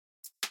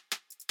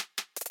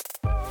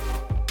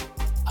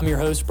I'm your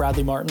host,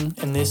 Bradley Martin,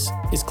 and this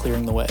is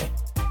Clearing the Way,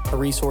 a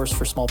resource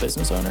for small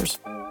business owners.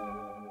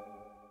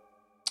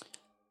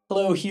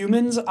 Hello,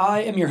 humans.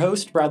 I am your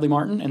host, Bradley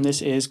Martin, and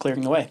this is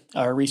Clearing the Way,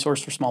 a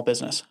resource for small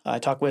business. I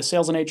talk with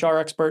sales and HR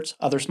experts,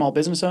 other small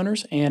business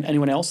owners, and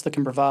anyone else that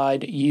can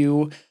provide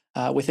you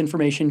with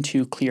information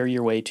to clear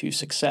your way to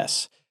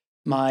success.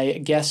 My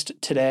guest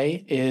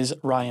today is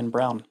Ryan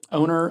Brown,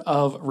 owner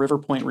of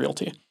Riverpoint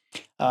Realty.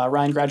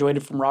 Ryan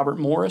graduated from Robert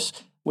Morris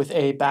with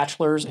a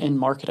bachelor's in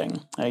marketing.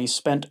 He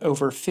spent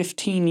over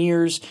 15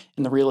 years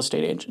in the real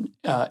estate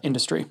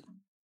industry.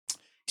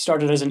 He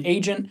started as an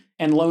agent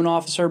and loan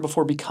officer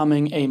before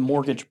becoming a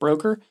mortgage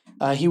broker.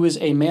 He was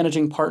a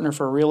managing partner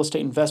for a real estate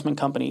investment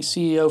company,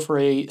 CEO for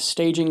a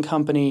staging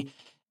company,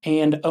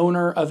 and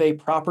owner of a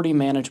property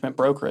management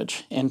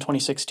brokerage. In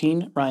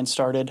 2016, Ryan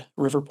started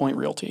Riverpoint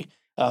Realty,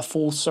 a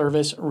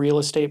full-service real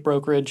estate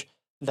brokerage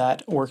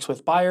that works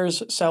with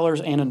buyers,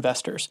 sellers, and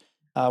investors.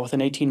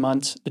 Within 18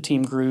 months, the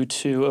team grew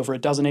to over a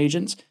dozen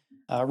agents.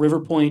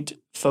 Riverpoint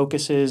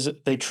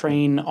they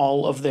train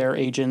all of their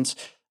agents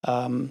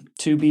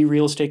to be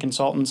real estate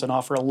consultants and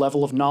offer a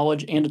level of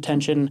knowledge and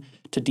attention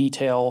to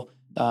detail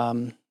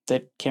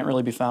that can't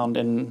really be found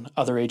in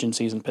other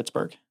agencies in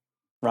Pittsburgh.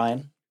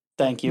 Ryan,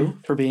 thank you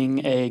for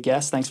being a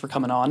guest. Thanks for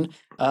coming on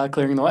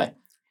Clearing the Way.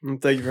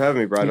 Thank you for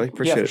having me, Bradley.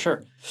 Appreciate it. Yeah, for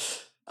sure.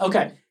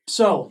 Okay,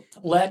 so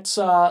let's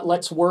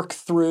work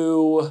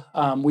through.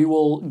 We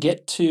will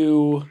get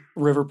to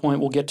Riverpoint.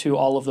 We'll get to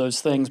all of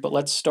those things, but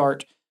let's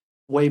start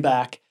way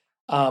back.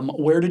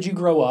 Where did you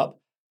grow up?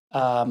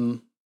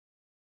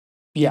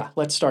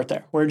 Let's start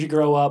there. Where did you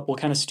grow up? What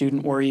kind of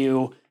student were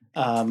you?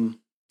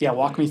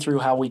 Walk me through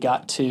how we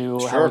got to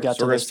Sure. how we got so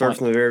to we're this gonna start point.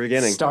 from the very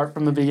beginning. Start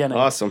from the beginning.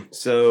 Awesome.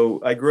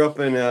 So I grew up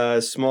in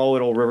a small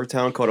little river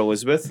town called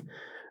Elizabeth.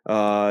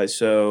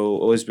 So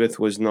Elizabeth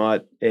was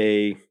not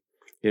a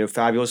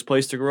fabulous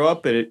place to grow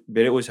up, but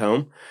it was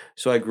home.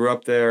 So I grew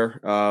up there.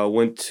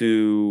 Went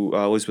to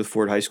Elizabeth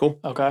Ford High School.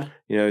 Okay.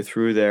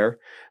 Through there,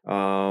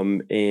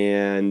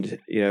 and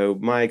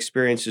my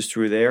experiences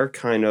through there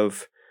kind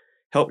of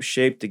helped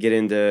shape to get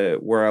into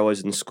where I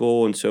was in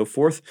school and so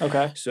forth.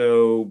 Okay.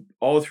 So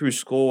all through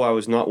school, I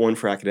was not one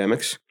for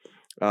academics.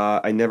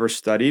 I never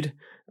studied.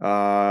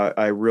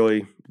 I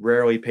really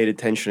rarely paid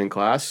attention in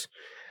class.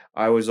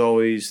 I was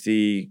always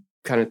the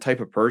kind of type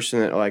of person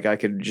that I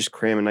could just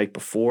cram a night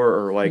before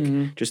or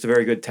just a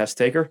very good test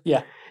taker.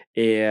 Yeah.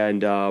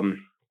 And a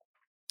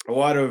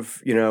lot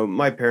of,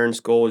 my parents'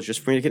 goal was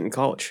just for me to get in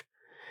college.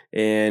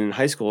 And in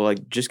high school,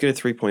 just get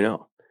a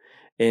 3.0.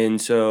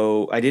 And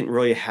so I didn't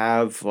really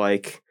have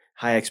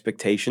high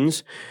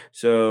expectations.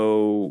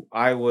 So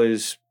I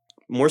was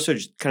more so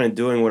just kind of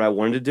doing what I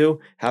wanted to do,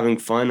 having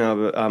fun.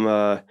 I'm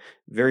a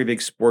very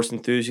big sports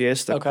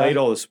enthusiast. I played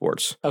all the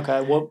sports.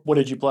 Okay. What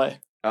did you play?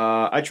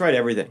 I tried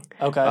everything.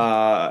 Okay.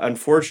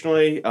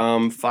 Unfortunately,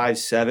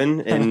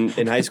 5'7", and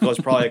in high school I was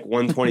probably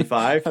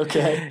 125.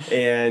 Okay.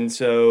 And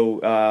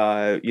so,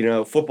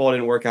 football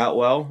didn't work out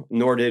well,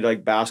 nor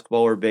did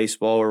basketball or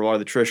baseball or a lot of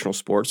the traditional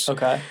sports.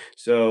 Okay.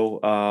 So,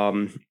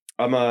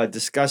 I'm a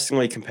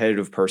disgustingly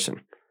competitive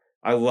person.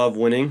 I love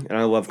winning and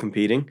I love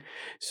competing.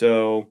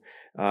 So,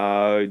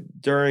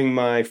 during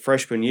my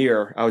freshman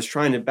year, I was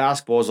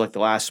basketball was the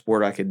last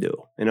sport I could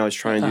do. And I was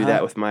trying to do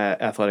that with my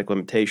athletic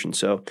limitations.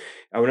 So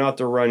I went out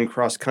to run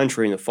cross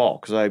country in the fall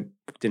because I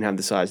didn't have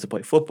the size to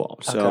play football.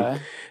 So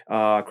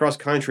cross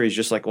country is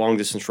just long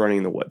distance running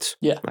in the woods.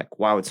 Yeah.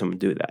 Why would someone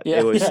do that? Yeah.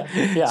 It was,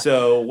 yeah.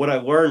 So what I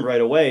learned right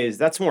away is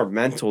that's more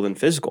mental than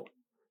physical,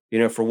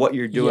 for what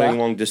you're doing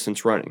long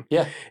distance running.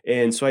 Yeah.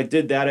 And so I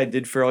did that. I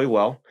did fairly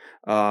well.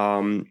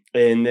 And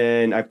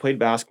then I played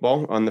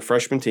basketball on the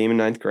freshman team in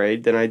 9th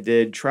grade. Then I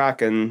did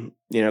track and,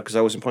 because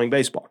I wasn't playing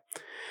baseball.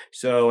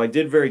 So I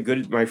did very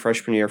good my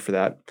freshman year for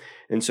that.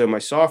 And so my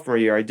sophomore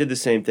year, I did the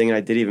same thing and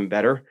I did even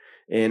better.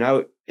 And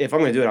if I'm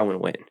going to do it, I want to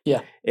win.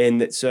 Yeah.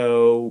 And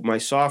so my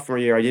sophomore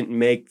year, I didn't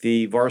make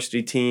the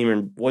varsity team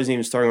and wasn't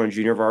even starting on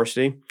junior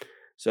varsity.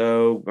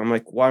 So I'm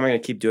why am I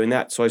going to keep doing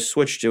that? So I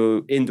switched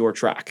to indoor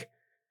track.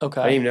 Okay.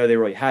 I didn't even know they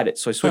really had it.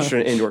 So I switched to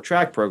an indoor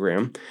track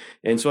program.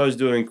 And so I was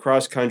doing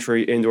cross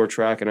country, indoor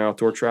track, and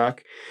outdoor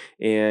track.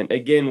 And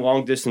again,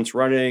 long distance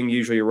running,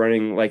 usually you're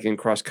running in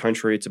cross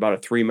country, it's about a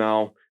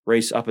 3-mile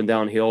race up and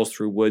down hills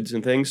through woods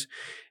and things.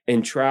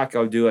 In track, I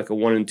would do a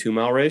 1 and 2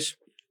 mile race.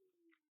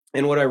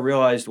 And what I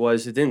realized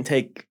was it didn't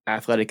take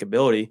athletic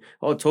ability.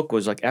 All it took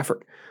was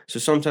effort. So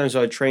sometimes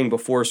I would train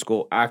before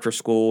school, after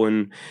school,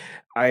 and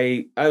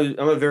I'm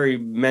a very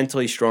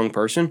mentally strong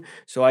person.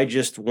 So I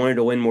just wanted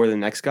to win more than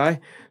the next guy.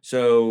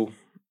 So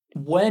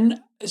when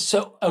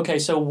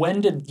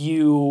did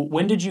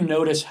you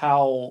notice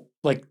how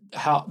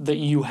that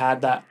you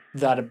had that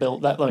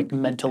ability, that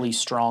mentally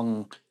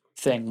strong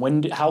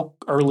thing? How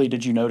early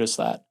did you notice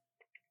that?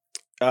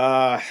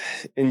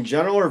 In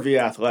general or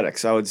via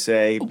athletics, I would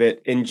say,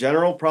 but in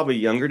general, probably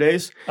younger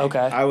days. Okay.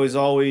 I was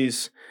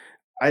always,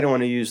 I don't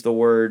want to use the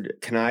word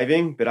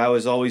conniving, but I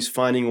was always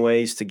finding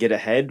ways to get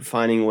ahead,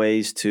 finding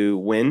ways to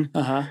win.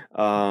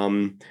 Uh-huh.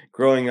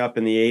 Growing up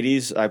in the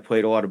 80s, I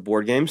played a lot of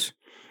board games.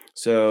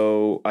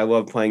 So I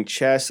love playing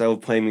chess. I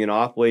love playing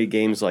Monopoly,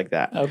 games like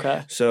that.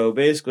 Okay. So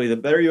basically, the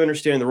better you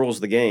understand the rules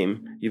of the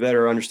game, you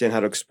better understand how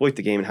to exploit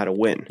the game and how to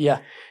win. Yeah.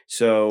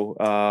 So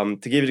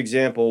to give you an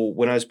example,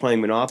 when I was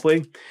playing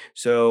Monopoly,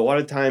 so a lot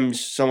of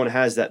times someone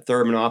has that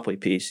third Monopoly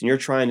piece, and you're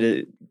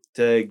trying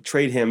to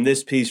trade him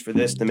this piece for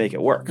this to make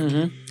it work.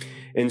 Mm-hmm.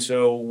 And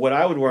so what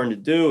I would learn to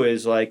do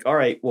is like, all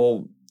right,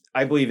 well,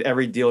 I believe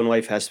every deal in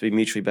life has to be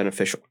mutually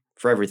beneficial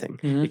for everything.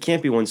 Mm-hmm. It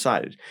can't be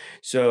one-sided.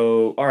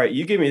 So, all right,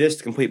 you give me this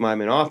to complete my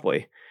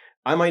Monopoly.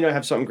 I might not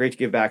have something great to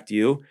give back to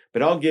you,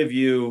 but I'll give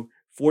you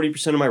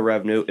 40% of my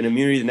revenue and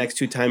immunity the next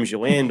 2 times you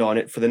land on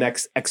it for the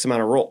next X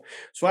amount of roll.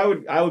 So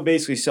I would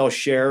basically sell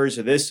shares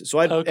of this. So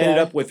I ended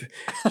up with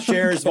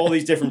shares of all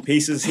these different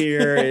pieces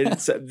here.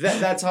 It's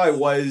that's how I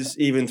was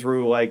even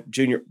through like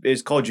junior.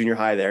 It's called junior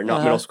high there,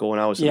 not middle school when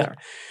I was in there.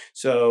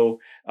 So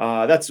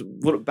that's a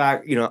little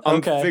back.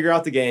 I'm figure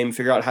out the game,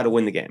 figure out how to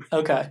win the game.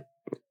 Okay.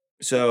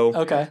 So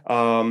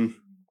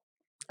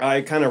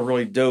I kind of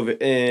really dove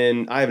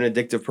in. I have an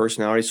addictive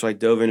personality, so I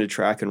dove into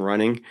track and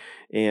running.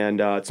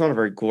 And it's not a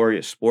very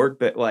glorious sport,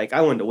 but like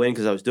I wanted to win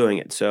because I was doing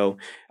it. So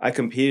I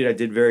competed. I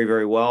did very,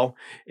 very well.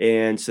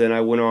 And so then I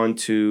went on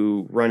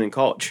to run in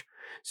college.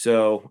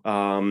 So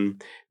one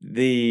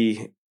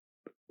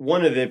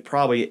of the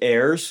probably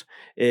errors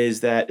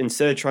is that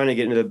instead of trying to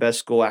get into the best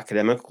school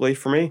academically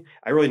for me,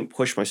 I really didn't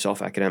push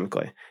myself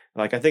academically.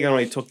 Like I think I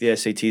only took the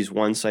SATs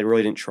once. I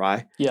really didn't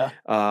try. Yeah.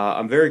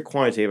 I'm very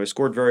quantitative. I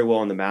scored very well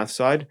on the math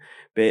side,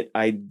 but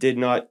I did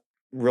not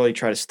really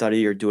try to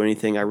study or do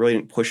anything. I really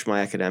didn't push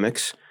my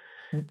academics.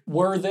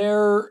 Were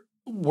there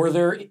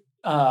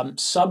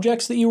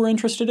subjects that you were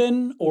interested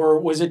in, or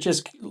was it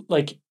just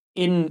like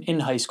in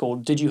high school?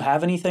 Did you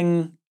have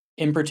anything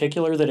in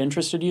particular that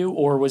interested you,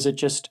 or was it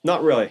just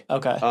not really?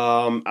 Okay.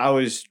 I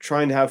was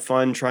trying to have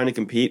fun, trying to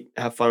compete,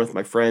 have fun with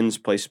my friends,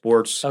 play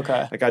sports.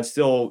 Okay. Like I'd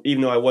still,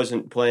 even though I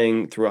wasn't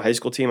playing through a high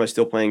school team, I was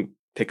still playing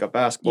pickup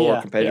basketball or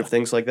competitive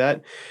things like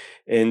that.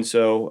 And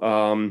so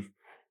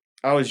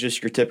I was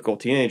just your typical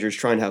teenagers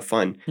trying to have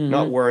fun,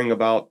 not worrying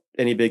about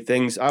any big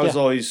things. I was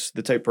always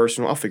the type of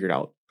person, I'll figure it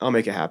out. I'll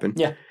make it happen.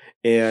 Yeah.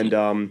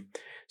 And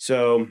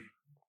so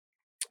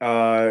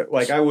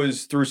like I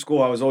was through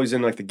school, I was always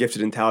in like the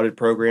gifted and talented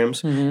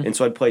programs. Mm-hmm. And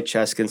so I'd play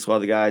chess against a lot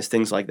of the guys,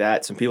 things like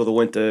that. Some people that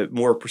went to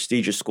more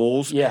prestigious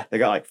schools, they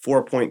got like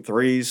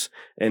 4.3s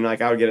and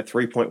like I would get a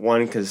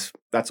 3.1 because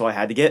that's all I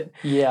had to get.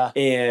 Yeah.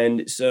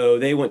 And so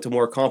they went to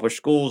more accomplished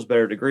schools,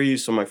 better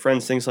degrees. So my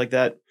friends, things like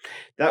that.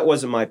 That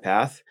wasn't my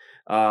path.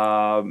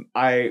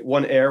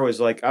 One error was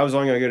like, I was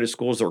only going to go to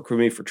schools that recruit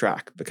me for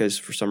track because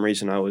for some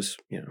reason I was,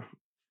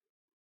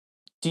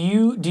 Do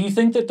you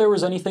think that there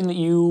was anything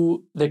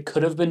that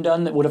could have been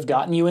done that would have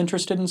gotten you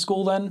interested in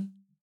school then?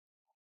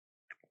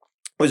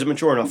 Was it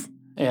mature enough?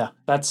 Yeah,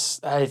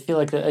 I feel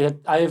like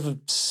I have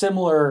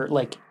similar,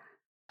 like,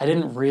 I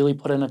didn't really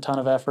put in a ton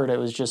of effort. It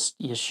was just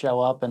you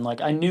show up and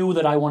like, I knew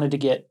that I wanted to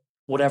get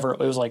whatever, it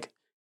was like,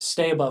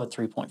 stay above a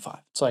 3.5.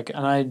 It's like,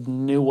 and I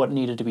knew what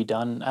needed to be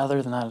done.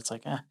 Other than that, it's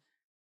like,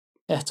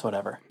 it's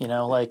whatever,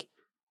 like,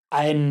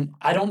 I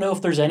don't know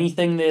if there's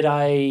anything that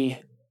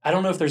I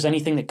don't know if there's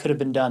anything that could have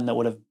been done that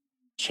would have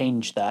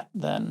changed that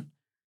then.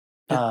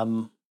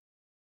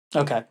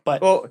 Okay,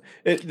 but well,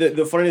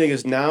 the funny thing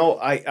is now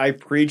I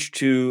preach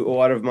to a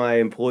lot of my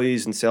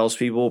employees and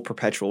salespeople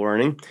perpetual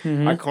learning.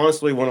 Mm-hmm. I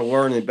constantly want to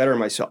learn and better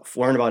myself,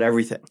 learn about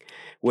everything,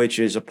 which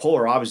is a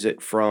polar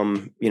opposite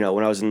from when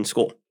I was in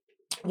school.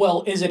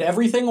 Well, is it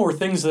everything or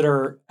things that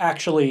are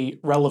actually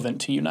relevant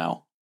to you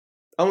now?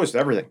 Almost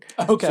everything.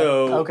 Okay.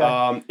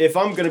 So if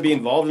I'm going to be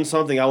involved in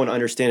something, I want to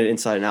understand it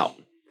inside and out.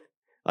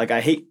 Like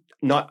I hate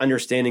not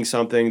understanding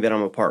something that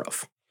I'm a part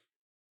of.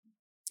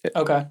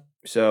 Okay.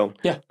 So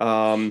yeah.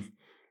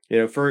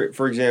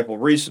 For example,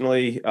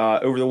 recently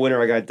over the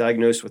winter I got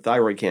diagnosed with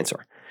thyroid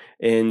cancer,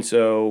 and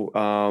so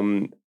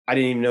I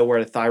didn't even know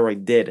where the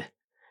thyroid did,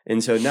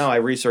 and so now I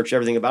research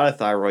everything about a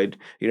thyroid.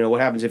 What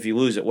happens if you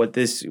lose it? What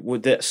this?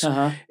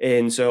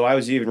 And so I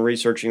was even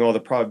researching all the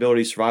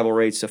probabilities, survival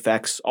rates,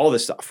 effects, all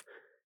this stuff.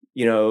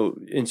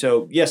 And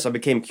so, yes, I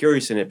became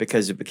curious in it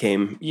because it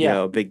became,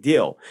 a big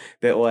deal.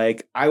 But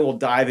like, I will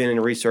dive in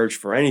and research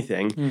for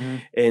anything. Mm-hmm.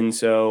 And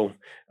so,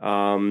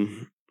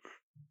 I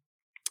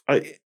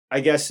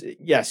guess,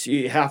 yes,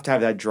 you have to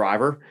have that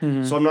driver.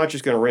 Mm-hmm. So I'm not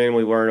just going to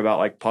randomly learn about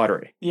like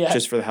pottery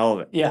just for the hell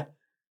of it. Yeah.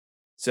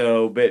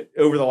 So, but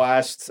over the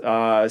last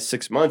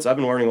 6 months, I've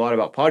been learning a lot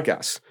about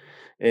podcasts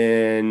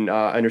and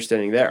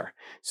understanding there.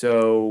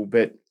 So,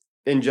 but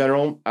in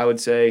general, I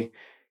would say,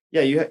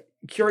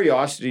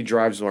 curiosity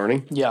drives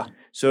learning. Yeah.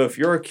 So if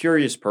you're a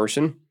curious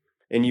person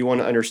and you want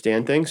to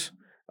understand things,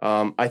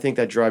 I think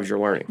that drives your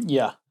learning.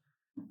 Yeah.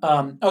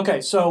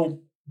 Okay.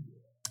 So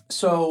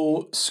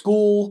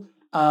school,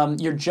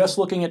 you're just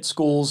looking at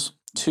schools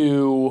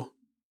for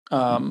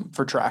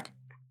track.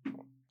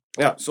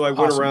 Yeah, so I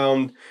went Awesome.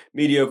 around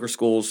mediocre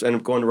schools,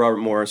 ended up going to Robert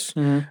Morris.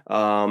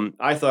 Mm-hmm.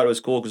 I thought it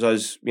was cool because I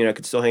was,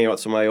 could still hang out with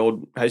some of my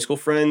old high school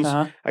friends.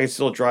 Uh-huh. I could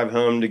still drive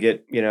home to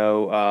get,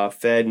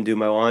 fed and do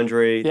my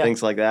laundry, Yeah.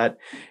 things like that.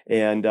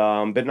 And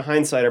but in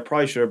hindsight, I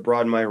probably should have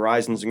broadened my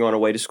horizons and gone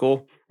away to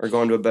school or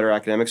gone to a better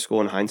academic school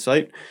in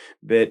hindsight.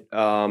 But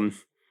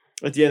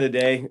at the end of the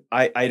day,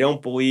 I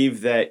don't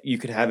believe that you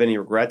can have any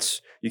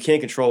regrets. You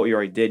can't control what you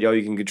already did. All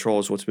you can control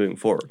is what's moving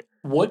forward.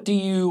 Why do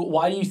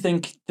you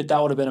think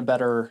that would have been a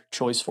better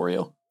choice for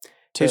you?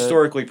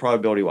 Historically,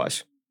 probability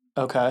wise.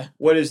 Okay.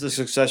 What is the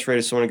success rate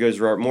of someone who goes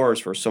to Robert Morris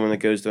versus someone that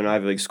goes to an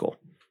Ivy League school?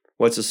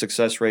 What's the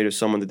success rate of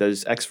someone that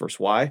does X versus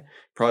Y,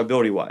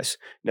 probability wise?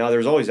 Now,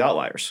 there's always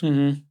outliers.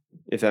 Mm-hmm.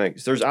 If that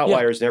makes, there's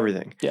outliers in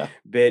everything. Yeah.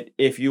 But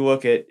if you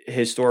look at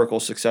historical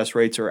success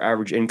rates or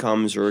average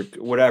incomes or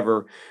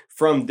whatever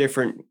from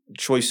different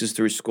choices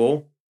through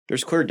school,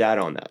 there's clear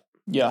data on that.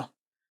 Yeah.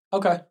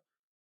 Okay.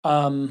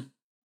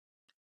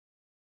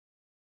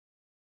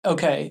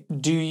 Okay.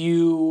 Do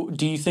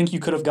you think you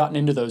could have gotten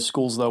into those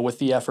schools though with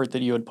the effort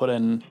that you had put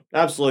in?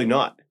 Absolutely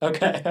not.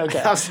 Okay. Okay.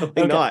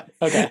 Absolutely Okay. not.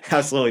 Okay.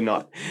 Absolutely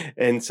not.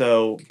 And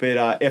so,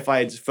 but if I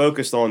had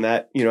focused on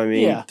that,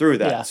 Yeah. through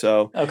that. Yeah.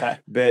 So, Okay.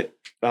 but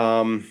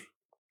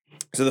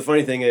so the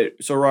funny thing is,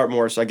 so Robert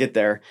Morris, I get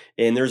there,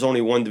 and there's only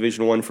one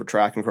Division I for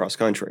track and cross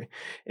country,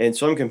 and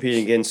so I'm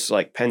competing against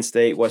like Penn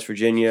State, West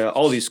Virginia,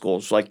 all these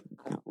schools,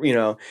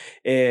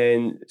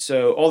 and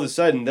so all of a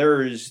sudden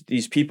there's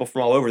these people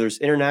from all over. There's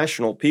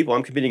international people.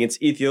 I'm competing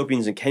against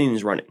Ethiopians and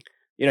Kenyans running.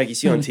 Like you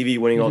see on TV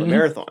winning all the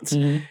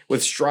marathons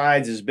with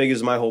strides as big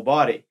as my whole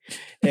body.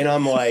 And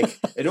I'm like,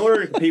 in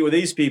order to compete with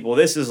these people,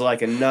 this is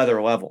like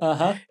another level.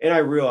 Uh-huh. And I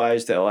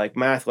realized that like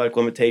my athletic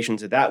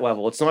limitations at that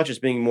level, it's not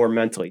just being more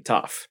mentally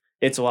tough.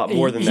 It's a lot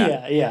more than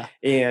that. Yeah.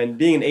 And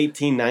being an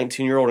 18,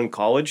 19-year-old in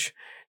college,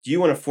 do you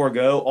want to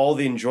forego all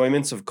the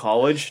enjoyments of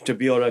college to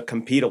be able to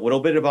compete a little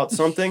bit about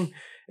something?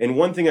 And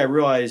one thing I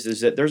realized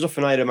is that there's a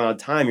finite amount of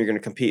time you're going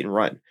to compete and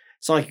run.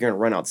 It's not like you're going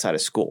to run outside of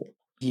school.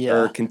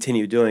 Or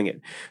continue doing it.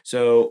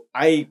 So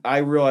I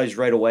realized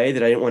right away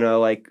that I didn't want to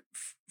like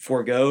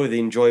forego the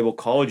enjoyable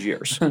college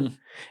years.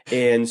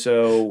 And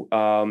so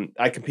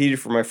I competed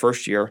for my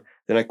first year.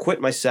 Then I quit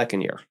my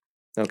second year.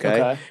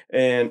 Okay.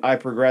 And I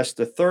progressed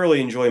to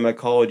thoroughly enjoy my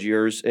college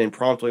years and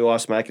promptly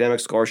lost my academic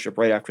scholarship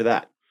right after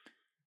that.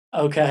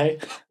 Okay.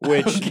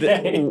 Which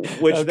then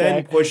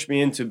pushed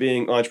me into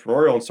being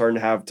entrepreneurial and starting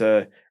to have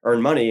to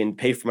earn money and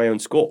pay for my own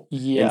school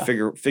and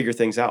figure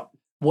things out.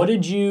 What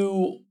did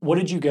you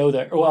go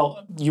there?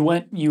 Well, you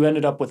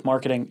ended up with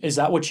marketing. Is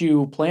that what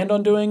you planned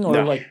on doing or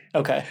No.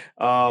 Okay.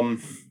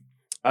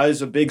 I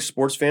was a big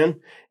sports fan,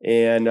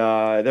 and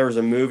there was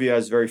a movie I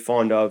was very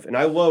fond of, and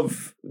I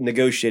love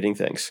negotiating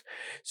things.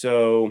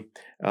 So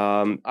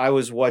I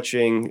was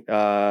watching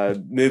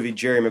movie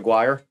Jerry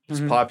Maguire. It's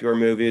a popular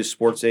movie, a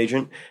sports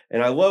agent,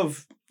 and I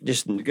love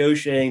just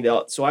negotiating.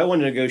 So I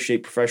wanted to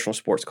negotiate professional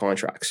sports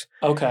contracts.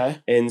 Okay.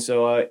 And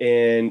so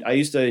and I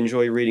used to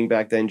enjoy reading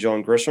back then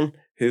John Grisham,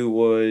 who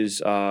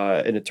was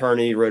an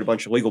attorney, wrote a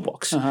bunch of legal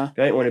books. I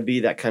didn't want to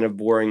be that kind of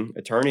boring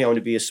attorney. I wanted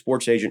to be a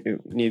sports agent who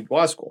needed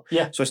law school.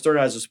 Yeah. So I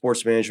started as a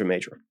sports management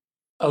major.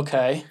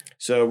 Okay.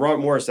 So Robert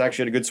Morris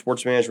actually had a good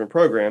sports management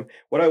program.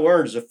 What I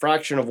learned is a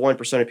fraction of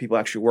 1% of people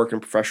actually work in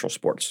professional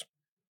sports.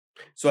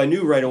 So I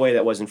knew right away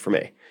that wasn't for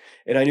me.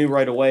 And I knew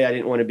right away I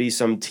didn't want to be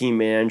some team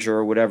manager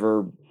or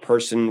whatever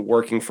person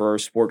working for a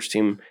sports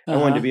team. I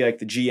wanted to be like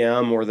the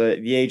GM or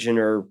the agent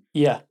or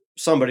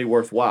somebody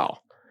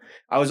worthwhile.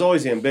 I was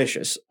always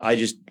ambitious. I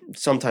just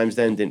sometimes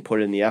then didn't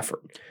put in the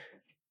effort.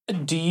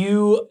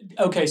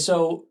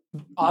 So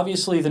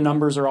obviously the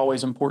numbers are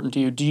always important to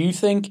you. Do you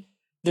think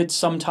that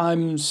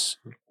sometimes,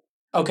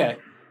 the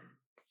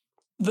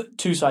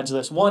two sides of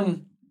this.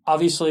 One,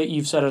 obviously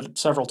you've said it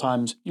several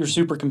times, you're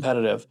super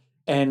competitive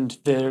and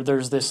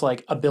there's this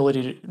like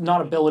ability to,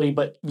 not ability,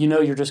 but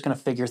you're just going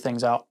to figure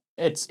things out.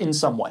 It's in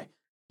some way.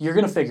 You're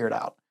going to figure it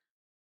out.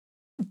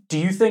 Do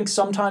you think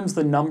sometimes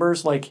the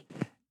numbers, like,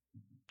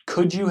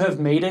 could you have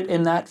made it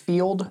in that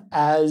field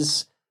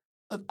as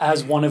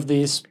one of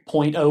these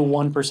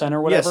 0.01%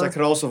 or whatever? Yes, I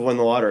could also have won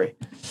the lottery.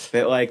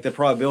 But like the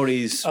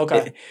probabilities.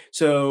 Okay.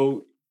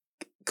 So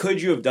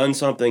could you have done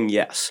something?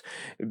 Yes.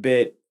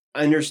 But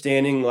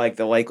understanding like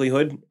the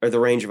likelihood or the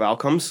range of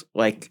outcomes,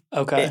 like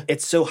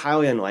it's so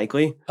highly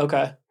unlikely.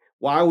 Okay.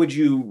 Why would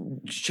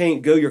you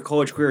go your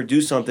college career, do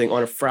something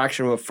on a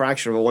fraction of a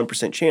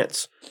 1%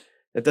 chance?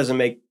 That doesn't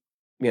make,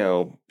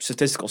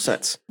 statistical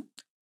sense.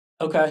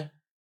 Okay.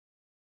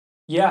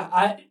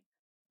 Yeah,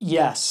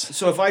 yes.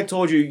 So if I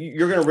told you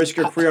you're going to risk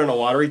your career on a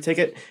lottery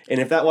ticket, and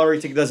if that lottery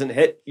ticket doesn't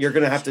hit, you're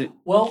going to have to...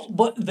 Well,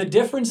 but the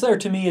difference there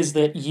to me is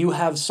that you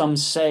have some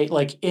say,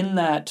 like in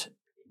that...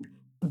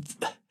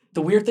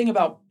 The weird thing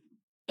about,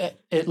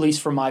 at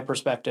least from my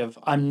perspective,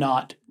 I'm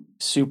not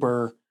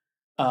super...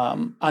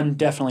 I'm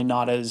definitely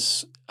not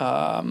as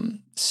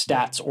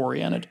stats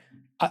oriented.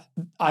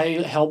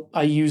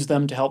 I use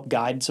them to help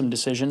guide some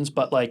decisions,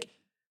 but like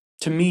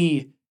to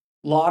me,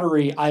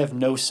 lottery I have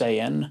no say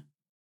in.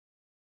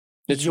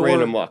 It's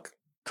random luck.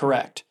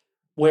 Correct.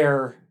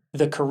 Where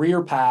the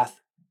career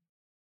path,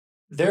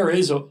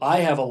 I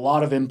have a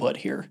lot of input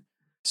here.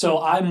 So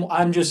I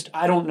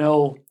don't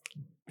know.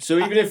 So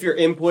even if your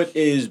input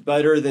is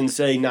better than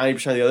say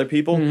 90% of the other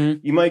people,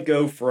 you might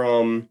go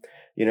from,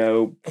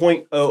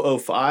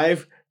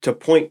 0.005 to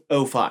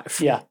 0.05.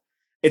 Yeah.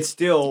 It's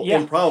still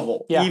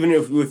improbable, even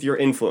if with your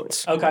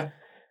influence. Okay.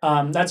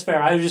 That's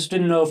fair. I just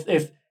didn't know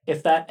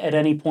if that at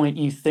any point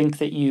you think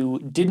that you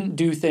didn't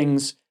do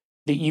things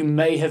that you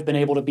may have been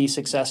able to be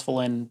successful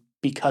in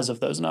because of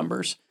those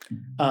numbers.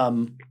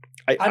 I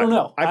don't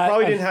know. I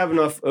probably didn't have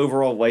enough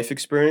overall life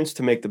experience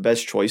to make the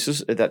best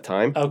choices at that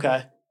time.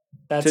 Okay.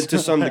 That's to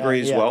some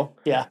degree as well.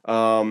 Yeah.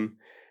 But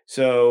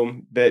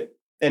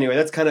anyway,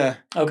 that's kind of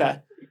okay.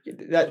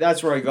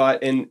 That's where I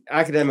got, and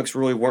academics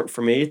really weren't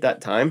for me at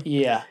that time.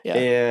 Yeah.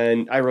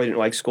 And I really didn't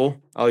like school.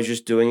 I was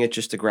just doing it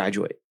just to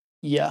graduate.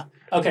 Yeah.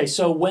 Okay.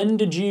 So when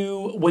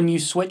you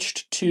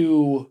switched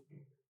to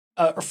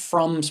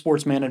from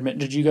sports management,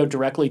 did you go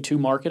directly to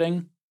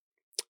marketing?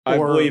 I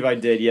believe I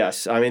did,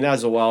 yes. I mean, that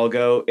was a while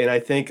ago. And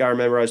I think I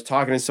remember I was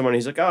talking to someone.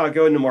 He's like, oh,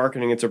 go into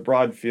marketing. It's a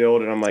broad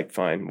field. And I'm like,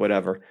 fine,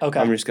 whatever. Okay.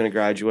 I'm just going to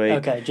graduate.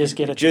 Okay, just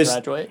get it to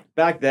graduate.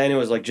 Back then, it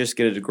was like, just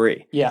get a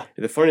degree. Yeah.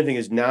 The funny thing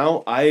is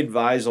now, I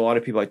advise a lot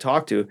of people I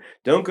talk to,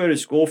 don't go to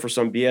school for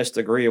some BS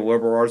degree, a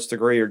liberal arts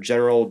degree, or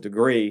general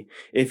degree.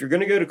 If you're going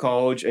to go to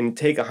college and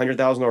take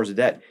 $100,000 of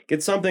debt,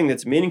 get something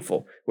that's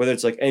meaningful, whether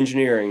it's like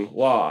engineering,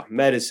 law,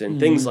 medicine,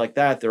 things like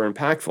that that are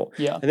impactful.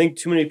 Yeah. I think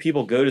too many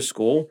people go to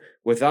school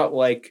without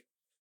like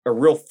a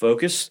real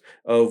focus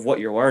of what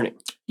you're learning.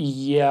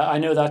 Yeah, I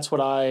know that's what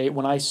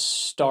when I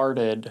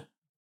started,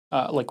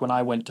 when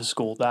I went to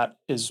school, I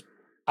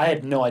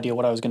had no idea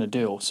what I was going to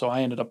do. So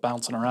I ended up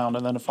bouncing around.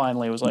 And then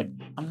finally it was like,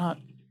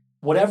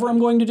 whatever I'm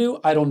going to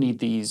do, I don't need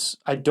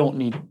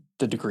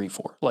the degree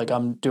for. Like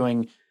I'm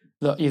doing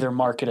either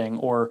marketing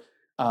or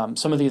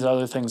some of these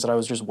other things that I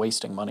was just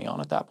wasting money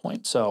on at that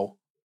point. So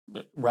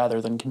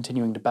rather than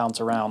continuing to bounce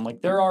around,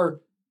 like there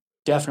are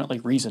definitely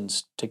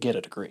reasons to get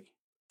a degree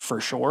for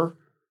sure.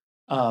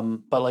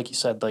 But like you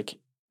said, like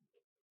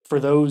for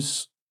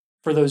those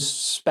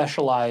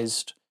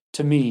specialized,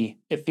 to me,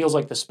 it feels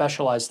like the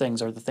specialized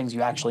things are the things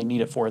you actually need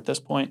it for at this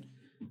point.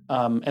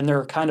 And there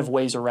are kind of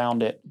ways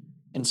around it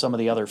in some of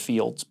the other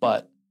fields,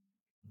 but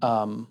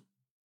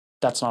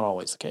that's not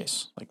always the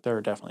case. Like there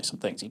are definitely some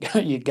things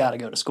you got to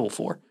go to school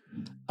for.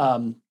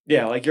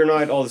 Yeah, like you're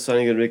not all of a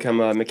sudden going to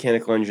become a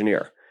mechanical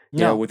engineer.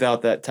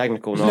 Without that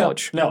technical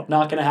knowledge. No,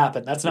 not going to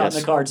happen. That's not in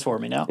the cards for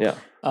me now. Yeah.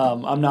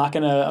 I'm not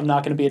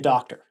gonna be a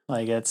doctor.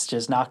 Like it's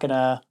just not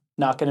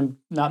in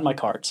my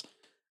cards.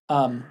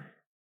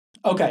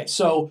 Okay,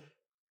 so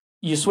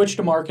you switch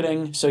to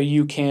marketing so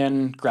you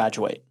can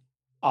graduate.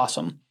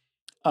 Awesome.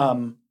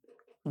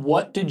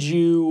 What did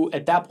you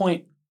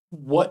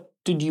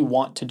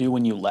want to do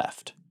when you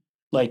left?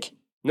 Like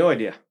no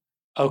idea.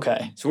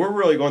 Okay. So we're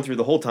really going through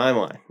the whole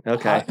timeline.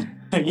 Okay.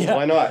 Yeah.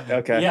 Why not?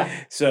 Okay. Yeah.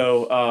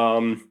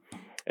 So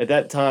at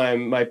that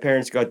time, my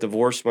parents got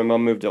divorced. My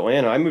mom moved to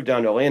Atlanta. I moved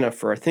down to Atlanta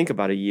for I think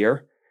about a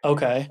year.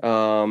 Okay.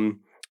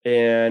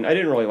 And I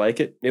didn't really like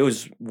it. It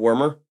was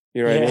warmer.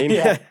 You know what I mean?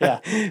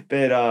 Yeah.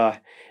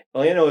 But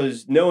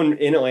no one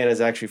in Atlanta is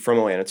actually from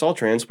Atlanta. It's all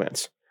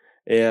transplants.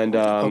 And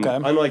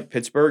unlike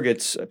Pittsburgh,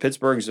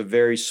 Pittsburgh's a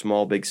very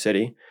small, big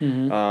city.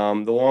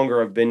 Mm-hmm. The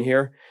longer I've been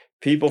here,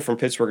 people from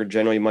Pittsburgh are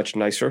generally much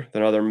nicer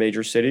than other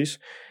major cities.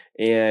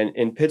 And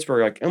in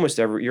Pittsburgh, like almost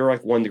you're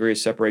like 1 degree of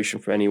separation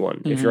from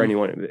anyone. If you're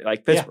anyone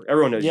like Pittsburgh,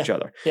 everyone knows each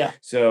other. Yeah.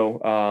 So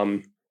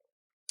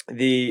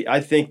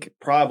I think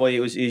probably it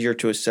was easier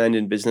to ascend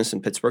in business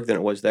in Pittsburgh than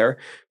it was there.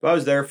 But I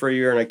was there for a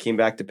year and I came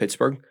back to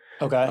Pittsburgh.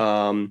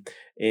 Okay.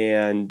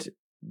 And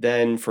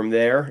then from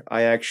there,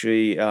 I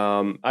actually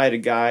I had a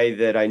guy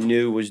that I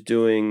knew was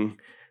doing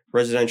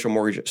residential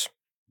mortgages.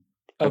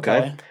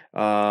 Okay.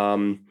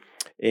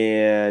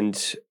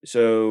 And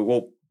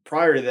so,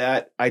 prior to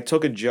that, I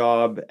took a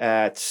job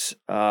at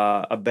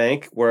a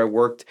bank where I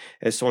worked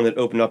as someone that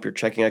opened up your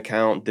checking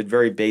account, did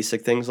very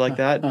basic things like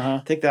that. Uh-huh.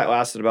 I think that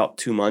lasted about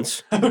 2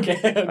 months.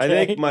 Okay. I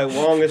think my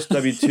longest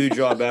W-2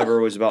 job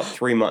ever was about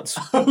 3 months.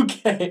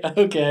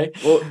 Okay.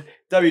 Well,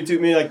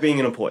 W-2 meaning like being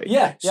an employee.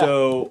 Yeah.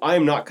 So I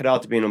am not cut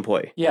out to be an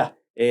employee. Yeah.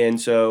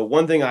 And so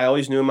one thing I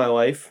always knew in my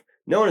life,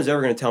 no one is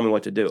ever going to tell me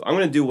what to do. I'm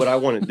going to do what I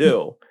want to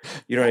do.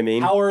 You know what I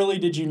mean? How early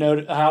did you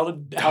know? How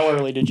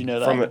early did you know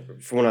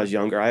that? From when I was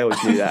younger, I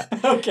always knew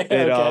that.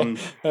 Okay.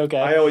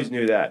 I always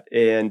knew that,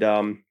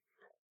 and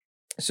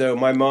so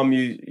my mom,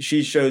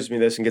 she shows me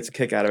this and gets a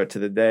kick out of it to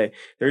the day.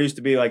 There used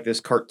to be like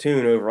this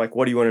cartoon over like,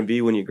 what do you want to be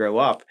when you grow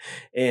up?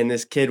 And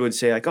this kid would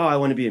say like, oh, I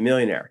want to be a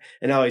millionaire.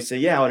 And I always say,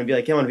 yeah, I want to be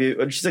like him. I want to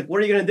be. And she's like,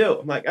 what are you going to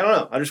do? I'm like, I don't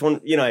know. I just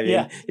want, you know what I mean?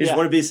 Yeah, you just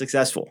want to be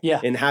successful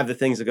and have the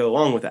things that go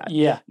along with that.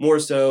 Yeah. More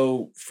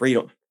so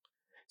freedom.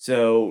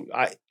 So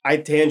I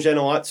tangent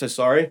a lot, so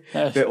sorry.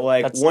 But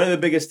like one of the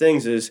biggest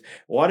things is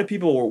a lot of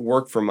people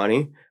work for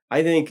money.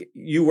 I think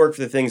you work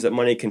for the things that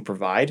money can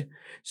provide.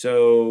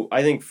 So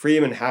I think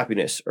freedom and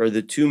happiness are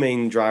the two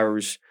main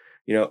drivers.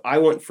 You know, I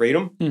want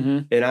freedom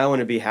and I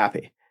want to be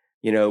happy.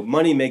 You know,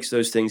 money makes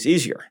those things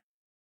easier.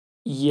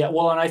 Yeah,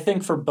 well, and I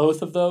think for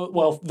both of those,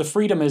 well, the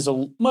freedom is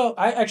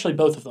actually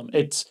both of them.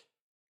 It's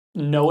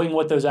knowing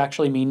what those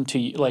actually mean to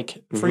you.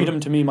 Like freedom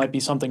to me might be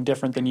something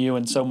different than you,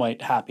 and so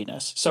might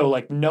happiness. So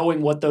like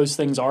knowing what those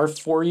things are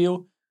for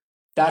you,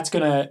 that's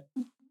gonna,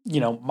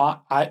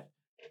 I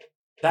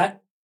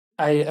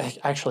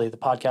actually the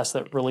podcast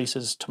that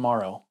releases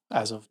tomorrow,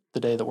 as of the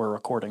day that we're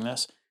recording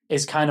this,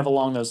 is kind of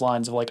along those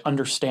lines of like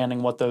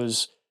understanding what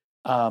those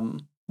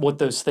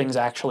things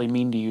actually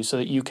mean to you so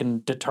that you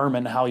can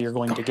determine how you're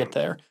going to get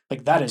there.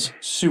 Like that is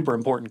super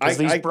important because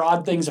these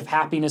broad things of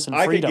happiness and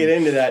freedom. I could get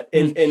into that.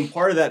 And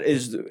part of that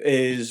is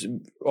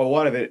a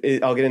lot of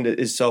it, I'll get into,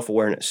 is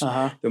self-awareness.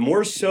 The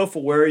more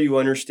self-aware you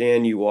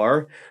understand you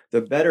are,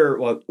 the better.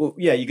 Well,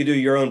 yeah, you could do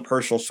your own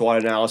personal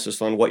SWOT analysis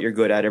on what you're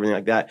good at, everything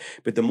like that.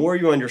 But the more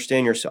you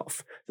understand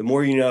yourself, the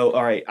more you know,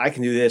 all right, I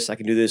can do this, I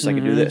can do this, I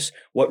can do this.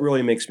 What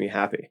really makes me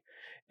happy?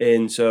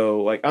 And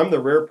so like, I'm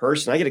the rare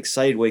person, I get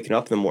excited waking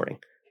up in the morning.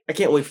 I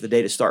can't wait for the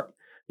day to start.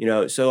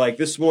 So like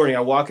this morning, I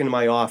walk into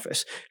my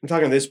office. I'm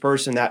talking to this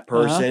person, that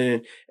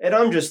person, and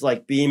I'm just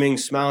like beaming,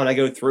 smiling. I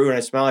go through and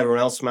I smile. Everyone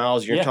else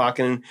smiles. You're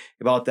talking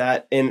about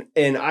that, and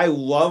I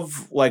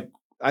love what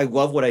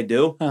I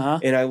do,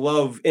 and I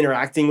love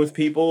interacting with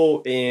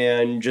people,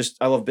 and just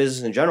I love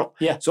business in general.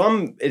 Yeah. So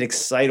I'm an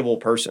excitable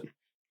person.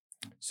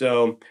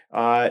 So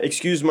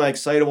excuse my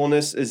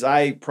excitableness, as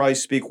I probably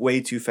speak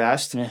way too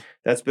fast. Yeah.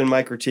 That's been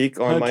my critique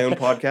on my own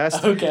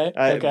podcast. Okay.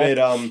 But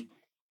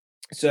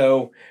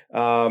So,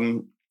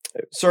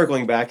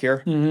 circling back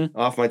here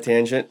off my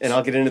tangent, and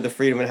I'll get into the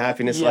freedom and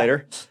happiness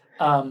later.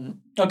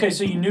 Okay,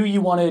 so you knew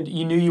you wanted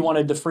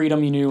the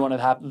freedom, you knew you wanted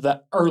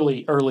that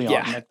early on.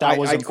 Like that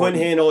was I couldn't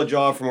handle a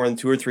job for more than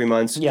 2 or 3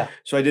 months. Yeah.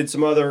 So I did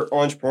some other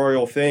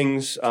entrepreneurial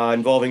things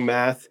involving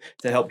math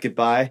to help get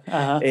by.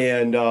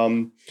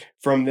 And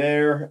from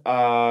there,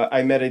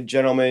 I met a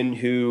gentleman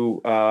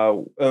who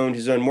owned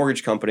his own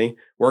mortgage company,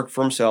 worked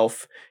for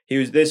himself.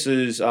 This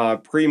is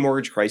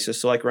pre-mortgage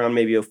crisis, so like around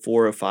maybe a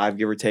 4 or 5,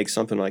 give or take,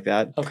 something like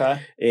that. Okay.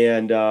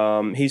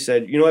 And he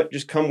said, you know what,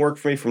 just come work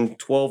for me from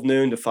 12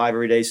 noon to 5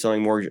 every day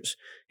selling mortgages.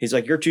 He's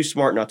like, you're too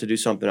smart not to do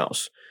something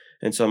else.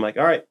 And so I'm like,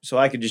 all right, so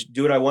I could just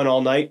do what I want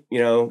all night,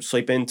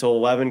 sleep in till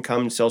 11,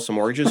 come and sell some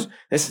mortgages.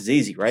 This is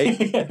easy, right?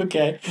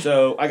 Okay.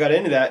 So I got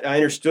into that. I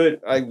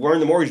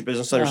learned the mortgage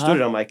business, understood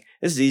it. I'm like,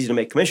 this is easy to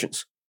make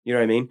commissions. You know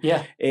what I mean?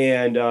 Yeah.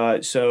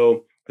 And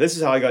so this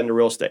is how I got into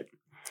real estate.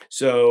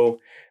 So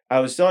I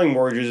was selling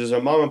mortgages as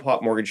a mom and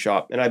pop mortgage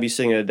shop, and I'd be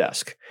sitting at a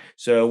desk.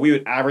 So we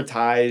would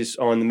advertise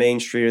on the main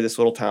street of this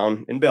little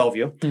town in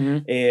Bellevue.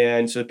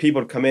 And so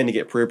people would come in to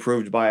get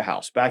pre-approved to buy a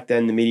house. Back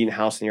then, the median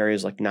house in the area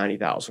is like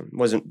 $90,000.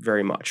 Wasn't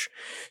very much.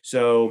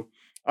 So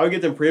I would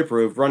get them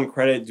pre-approved, run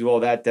credit, do all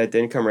that, debt to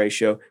income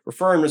ratio,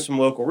 refer them to some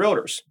local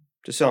realtors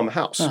to sell them a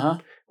house.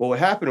 Well, what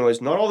happened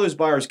was not all those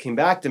buyers came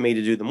back to me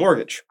to do the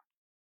mortgage.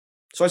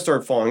 So I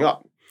started following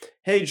up.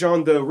 Hey,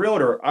 John, the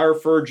realtor, I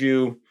referred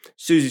you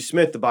Susie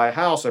Smith to buy a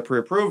house. I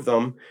pre-approved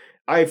them.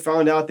 I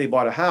found out they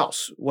bought a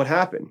house. What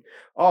happened?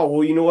 Oh,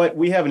 well, you know what?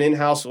 We have an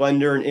in-house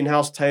lender, an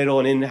in-house title,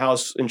 an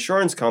in-house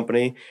insurance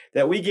company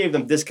that we gave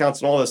them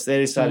discounts and all this. They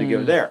decided to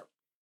go there.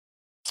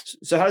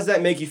 So how does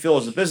that make you feel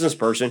as a business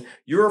person?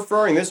 You're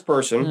referring this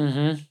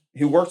person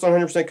who works on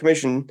 100%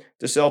 commission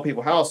to sell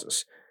people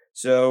houses.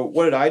 So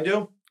what did I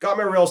do? Got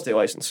my real estate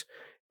license.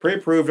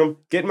 Pre-approved them,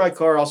 get in my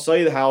car, I'll sell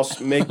you the house,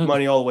 make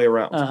money all the way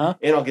around,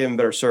 and I'll give them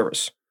better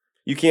service.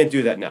 You can't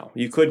do that now.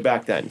 You could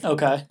back then.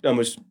 Okay.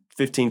 Almost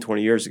 15,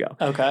 20 years ago.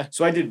 Okay.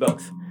 So I did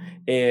both.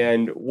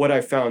 And what I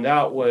found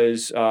out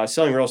was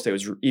selling real estate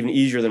was even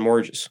easier than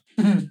mortgages.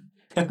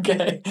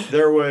 Okay.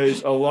 There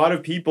was a lot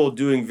of people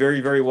doing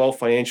very, very well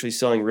financially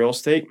selling real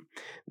estate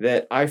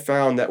that I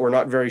found that were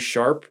not very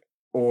sharp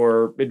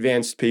or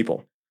advanced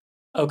people.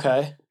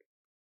 Okay.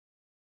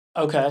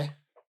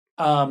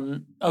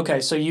 Okay,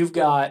 so you've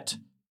got.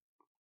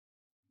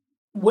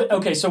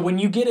 Okay, so when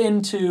you get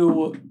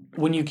into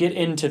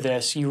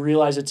this, you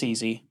realize it's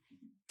easy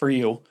for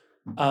you.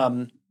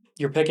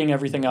 You're picking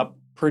everything up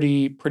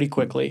pretty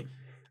quickly.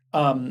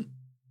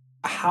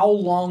 How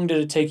long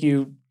did it take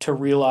you to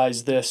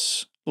realize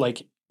this?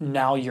 Like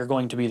now you're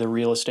going to be the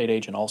real estate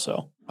agent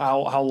also.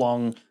 How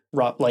long?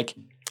 Like.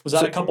 Was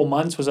that a couple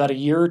months? Was that a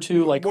year or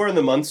two? Like more in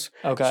the months.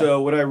 Okay.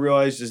 So what I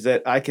realized is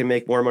that I can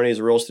make more money as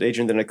a real estate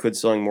agent than I could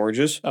selling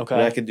mortgages. Okay.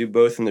 And I could do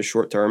both in the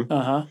short term.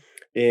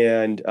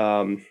 And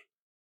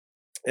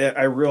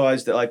I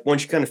realized that like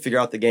once you kind of figure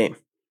out the game,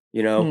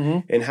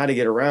 and how to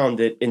get around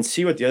it and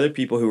see what the other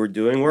people who were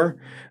doing were,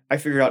 I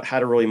figured out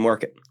how to really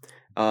market.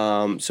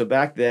 So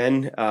back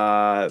then,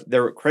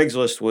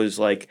 Craigslist was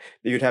like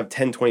you'd have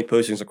 10, 20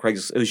 postings on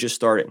Craigslist. It was just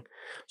starting.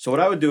 So what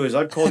I would do is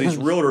I'd call these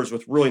realtors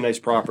with really nice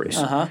properties.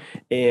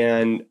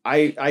 And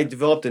I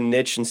developed a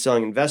niche in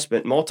selling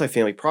investment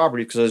multifamily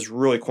property because I was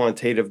really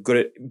quantitative, good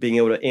at being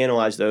able to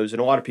analyze those. And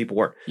a lot of people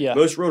weren't. Yeah.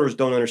 Most realtors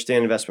don't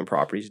understand investment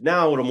properties.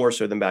 Now a little more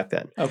so than back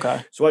then.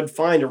 Okay. So I'd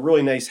find a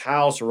really nice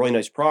house or really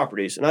nice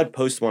properties and I'd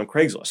post them on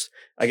Craigslist.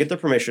 I get the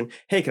permission.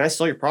 Hey, can I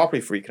sell your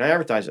property for you? Can I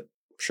advertise it?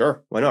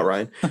 Sure. Why not,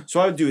 Ryan? So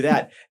I would do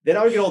that. Then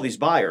I would get all these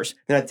buyers.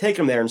 Then I'd take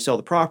them there and sell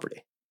the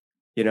property.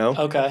 you know?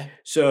 Okay.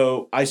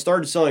 So I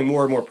started selling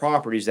more and more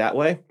properties that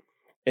way.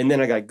 And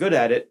then I got good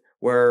at it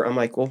where I'm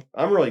like, well,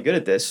 I'm really good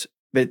at this,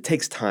 but it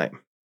takes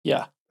time.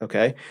 Yeah.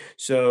 Okay.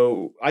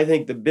 So I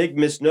think the big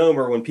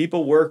misnomer when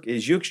people work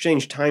is you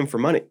exchange time for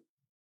money.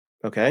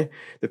 Okay.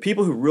 The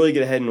people who really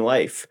get ahead in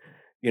life,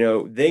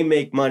 they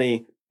make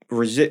money,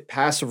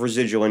 passive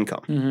residual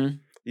income. Mm-hmm.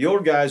 The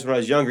old guys, when I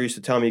was younger, used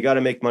to tell me, you got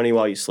to make money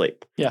while you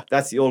sleep. Yeah.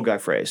 That's the old guy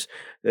phrase.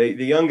 The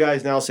young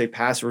guys now say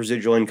passive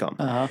residual income.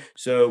 Uh-huh.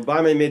 So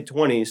by my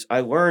mid-20s,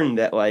 I learned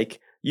that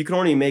you can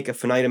only make a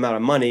finite amount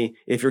of money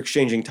if you're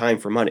exchanging time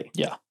for money.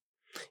 Yeah.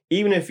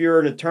 Even if you're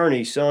an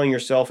attorney selling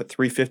yourself at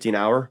 $3.50 an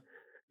hour,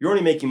 you're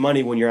only making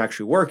money when you're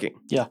actually working.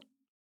 Yeah.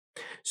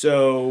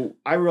 So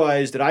I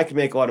realized that I could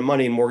make a lot of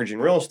money in mortgage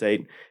and real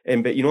estate.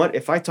 But you know what?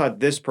 If I taught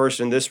this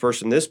person how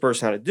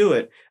to do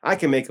it, I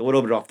can make a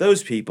little bit off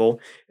those people.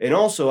 And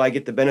also I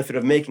get the benefit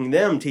of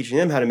teaching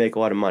them how to make a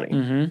lot of money.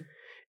 Mm-hmm.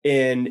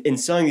 And in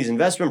selling these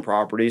investment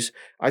properties,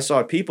 I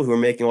saw people who were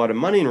making a lot of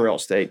money in real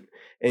estate.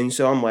 And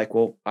so I'm like,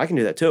 well, I can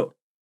do that too.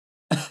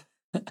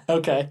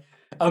 Okay.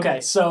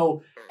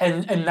 So,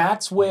 and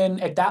that's when,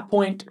 at that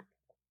point,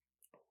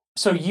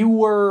 so you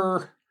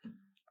were,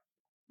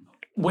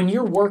 when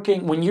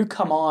you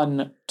come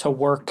on to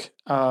work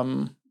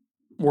for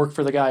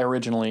the guy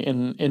originally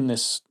in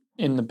this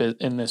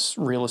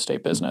real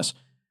estate business,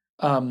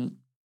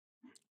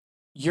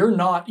 you're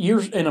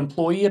an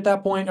employee at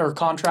that point or a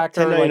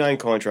contractor? 1099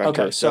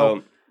 contractor. Okay,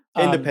 so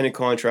independent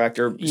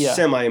contractor,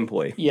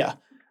 semi-employee. Yeah.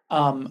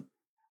 How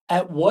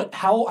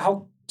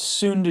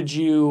soon did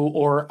you,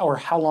 or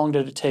how long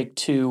did it take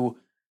to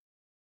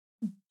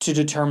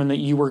determine that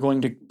you were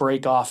going to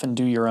break off and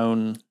do your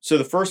own? So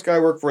the first guy I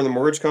worked for in the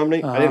mortgage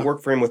company, I didn't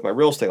work for him with my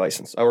real estate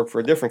license. I worked for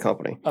a different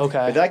company. Okay.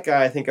 But that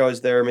guy, I think I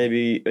was there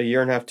maybe a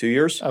year and a half, 2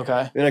 years.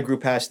 Okay. Then I grew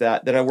past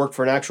that. Then I worked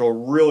for an actual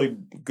really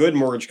good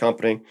mortgage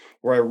company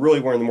where I really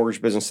learned the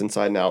mortgage business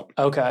inside and out.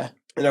 Okay.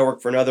 And I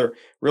worked for another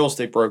real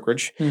estate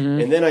brokerage.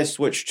 Mm-hmm. And then I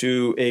switched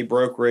to a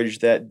brokerage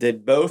that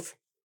did both.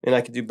 And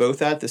I could do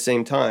both at the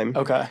same time.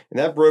 Okay. And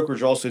that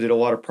brokerage also did a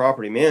lot of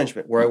property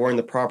management, where I learned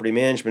the property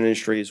management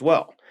industry as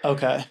well.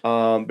 Okay.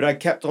 But I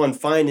kept on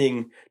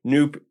finding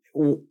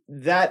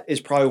that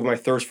is probably when my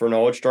thirst for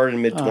knowledge started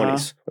in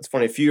mid-20s. That's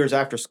funny. A few years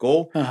after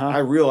school, I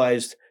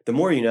realized the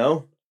more you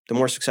know, the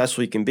more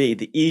successful you can be,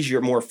 the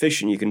easier, more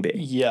efficient you can be.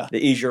 Yeah. The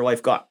easier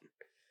life got.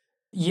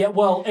 Yeah,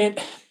 well,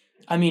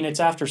 it's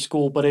after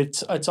school, but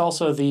it's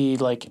also the,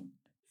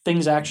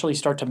 things actually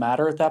start to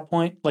matter at that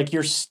point.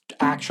 You're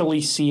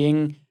actually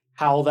seeing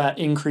how that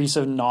increase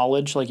of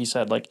knowledge, like you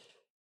said,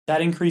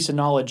 that increase in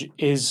knowledge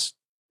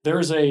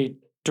there's a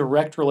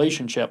direct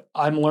relationship.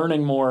 I'm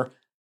learning more,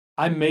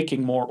 I'm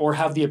making more, or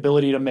have the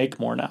ability to make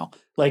more now.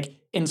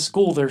 In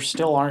school, there's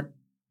no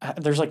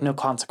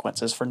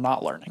consequences for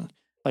not learning.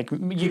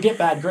 You get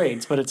bad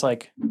grades, but it's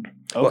okay.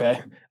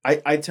 Well,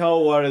 I tell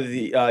a lot of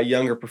the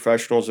younger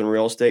professionals in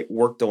real estate,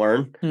 work to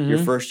learn your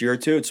first year or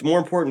two. It's more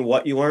important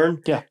what you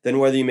learn than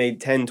whether you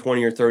made $10,000,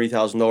 $20,000, or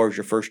 $30,000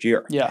 your first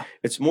year. Yeah.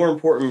 It's more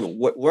important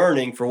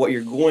learning for what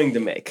you're going to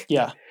make.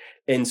 Yeah.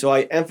 And so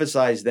I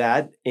emphasize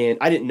that, and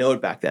I didn't know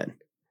it back then.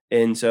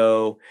 And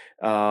so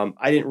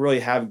I didn't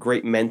really have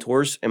great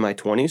mentors in my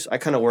 20s. I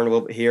kind of learned a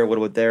little bit here, a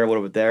little bit there, a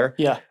little bit there.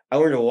 Yeah. I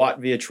learned a lot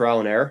via trial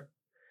and error.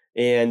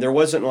 And there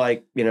wasn't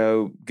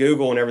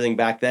Google and everything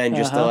back then,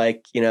 just to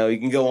you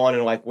can go on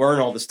and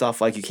learn all the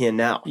stuff like you can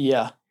now.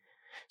 Yeah.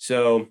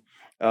 So,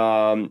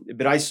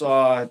 but I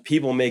saw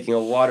people making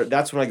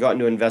that's when I got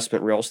into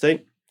investment real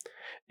estate.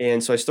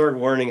 And so I started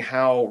learning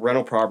how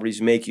rental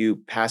properties make you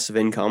passive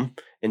income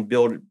and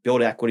build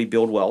equity,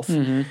 build wealth.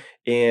 Mm-hmm.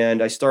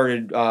 And I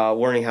started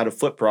learning how to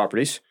flip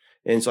properties.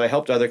 And so I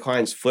helped other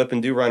clients flip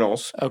and do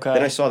rentals. Okay.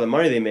 Then I saw the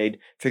money they made,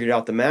 figured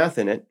out the math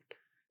in it.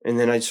 And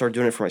then I started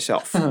doing it for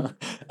myself.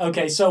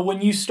 Okay, so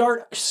when you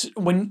start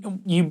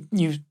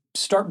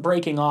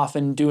breaking off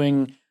and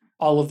doing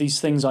all of these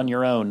things on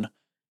your own,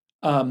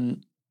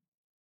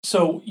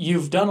 so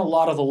you've done a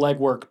lot of the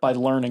legwork by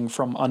learning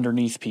from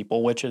underneath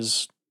people, which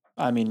is,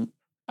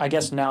 I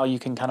guess now you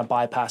can kind of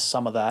bypass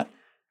some of that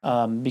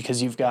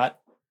because you've got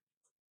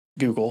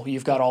Google,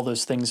 you've got all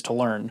those things to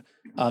learn,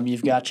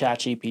 you've got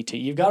ChatGPT,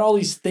 you've got all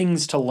these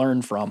things to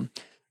learn from,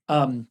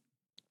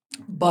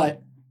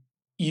 but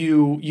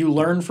you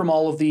learn from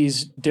all of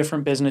these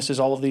different businesses,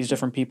 all of these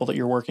different people that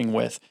you're working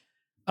with.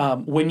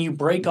 When you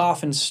break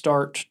off and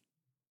start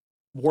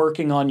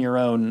working on your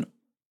own,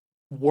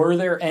 were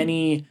there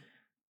any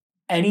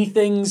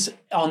things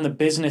on the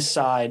business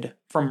side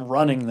from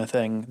running the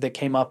thing that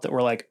came up that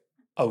were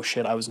oh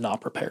shit, I was not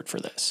prepared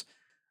for this?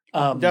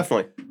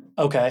 Definitely.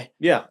 Okay.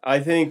 Yeah, I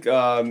think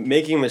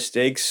making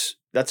mistakes,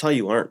 that's how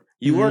you learn.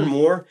 You learn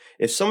more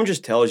if someone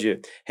just tells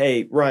you,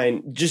 hey,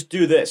 Ryan, just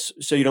do this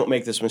so you don't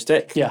make this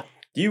mistake. Yeah.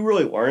 Do you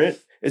really learn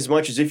it as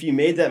much as if you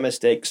made that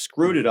mistake,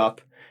 screwed it up,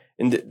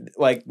 And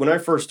like when I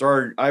first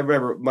started, I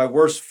remember my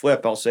worst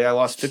flip, I'll say I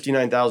lost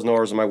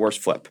 $59,000 on my worst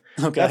flip.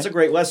 Okay. That's a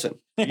great lesson.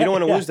 You don't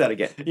want to lose that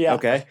again. Yeah.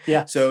 Okay.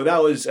 Yeah. So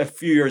that was a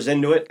few years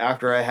into it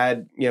after I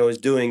had, was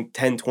doing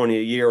 10, 20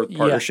 a year with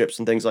partnerships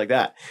and things like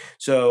that.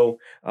 So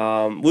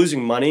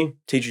losing money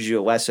teaches you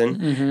a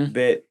lesson,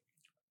 but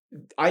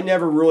I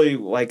never really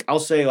I'll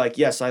say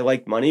yes, I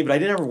like money, but I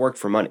didn't ever work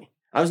for money.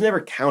 I was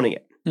never counting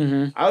it.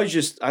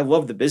 I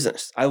love the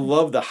business. I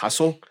love the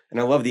hustle and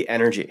I love the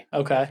energy.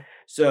 Okay.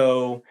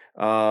 So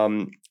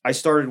I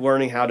started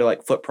learning how to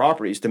flip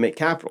properties to make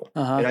capital.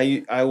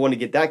 And I want to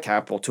get that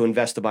capital to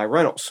invest to buy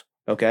rentals.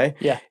 Okay.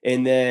 Yeah.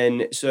 And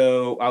then,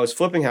 so I was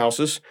flipping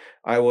houses.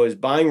 I was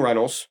buying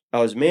rentals. I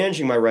was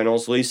managing my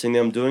rentals, leasing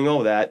them, doing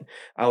all that.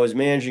 I was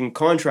managing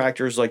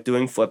contractors,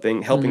 doing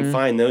flipping, helping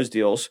find those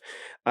deals.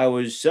 I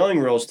was selling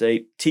real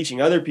estate,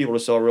 teaching other people to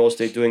sell real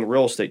estate, doing a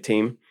real estate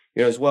team,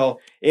 as well,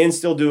 and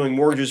still doing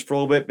mortgages for a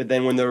little bit. But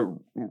then when the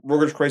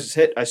mortgage crisis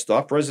hit, I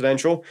stopped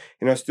residential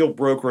and I was still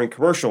brokering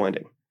commercial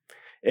lending.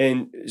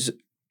 And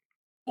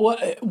well,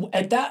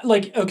 at that,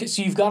 okay,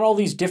 so you've got all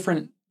these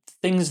different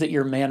things that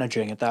you're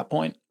managing at that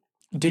point.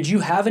 Did you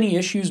have any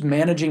issues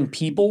managing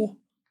people?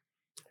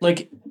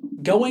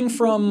 Going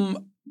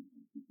from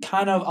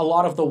kind of a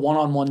lot of the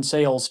one-on-one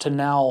sales to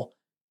now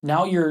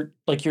you're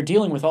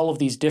dealing with all of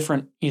these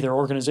different either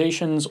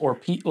organizations or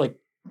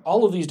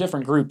all of these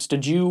different groups.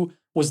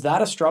 Was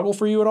that a struggle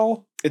for you at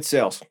all? It's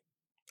sales.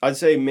 I'd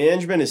say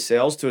management is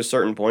sales to a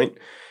certain point.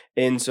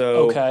 And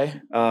so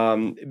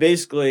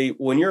basically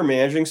when you're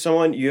managing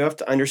someone, you have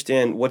to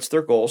understand what's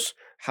their goals.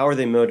 How are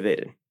they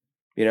motivated?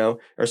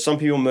 Are some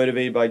people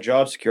motivated by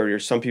job security, or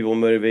some people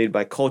motivated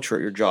by culture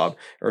at your job,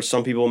 or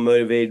some people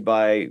motivated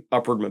by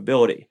upward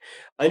mobility?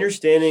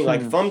 Understanding,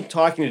 if I'm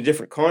talking to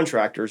different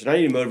contractors and I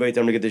need to motivate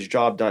them to get this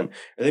job done,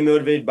 are they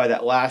motivated by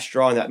that last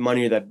draw and that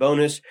money or that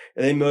bonus?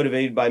 Are they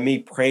motivated by me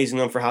praising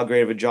them for how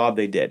great of a job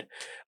they did?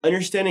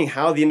 Understanding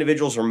how the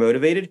individuals are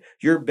motivated,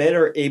 you're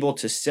better able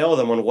to sell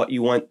them on what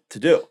you want to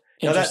do.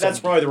 Now that's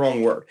probably the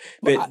wrong word,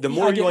 but the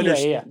more you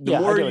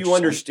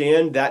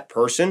understand that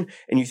person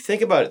and you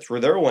think about it through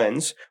their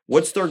lens,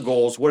 what's their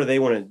goals, what do they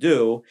want to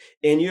do,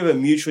 and you have a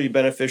mutually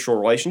beneficial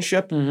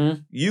relationship,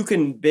 you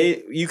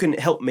can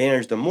help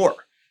manage them more.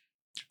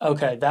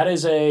 Okay,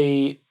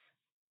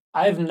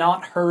 I have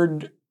not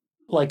heard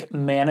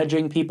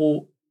managing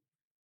people,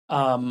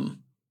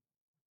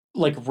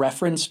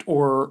 referenced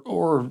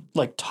or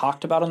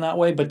talked about in that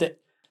way, but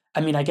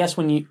I guess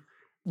when you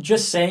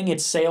just saying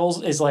it's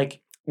sales is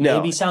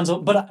maybe sounds,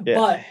 but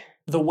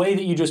the way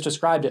that you just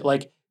described it,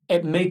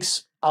 it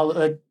makes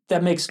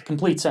that makes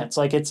complete sense.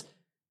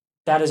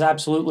 That is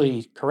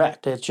absolutely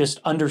correct. It's just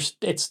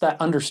it's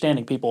that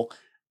understanding people,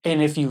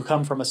 and if you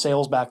come from a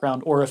sales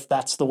background, or if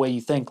that's the way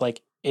you think,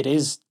 it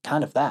is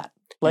kind of that.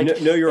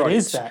 Know your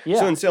audience. Is that, yeah.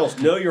 So in sales,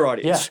 know your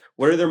audience. Yeah.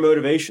 What are their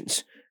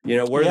motivations?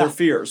 What are their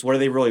fears? What do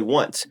they really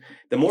want?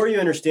 The more you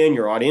understand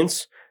your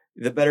audience,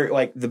 the better.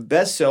 The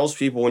best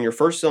salespeople, when you're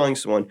first selling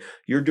someone,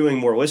 you're doing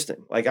more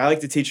listening. I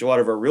like to teach a lot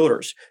of our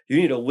realtors, you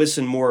need to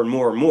listen more and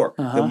more and more.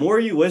 The more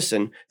you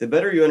listen, the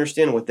better you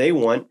understand what they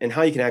want and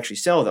how you can actually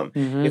sell them.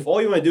 If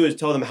all you want to do is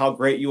tell them how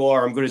great you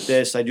are, I'm good at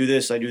this, I do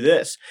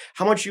this,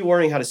 how much are you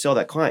learning how to sell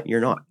that client?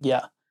 You're not.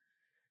 Yeah.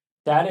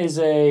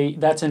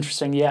 That's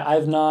interesting. Yeah,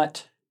 I've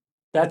not,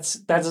 that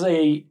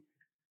doesn't,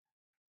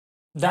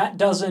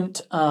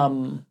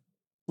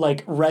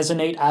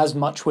 resonate as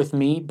much with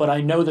me, but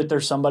I know that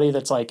there's somebody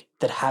that's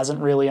that hasn't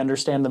really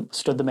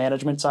understood the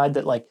management side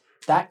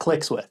that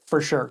clicks with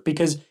for sure,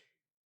 because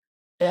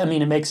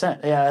it makes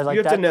sense. Yeah,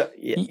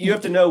 you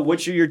have to know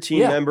which of your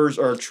team members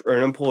are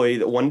an employee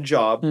that want a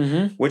job,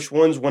 which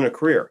ones want a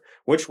career,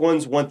 which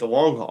ones want the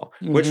long haul,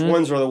 which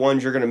ones are the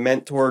ones you're going to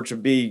mentor to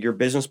be your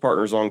business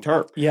partners long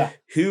term. Yeah,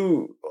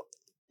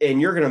 and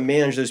you're going to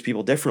manage those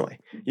people differently.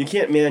 You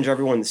can't manage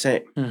everyone the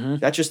same.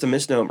 That's just a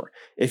misnomer.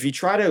 If you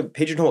try to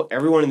pigeonhole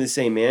everyone in the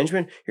same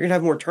management, you're going to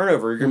have more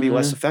turnover. You're going to be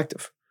less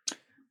effective.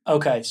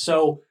 Okay.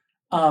 So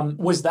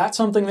was that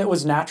something that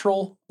was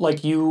natural?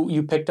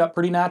 You picked up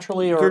pretty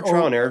naturally? Through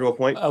trial and error to a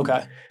point.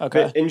 Okay.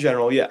 But in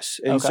general, yes.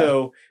 And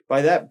so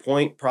by that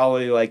point,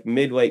 probably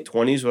mid-late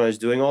 20s when I was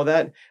doing all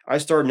that, I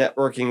started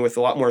networking with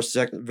a lot more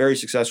very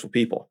successful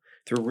people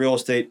through real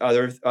estate,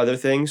 other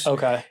things.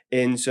 Okay.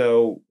 And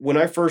so when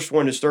I first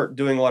wanted to start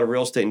doing a lot of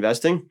real estate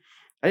investing,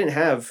 I didn't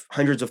have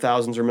hundreds of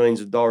thousands or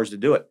millions of dollars to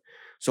do it.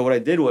 So what I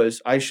did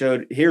was I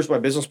showed, here's my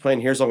business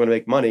plan, here's how I'm going to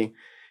make money.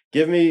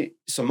 Give me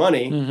some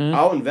money,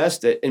 I'll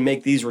invest it and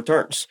make these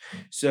returns.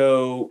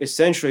 So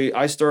essentially,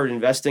 I started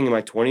investing in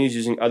my 20s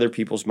using other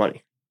people's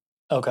money.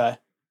 Okay.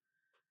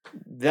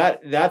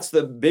 That's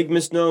the big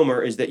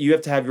misnomer, is that you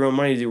have to have your own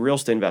money to do real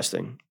estate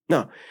investing.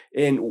 No.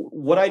 And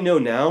what I know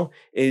now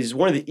is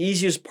one of the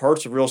easiest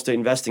parts of real estate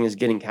investing is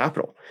getting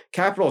capital.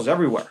 Capital is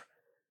everywhere.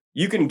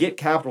 You can get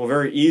capital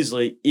very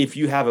easily if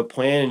you have a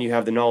plan and you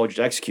have the knowledge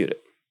to execute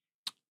it.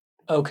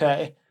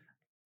 Okay.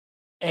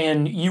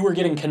 And you were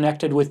getting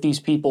connected with these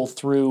people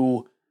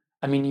through,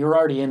 you're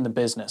already in the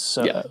business.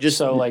 So,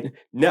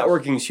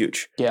 networking is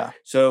huge. Yeah.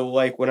 So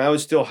when I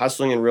was still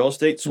hustling in real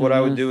estate, so what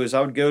I would do is I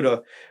would go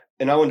to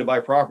and I wanted to buy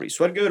property.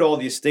 So I'd go to all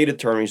the estate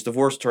attorneys,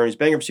 divorce attorneys,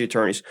 bankruptcy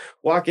attorneys,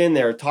 walk in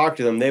there, talk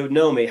to them. They would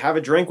know me, have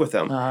a drink with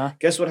them.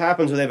 Guess what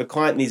happens when they have a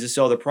client that needs to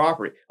sell their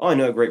property? Oh, I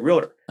know a great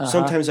realtor.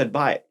 Sometimes I'd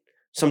buy it.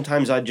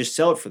 Sometimes I'd just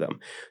sell it for them.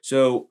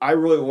 So I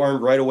really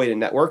learned right away to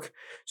network.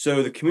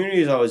 So the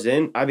communities I was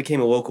in, I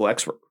became a local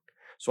expert.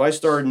 So I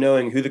started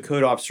knowing who the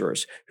code officer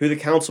is, who the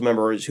council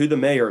member is, who the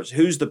mayor is,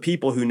 who's the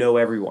people who know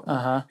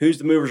everyone, who's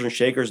the movers and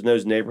shakers in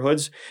those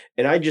neighborhoods.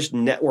 And I just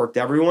networked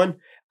everyone.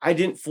 I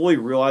didn't fully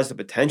realize the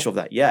potential of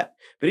that yet.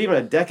 But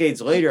even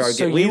decades later, I'd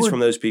get leads from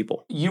those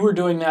people. You were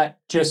doing that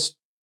just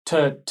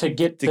to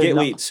get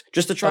leads,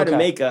 just to try to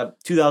make a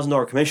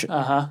 $2,000 commission.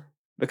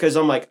 Because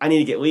I'm like, I need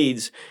to get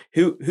leads.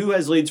 Who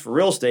has leads for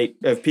real estate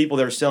of people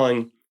that are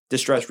selling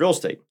distressed real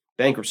estate,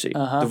 bankruptcy,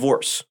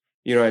 divorce,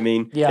 you know what I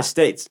mean?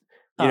 Estates.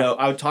 You know,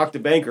 I would talk to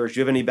bankers. Do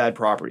you have any bad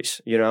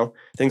properties? You know,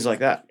 things like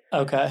that.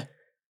 Okay.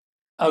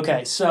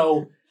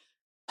 So,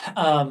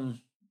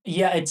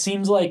 it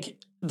seems like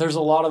there's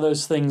a lot of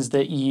those things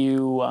that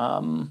you,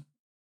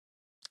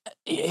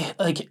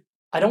 like,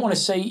 I don't want to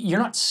say you're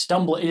not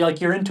stumbling,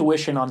 like your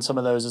intuition on some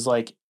of those is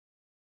like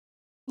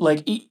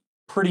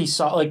pretty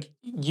solid. Like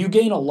you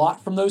gain a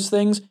lot from those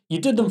things. You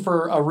did them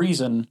for a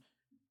reason,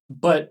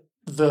 but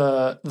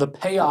the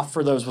payoff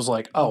for those was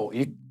like,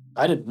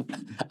 I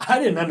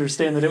didn't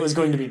understand that it was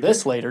going to be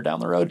this later down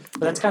the road.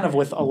 But that's kind of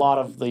with a lot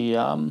of the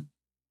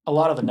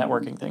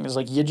networking thing is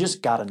like you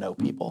just got to know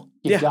people.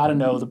 You got to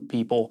know the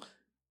people,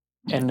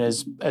 and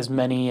as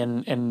many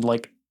and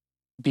like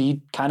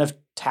be kind of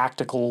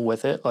tactical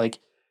with it. Like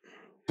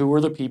who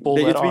are the people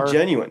that are be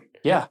genuine?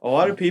 Yeah, a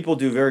lot of people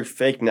do very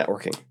fake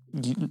networking.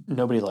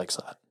 Nobody likes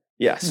that.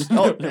 Yes,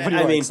 nobody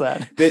likes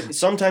that. But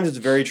sometimes it's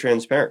very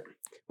transparent.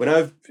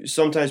 When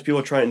sometimes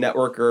people try to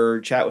network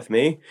or chat with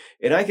me,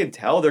 and I can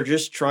tell they're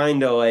just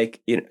trying to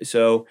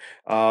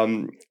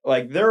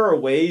there are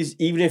ways,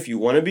 even if you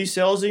want to be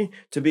salesy,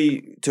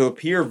 to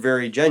appear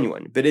very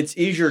genuine, but it's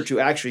easier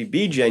to actually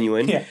be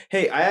genuine. Yeah.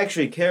 Hey, I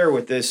actually care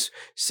what this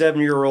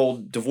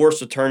 7-year-old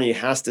divorce attorney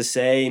has to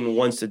say and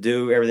wants to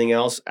do everything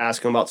else.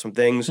 Ask him about some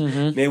things.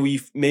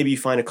 Maybe you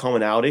find a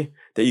commonality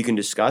that you can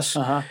discuss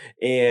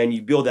and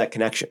you build that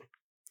connection.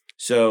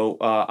 So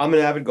I'm an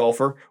avid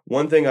golfer.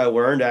 One thing I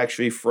learned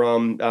actually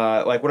from when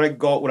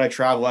I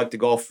travel, I like to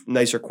golf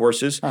nicer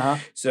courses.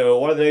 So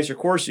one of the nicer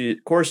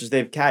courses, they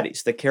have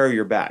caddies that carry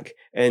your bag,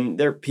 and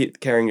they're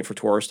carrying it for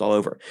tourists all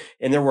over,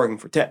 and they're working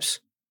for tips.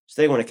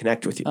 So they want to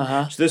connect with you.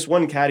 So this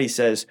one caddy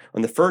says,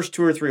 on the first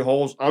 2 or 3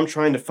 holes, I'm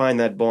trying to find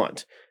that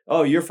bond.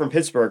 Oh, you're from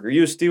Pittsburgh. Are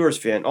you a Steelers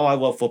fan? Oh, I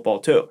love football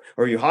too.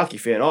 Or are you a hockey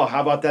fan? Oh,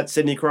 how about that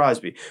Sidney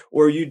Crosby?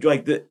 Or you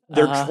they're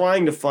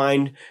trying to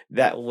find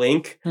that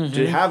link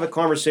to have a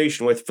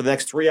conversation with for the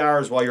next 3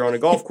 hours while you're on a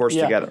golf course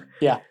together.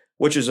 Yeah.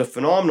 Which is a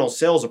phenomenal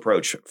sales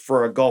approach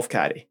for a golf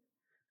caddy.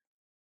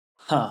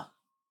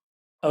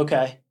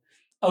 Okay.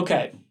 All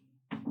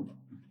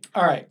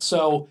right.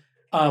 So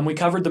we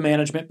covered the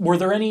management. Were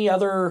there any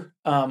other,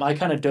 I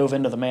kind of dove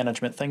into the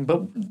management thing,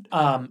 but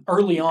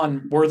early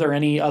on, were there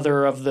any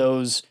other of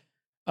those?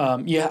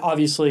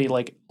 Obviously,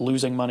 like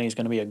losing money is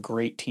going to be a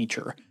great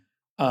teacher.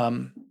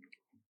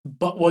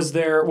 But were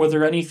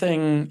there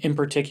anything in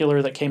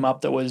particular that came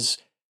up that was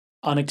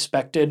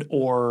unexpected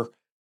or,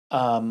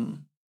 I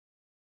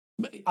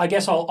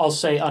guess I'll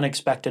say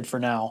unexpected for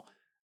now.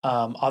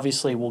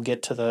 Obviously we'll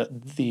get to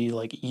the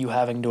like you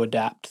having to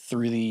adapt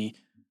through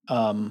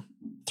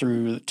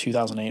through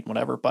 2008 and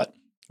whatever, but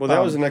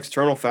that was an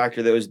external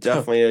factor that was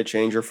definitely a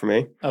changer for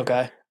me.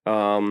 Okay.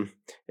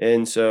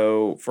 And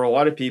so for a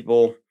lot of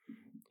people,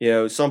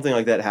 something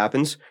like that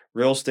happens.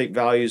 Real estate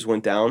values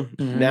went down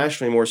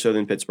nationally, more so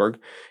than Pittsburgh,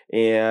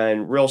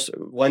 and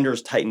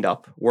lenders tightened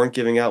up, weren't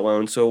giving out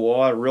loans. So a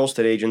lot of real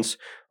estate agents,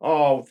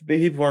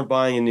 people aren't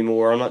buying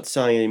anymore. I'm not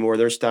selling anymore.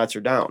 Their stats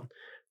are down.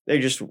 They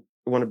just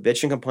want to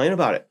bitch and complain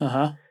about it.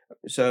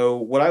 So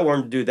what I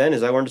learned to do then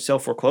is I learned to sell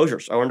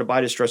foreclosures. I learned to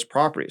buy distressed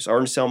properties. I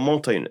learned to sell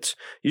multi-units.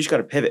 You just got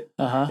to pivot.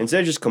 Instead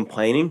of just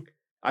complaining,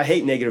 I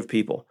hate negative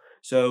people.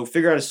 So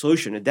figure out a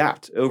solution,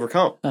 adapt,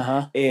 overcome.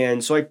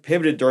 And so I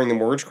pivoted during the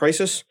mortgage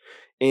crisis.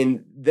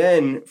 And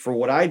then for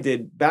what I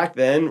did back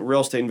then,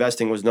 real estate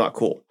investing was not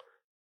cool.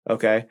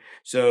 Okay.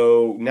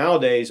 So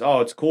nowadays,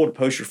 it's cool to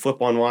post your flip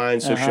online,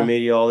 social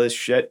media, all this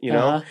shit,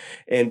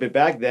 but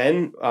back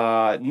then,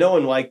 no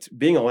one liked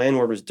being a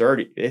landlord was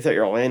dirty. They thought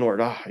you're a landlord.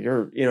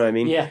 You're, you know what I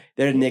mean? Yeah.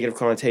 They had a negative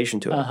connotation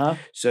to it.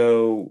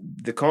 So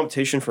the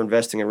competition for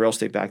investing in real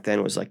estate back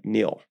then was like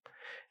nil.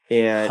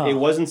 And it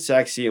wasn't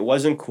sexy. It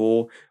wasn't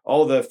cool.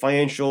 All the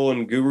financial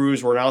and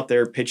gurus were out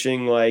there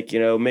pitching make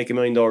 $1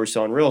 million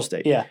selling real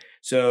estate. Yeah.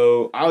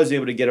 So I was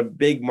able to get a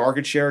big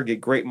market share, get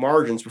great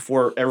margins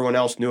before everyone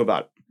else knew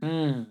about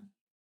it.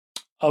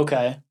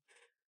 Okay.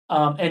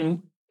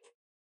 And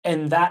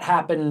that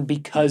happened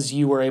because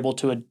you were able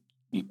to,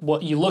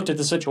 you looked at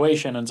the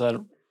situation and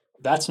said,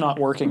 that's not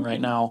working right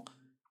now.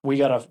 We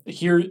gotta,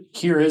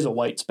 here is a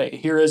white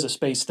space. Here is a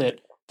space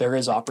that there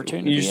is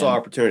opportunity. You saw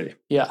opportunity.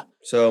 Yeah.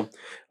 So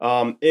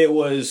I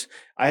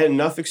had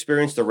enough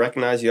experience to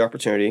recognize the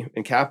opportunity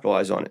and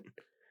capitalize on it.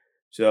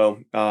 So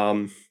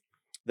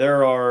the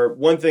There are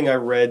one thing I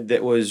read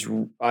that was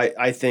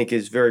I think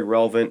is very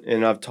relevant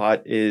and I've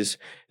taught is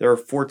there are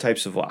 4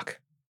 types of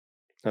luck.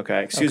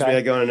 Okay. Excuse me,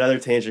 I go on another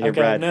tangent here,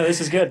 Brad. No, this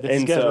is good. This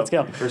is good. So Let's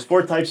go. there's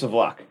 4 types of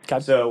luck. Okay.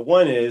 So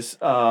one is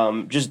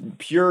just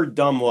pure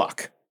dumb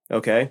luck.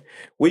 Okay.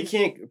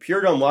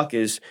 Pure dumb luck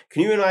is,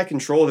 can you and I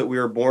control that we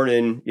were born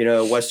in,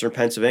 Western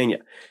Pennsylvania?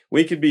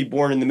 We could be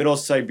born in the middle of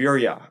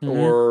Siberia,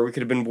 or we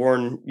could have been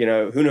born,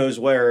 who knows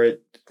where,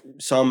 at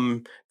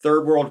some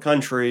third world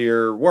country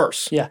or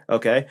worse. Yeah.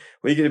 Okay.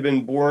 We could have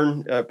been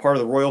born part of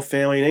the royal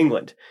family in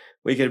England.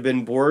 We could have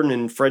been born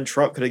and Fred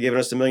Trump could have given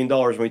us $1 million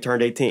when we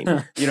turned 18.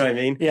 You know what I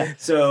mean? Yeah.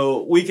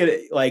 So we could,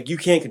 you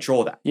can't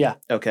control that. Yeah.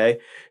 Okay.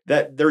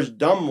 That there's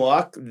dumb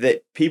luck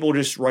that people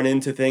just run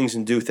into things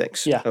and do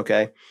things. Yeah.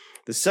 Okay.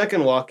 The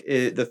second luck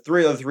is the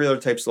three other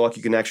types of luck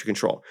you can actually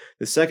control.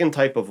 The second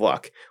type of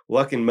luck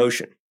in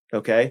motion.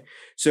 Okay.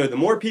 So the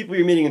more people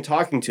you're meeting and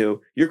talking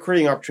to, you're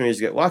creating opportunities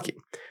to get lucky.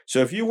 So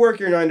if you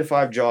work your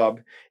 9-to-5 job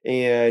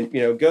and,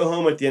 go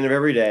home at the end of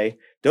every day,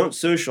 don't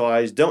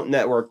socialize, don't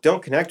network,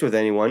 don't connect with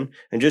anyone,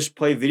 and just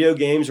play video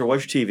games or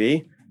watch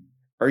TV,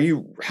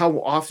 how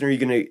often are you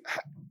going to,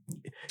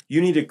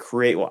 you need to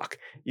create luck.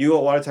 You a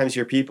lot of times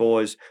hear people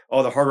is,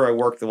 oh, the harder I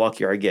work, the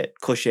luckier I get.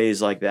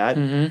 Cliches like that.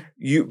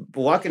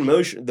 Luck in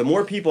motion, the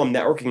more people I'm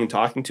networking and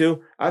talking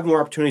to, I have more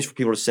opportunities for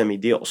people to send me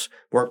deals,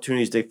 more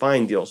opportunities to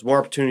find deals, more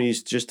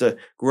opportunities just to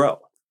grow.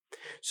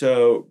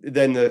 So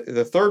then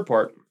the third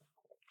part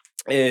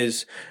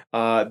is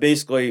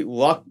basically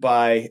luck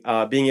by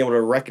being able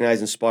to recognize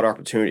and spot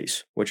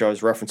opportunities, which I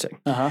was referencing.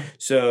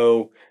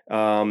 So,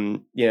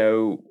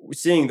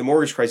 seeing the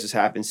mortgage crisis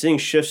happen, seeing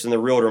shifts in the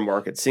realtor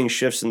market, seeing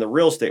shifts in the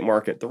real estate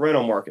market, the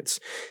rental markets,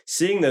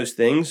 seeing those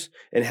things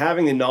and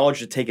having the knowledge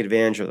to take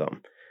advantage of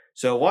them.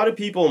 So a lot of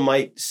people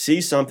might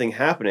see something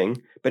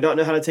happening, but not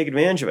know how to take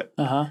advantage of it.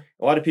 A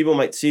lot of people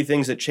might see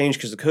things that change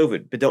because of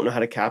COVID, but don't know how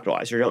to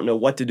capitalize or don't know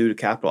what to do to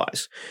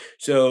capitalize.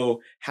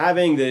 So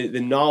having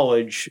the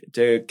knowledge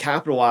to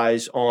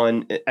capitalize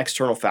on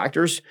external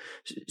factors,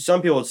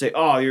 some people would say,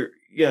 oh,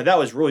 that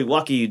was really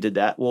lucky you did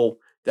that. Well,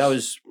 that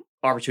was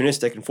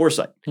opportunistic and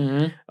foresight.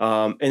 And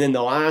then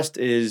the last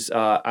is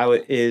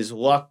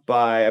luck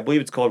by, I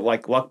believe it's called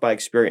luck by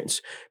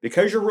experience.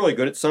 Because you're really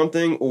good at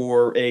something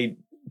or a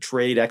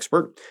trade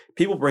expert,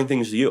 people bring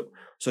things to you.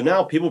 So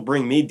now people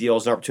bring me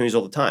deals and opportunities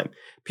all the time.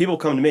 People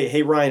come to me,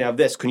 hey, Ryan, I have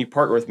this. Can you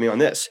partner with me on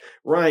this?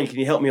 Ryan, can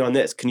you help me on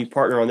this? Can you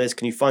partner on this?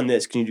 Can you fund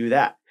this? Can you do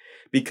that?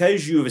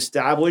 Because you've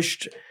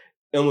established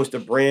almost a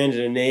brand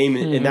and a name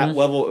and that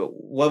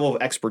level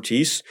of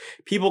expertise,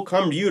 people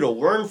come to you to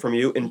learn from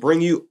you and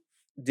bring you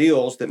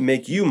deals that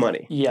make you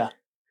money. Yeah.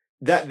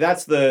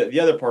 That's the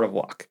other part of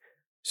luck.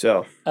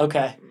 So.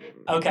 Okay.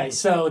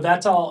 So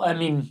that's all. I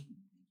mean,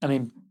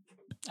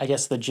 I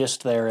guess the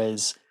gist there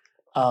is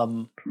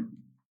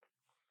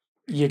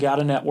you got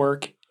to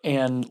network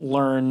and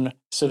learn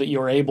so that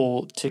you're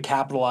able to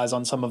capitalize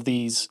on some of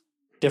these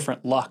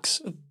different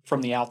lucks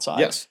from the outside.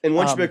 Yes. And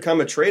once you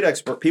become a trade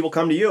expert, people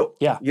come to you.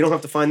 Yeah. You don't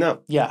have to find them.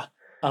 Yeah.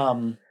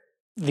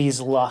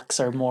 These lucks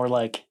are more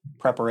like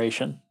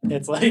preparation.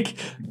 It's like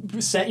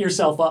set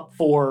yourself up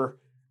for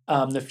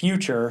the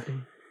future.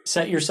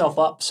 Set yourself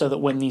up so that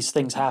when these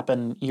things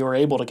happen, you're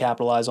able to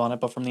capitalize on it.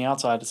 But from the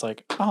outside, it's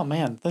like, oh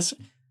man,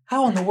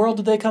 how in the world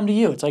did they come to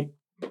you? It's like,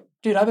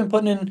 dude, I've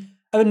been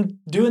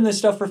doing this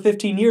stuff for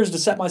 15 years to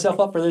set myself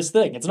up for this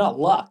thing. It's not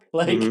luck.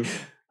 But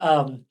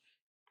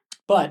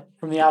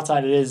from the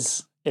outside, it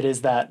is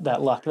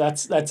that luck.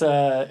 That's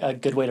a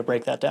good way to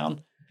break that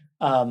down.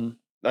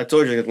 I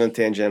told you I was going to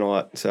tangent a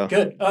lot. So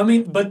good. I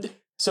mean, but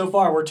so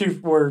far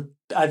we're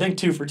I think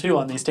 2 for 2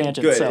 on these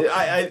tangents. Good. So.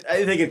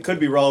 I think it could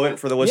be relevant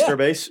for the listener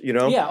base.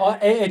 Yeah,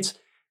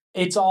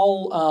 it's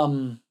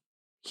all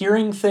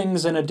hearing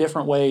things in a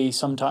different way.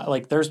 Sometimes,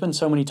 like there's been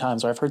so many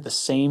times where I've heard the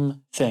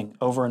same thing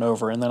over and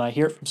over, and then I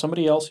hear it from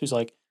somebody else who's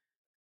like,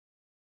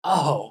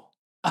 "Oh,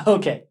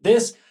 okay,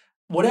 this."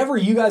 Whatever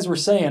you guys were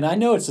saying, I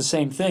know it's the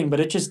same thing, but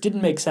it just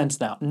didn't make sense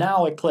now.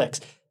 Now it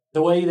clicks.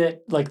 The way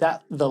that,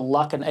 the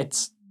luck, and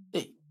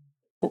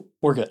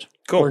we're good.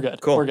 Cool. We're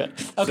good. Cool. We're good.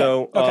 Okay.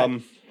 So,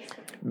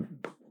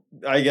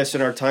 I guess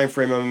in our time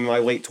frame, I'm in my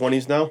late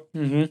 20s now.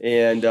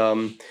 And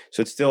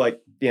so it's still like,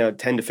 10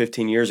 to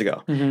 15 years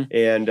ago.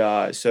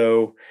 And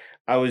so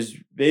I was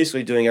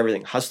basically doing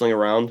everything, hustling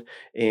around,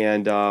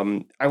 and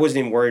I wasn't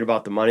even worried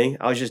about the money.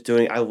 I was just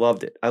I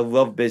loved it. I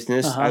love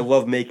business. I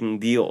love making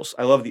deals.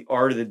 I love the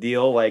art of the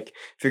deal, like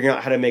figuring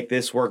out how to make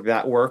this work,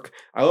 that work.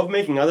 I love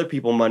making other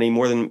people money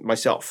more than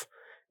myself.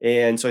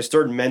 And so I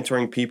started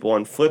mentoring people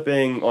on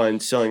flipping,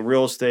 on selling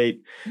real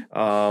estate.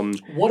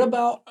 What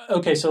about,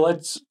 okay, so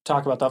let's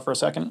talk about that for a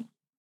second.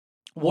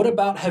 What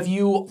about, have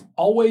you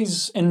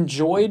always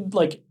enjoyed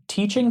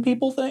teaching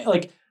people things?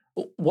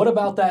 What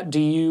about that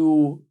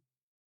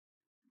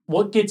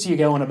what gets you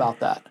going about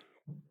that?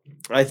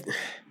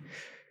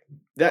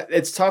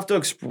 It's tough to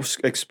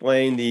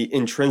explain the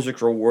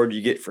intrinsic reward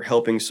you get for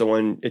helping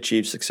someone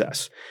achieve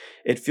success.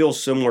 it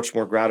feels so much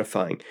more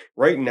gratifying.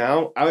 Right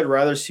now, I would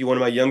rather see one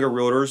of my younger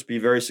realtors be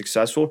very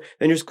successful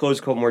than just close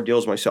a couple more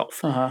deals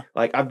myself.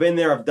 Like I've been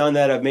there, I've done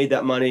that, I've made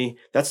that money.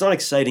 That's not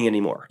exciting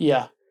anymore.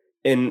 Yeah.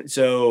 And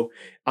so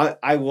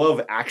I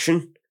love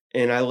action,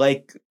 and I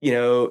like,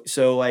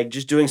 so like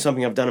just doing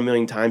something I've done a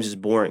million times is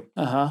boring.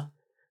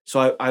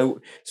 So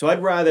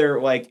I'd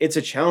rather, like, it's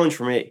a challenge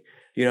for me.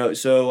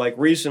 So like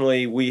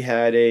recently we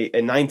had a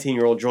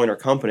 19-year-old join our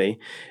company,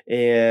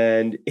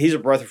 and he's a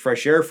breath of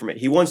fresh air for me.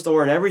 He wants to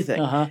learn everything.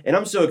 And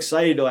I'm so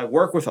excited to like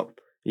work with him,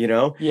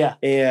 Yeah.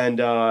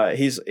 And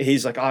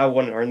he's like, I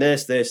want to learn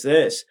this.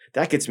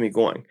 That gets me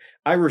going.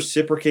 I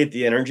reciprocate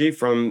the energy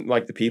from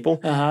like the people.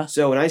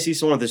 So when I see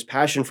someone with this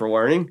passion for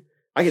learning,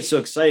 I get so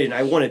excited and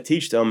I want to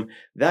teach them.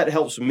 That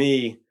helps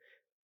me,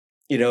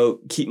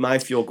 keep my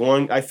fuel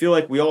going. I feel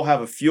like we all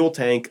have a fuel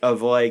tank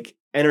of like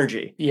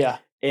energy. Yeah.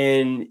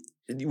 And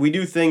we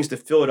do things to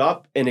fill it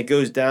up and it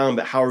goes down,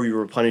 but how are you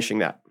replenishing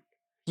that?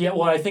 Yeah,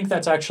 well, I think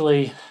that's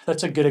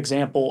a good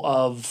example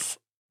of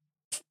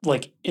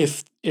like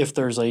if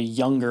there's a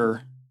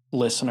younger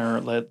listener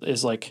that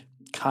is like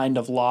kind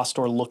of lost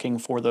or looking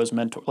for those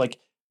mentors, like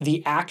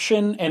the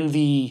action and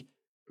the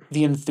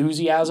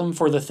enthusiasm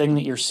for the thing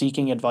that you're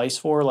seeking advice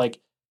for, like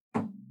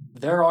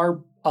there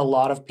are a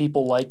lot of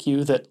people like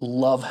you that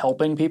love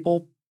helping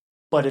people,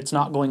 but it's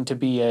not going to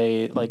be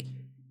a like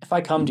if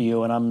I come to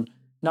you and I'm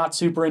not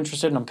super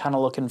interested and I'm kind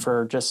of looking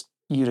for just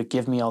you to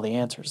give me all the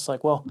answers. It's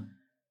like, well,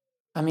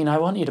 I mean, I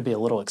want you to be a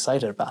little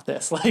excited about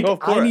this. Like,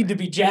 I need to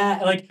be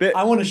like,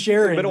 I want to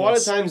share it. But a lot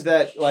of times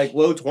that like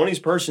low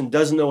 20s person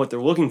doesn't know what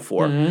they're looking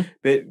for.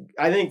 But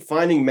I think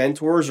finding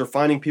mentors or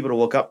finding people to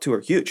look up to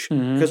are huge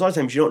because a lot of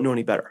times you don't know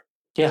any better.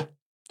 Yeah.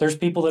 There's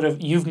people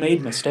that you've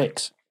made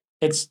mistakes.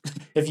 It's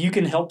if you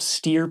can help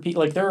steer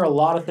people, like there are a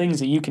lot of things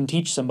that you can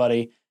teach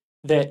somebody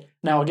that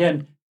now,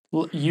 again,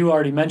 you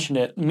already mentioned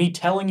it. Me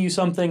telling you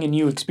something and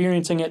you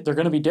experiencing it, they're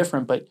going to be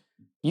different, but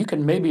you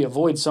can maybe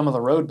avoid some of the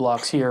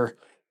roadblocks here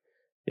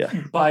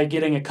by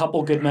getting a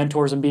couple good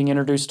mentors and being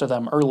introduced to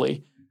them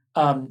early.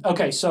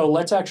 Okay, so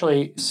let's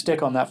actually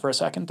stick on that for a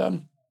second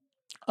then.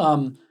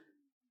 When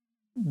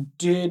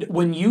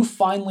you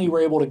finally were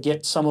able to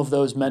get some of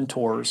those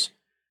mentors,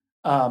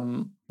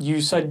 you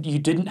said you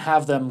didn't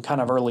have them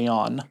kind of early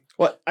on.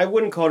 Well, I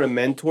wouldn't call it a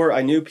mentor.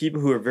 I knew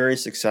people who were very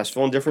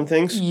successful in different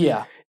things.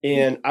 Yeah.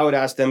 And I would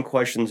ask them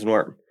questions and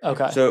learn.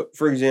 Okay. So,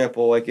 for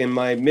example, like in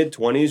my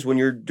mid-20s, when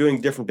you're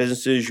doing different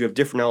businesses, you have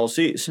different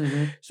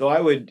LLCs. So I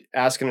would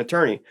ask an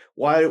attorney,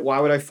 why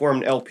would I form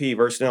an LP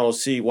versus an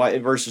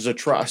LLC versus a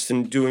trust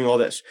and doing all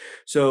this?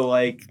 So,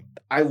 like,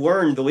 I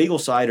learned the legal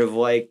side of,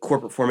 like,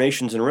 corporate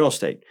formations in real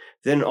estate.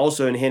 Then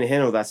also in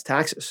hand-in-hand with that's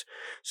taxes.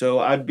 So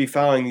I'd be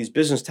filing these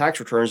business tax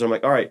returns. I'm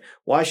like, all right,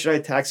 why should I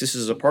tax this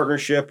as a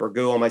partnership or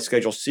go on my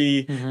Schedule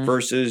C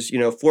versus,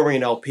 forming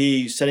an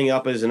LP, setting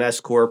up as an S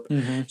Corp.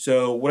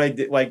 So what I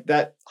did, like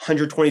that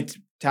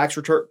 120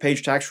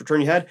 page tax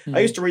return you had, I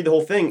used to read the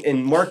whole thing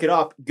and mark it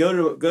up, go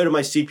to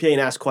my CPA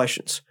and ask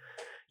questions.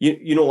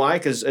 You know why?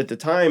 Because at the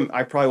time,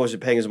 I probably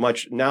wasn't paying as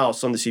much. Now,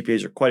 some of the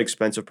CPAs are quite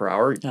expensive per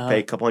hour. You pay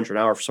a couple $100 an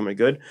hour for somebody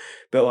good.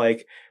 But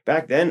like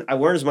back then, I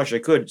learned as much as I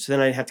could. So then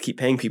I didn't have to keep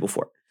paying people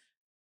for it.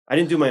 I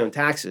didn't do my own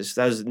taxes.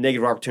 That was a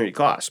negative opportunity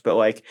cost. But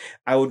like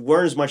I would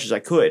learn as much as I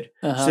could.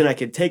 So then I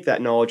could take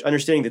that knowledge.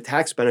 Understanding the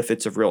tax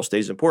benefits of real estate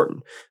is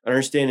important.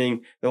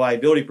 Understanding the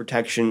liability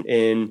protection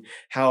and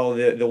how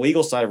the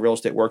legal side of real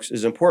estate works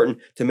is important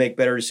to make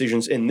better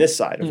decisions in this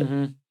side of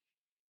it.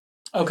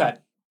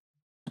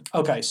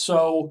 Okay,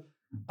 so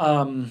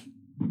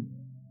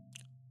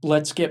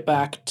let's get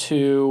back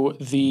to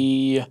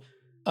the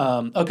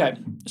okay.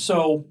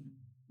 So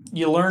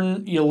you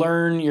learn,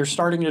 you're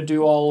starting to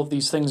do all of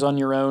these things on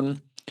your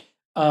own.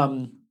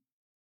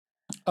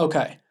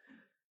 Okay.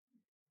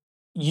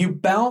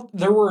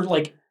 There were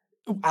like,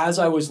 as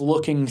I was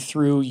looking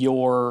through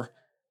your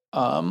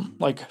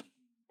like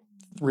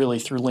really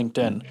through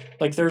LinkedIn,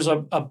 like there's a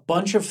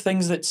bunch of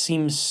things that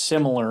seem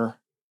similar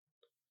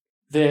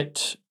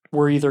that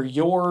were either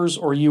yours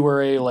or you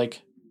were a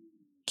like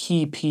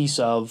key piece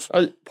of.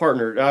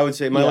 Partnered. I would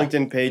say my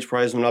LinkedIn page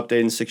probably hasn't been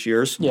updated in 6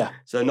 years. Yeah.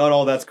 So not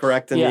all that's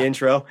correct in the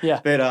intro. Yeah.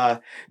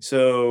 But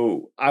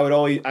so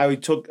I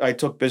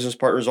took business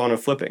partners on in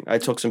flipping. I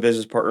took some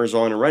business partners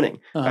on in renting.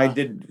 I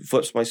did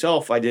flips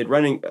myself. I did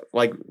renting,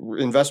 like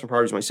investment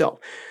properties myself.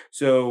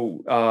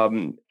 So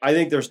I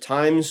think there's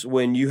times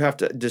when you have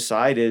to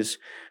decide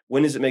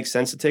when does it make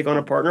sense to take on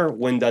a partner?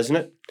 When doesn't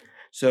it?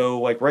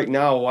 So like right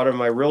now, a lot of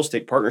my real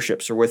estate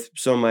partnerships are with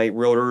some of my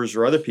realtors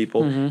or other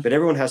people, but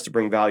everyone has to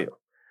bring value.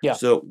 Yeah.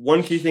 So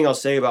one key thing I'll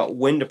say about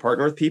when to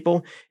partner with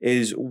people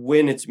is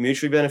when it's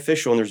mutually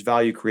beneficial and there's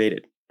value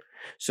created.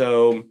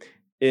 So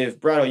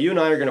if Brad, you and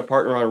I are going to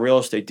partner on a real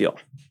estate deal,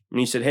 and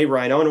you said, hey,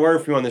 Ryan, I want to learn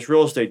from you on this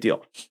real estate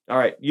deal. All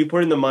right, you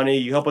put in the money,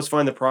 you help us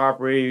find the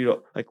property.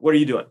 Like, what are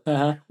you doing?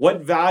 What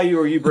value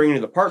are you bringing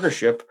to the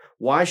partnership?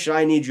 Why should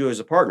I need you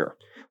as a partner?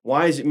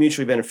 Why is it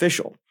mutually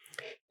beneficial?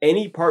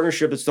 Any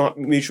partnership that's not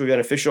mutually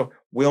beneficial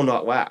will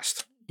not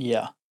last.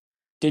 Yeah.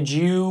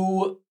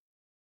 Were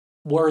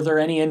there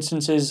any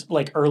instances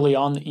like early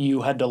on that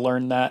you had to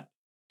learn that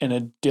in a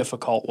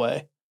difficult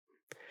way?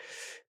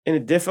 In a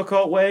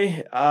difficult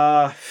way,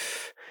 I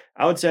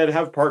would say I'd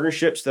have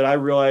partnerships that I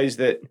realize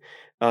that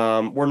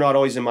were not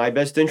always in my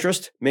best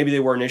interest. Maybe they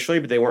were initially,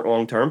 but they weren't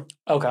long term.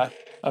 Okay.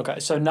 Okay.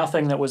 So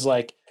nothing that was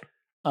like,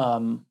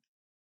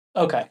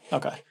 okay.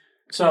 Okay.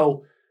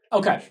 So,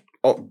 okay.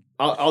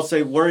 I'll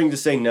say learning to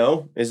say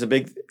no is a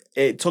big.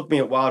 It took me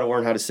a while to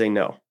learn how to say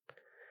no.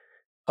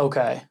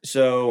 Okay.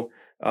 So,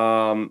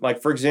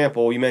 like for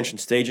example, you mentioned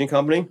staging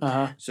company.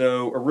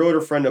 So a realtor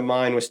friend of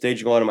mine was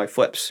staging a lot of my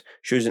flips.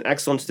 She was an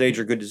excellent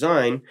stager, good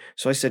design.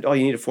 So I said, "Oh,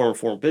 you need to form a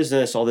formal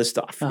business, all this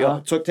stuff."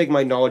 So taking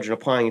my knowledge and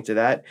applying it to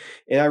that,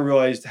 and I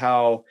realized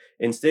how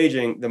in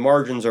staging the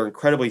margins are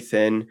incredibly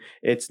thin.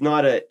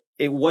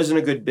 It wasn't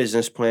a good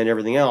business plan,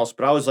 everything else,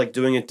 but I was like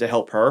doing it to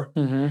help her,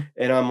 and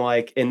I'm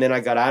like, and then I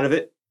got out of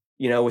it.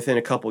 Within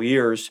a couple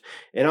years,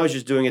 and I was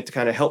just doing it to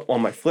kind of help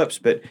on my flips.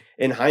 But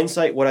in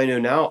hindsight, what I know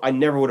now, I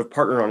never would have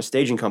partnered on a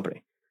staging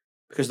company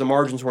because the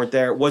margins weren't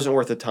there. It wasn't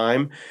worth the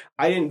time.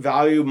 I didn't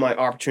value my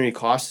opportunity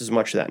cost as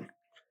much then.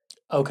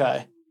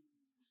 Okay.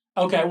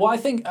 Okay. Well, I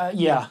think,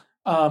 yeah.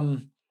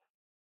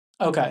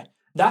 Okay.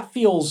 That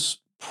feels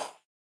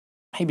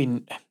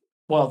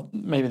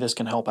maybe this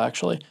can help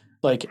actually.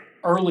 Like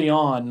early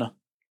on,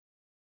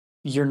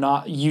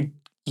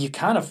 you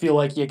kind of feel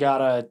like you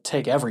gotta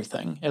take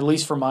everything, at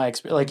least from my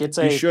experience.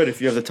 Like you should if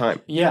you have the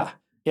time. Yeah.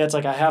 Yeah, it's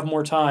like I have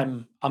more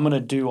time. I'm gonna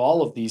do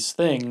all of these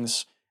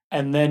things,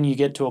 and then you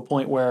get to a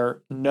point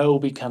where no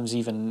becomes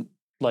even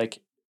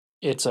like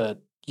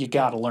you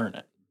gotta learn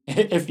it.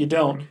 If you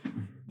don't,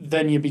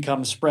 then you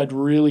become spread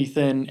really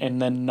thin,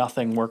 and then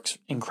nothing works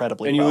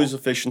incredibly and you well. lose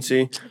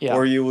efficiency,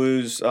 or you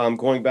lose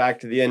going back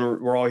to the end.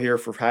 We're all here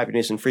for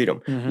happiness and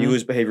freedom. You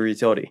lose behavior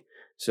utility.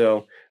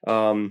 So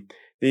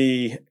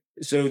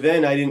So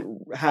then I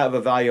didn't have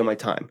a value on my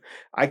time.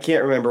 I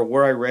can't remember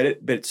where I read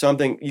it, but it's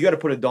something you got to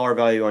put a dollar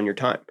value on your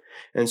time.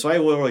 And so I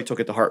literally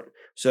took it to heart.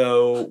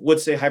 So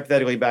let's say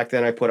hypothetically back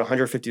then I put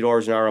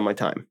 $150 an hour on my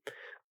time.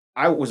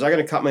 Was I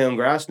going to cut my own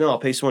grass? No, I'll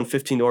pay someone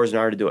 $15 an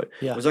hour to do it.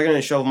 Yeah. Was I going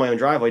to shovel my own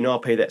driveway? No, I'll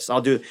pay this.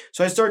 I'll do it.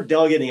 So I started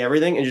delegating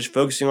everything and just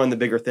focusing on the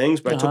bigger things,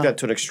 but I took that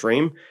to an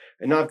extreme,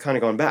 and now I've kind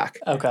of gone back.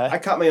 Okay. I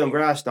cut my own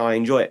grass now. I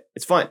enjoy it.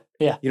 It's fun.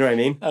 Yeah. You know what I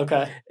mean?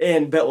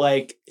 Okay. But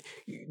like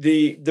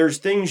there's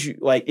things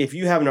like if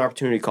you have an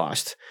opportunity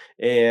cost,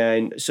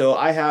 and so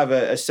I have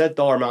a set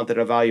dollar amount that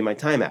I value my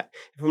time at.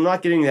 If I'm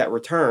not getting that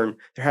return,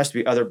 there has to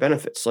be other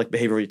benefits like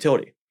behavioral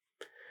utility.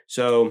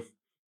 So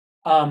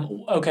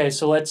okay,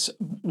 so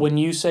when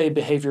you say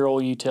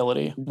behavioral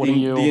utility, what do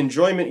you... The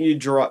enjoyment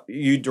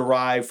you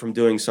derive from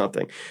doing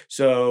something.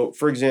 So,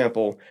 for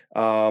example,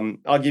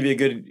 I'll give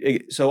you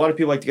so a lot of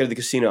people like to go to the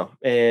casino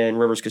and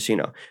Rivers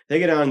Casino. They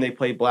get down and they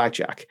play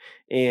blackjack.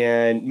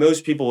 And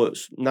most people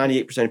lose.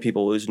 98% of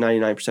people lose,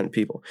 99% of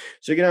people.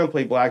 So you get down and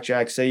play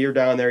blackjack. Say you're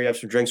down there, you have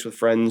some drinks with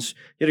friends,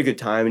 you had a good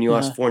time, and you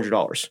lost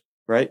 $400,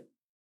 right?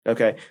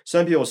 Okay.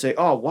 Some people say,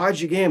 "Oh, why'd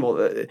you gamble?"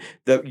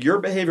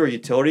 Your behavioral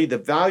utility, the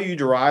value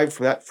derived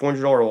from that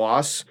 $400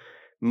 loss,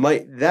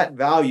 that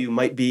value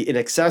might be in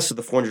excess of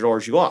the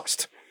 $400 you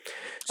lost.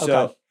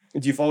 So,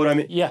 do you follow what I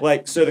mean? Yeah.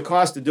 Like, so the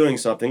cost of doing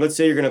something. Let's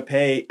say you're going to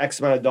pay X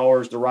amount of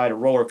dollars to ride a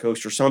roller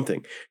coaster or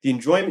something. The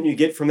enjoyment you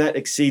get from that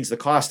exceeds the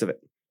cost of it.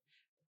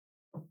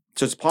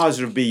 So it's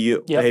positive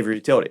BU, behavioral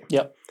utility.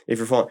 Yep. If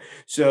you're following.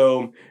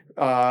 So,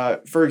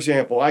 for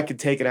example, I could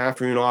take an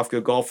afternoon off, go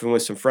golfing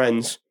with some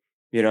friends.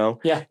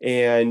 Yeah.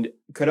 And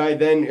could I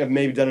then have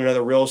maybe done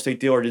another real estate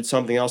deal or did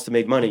something else to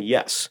make money?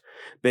 Yes.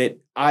 But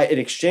in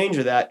exchange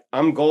of that,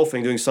 I'm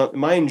golfing, doing something.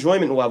 My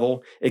enjoyment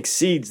level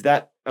exceeds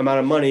that amount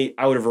of money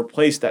I would have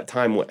replaced that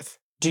time with.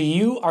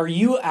 Are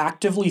you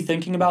actively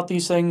thinking about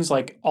these things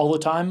like all the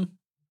time?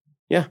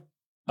 Yeah.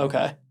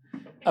 Okay.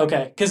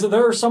 Because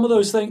there are some of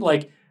those things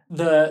like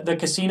the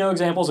casino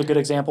example is a good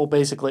example.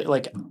 Basically,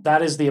 like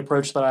that is the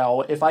approach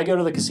that if I go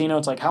to the casino,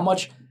 it's like how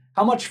much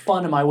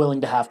fun am I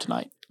willing to have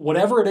tonight?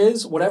 Whatever it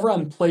is,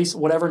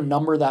 whatever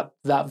number that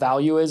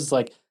value is,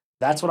 like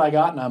that's what I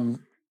got, and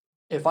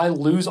if I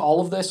lose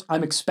all of this,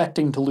 I'm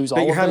expecting to lose all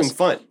of this. But you're having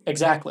fun.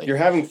 Exactly. You're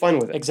having fun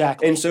with it.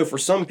 Exactly. And so for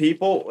some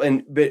people,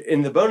 but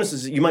in the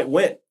bonuses, you might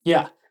win.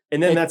 Yeah.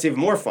 And then that's even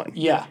more fun.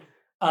 Yeah.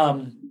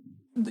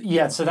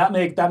 Yeah. So that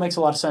makes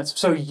a lot of sense.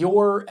 So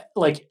you're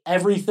like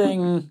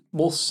everything.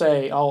 I'll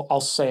say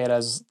it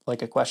as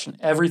like a question.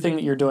 Everything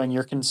that you're doing,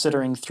 you're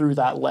considering through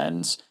that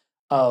lens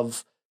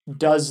of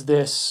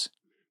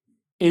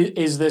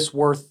is this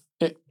worth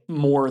it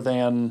more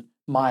than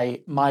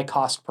my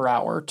cost per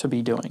hour to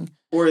be doing?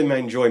 Or in my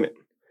enjoyment.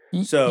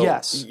 So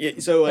yes.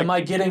 So like, am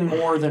I getting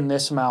more than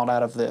this amount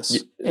out of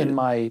this in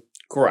my...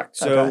 Correct.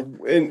 So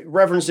in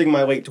referencing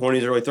my late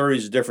 20s, early 30s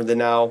is different than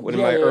now in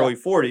my early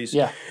 40s.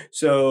 Yeah.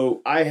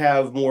 So I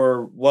have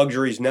more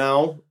luxuries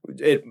now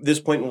at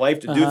this point in life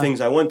to do things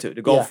I want to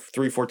golf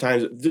 3-4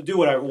 times, to do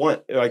what I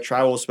want. I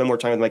travel, spend more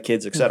time with my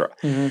kids, etc.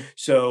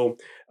 So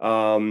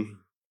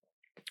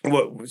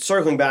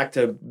circling back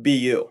to BU,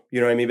 you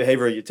know what I mean,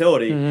 behavioral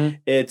utility,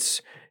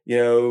 it's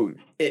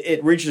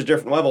it reaches a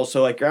different level.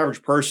 So like your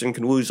average person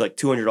can lose like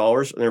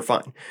 $200 and they're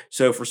fine.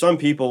 So for some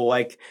people,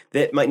 like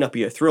that might not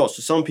be a thrill.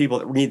 So some people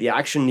that need the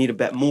action need a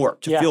bet more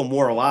to feel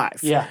more alive.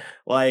 Yeah.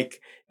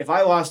 Like if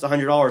I lost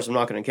 $100, I'm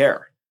not going to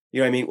care. You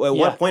know what I mean? At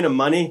what point of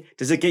money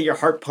does it get your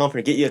heart pumping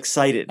and get you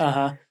excited?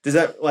 Does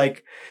that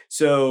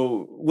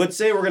so let's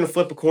say we're going to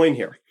flip a coin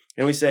here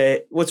and we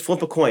say, let's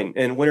flip a coin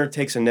and winner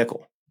takes a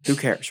nickel. Who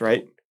cares,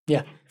 right?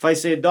 Yeah. If I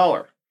say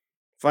 $1,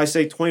 if I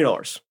say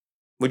 $20,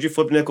 would you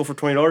flip a nickel for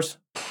 $20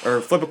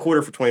 or flip a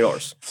quarter for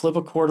 $20? Flip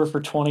a quarter for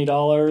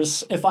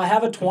 $20. If I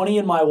have a 20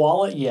 in my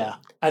wallet, yeah,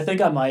 I think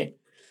I might.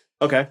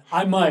 Okay.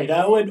 I might.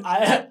 I would.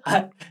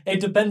 It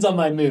depends on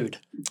my mood.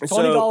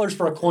 $20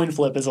 for a coin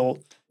flip is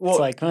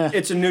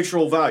it's a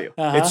neutral value.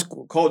 It's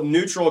called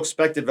neutral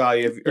expected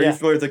value. Are you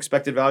familiar with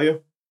expected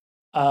value?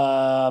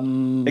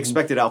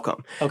 Expected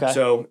outcome. Okay.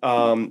 So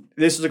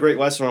this is a great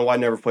lesson on why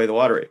never play the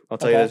lottery. I'll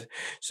tell you this.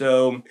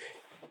 So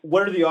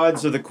what are the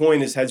odds of the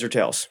coin is heads or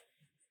tails?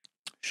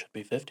 Should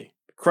be 50.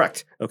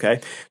 Correct.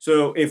 Okay.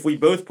 So if we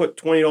both put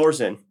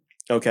 $20 in,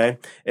 okay,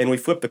 and we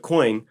flip the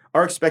coin,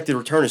 our expected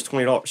return is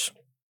 $20.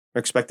 Our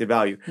expected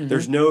value.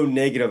 There's no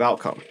negative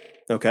outcome.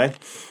 Okay.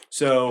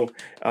 So,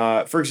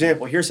 for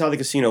example, here's how the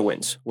casino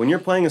wins. When you're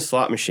playing a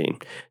slot machine,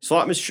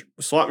 slot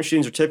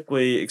machines are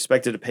typically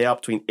expected to pay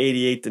out between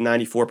 88 to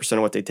 94%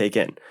 of what they take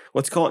in.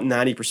 Let's call it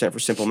 90% for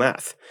simple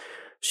math.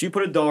 So you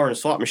put $1 in a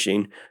slot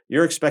machine,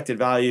 your expected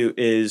value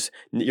is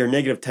your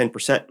negative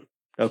 10%.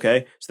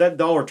 Okay. So that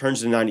dollar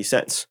turns into 90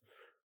 cents.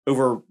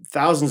 Over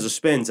thousands of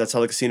spins, that's how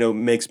the casino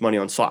makes money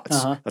on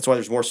slots. That's why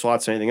there's more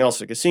slots than anything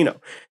else in a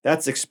casino.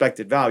 That's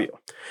expected value.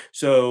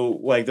 So,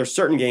 like, there's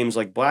certain games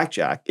like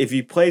blackjack. If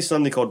you play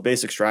something called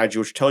basic strategy,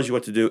 which tells you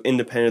what to do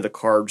independent of the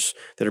cards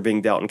that are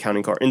being dealt in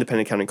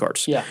independent counting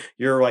cards,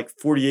 you're like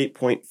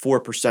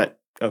 48.4%.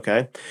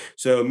 Okay.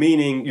 So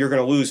meaning you're going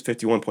to lose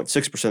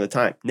 51.6% of the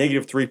time,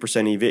 negative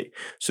 3% EV.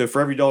 So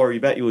for every dollar you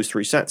bet, you lose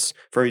 3 cents.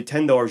 For every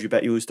 $10 you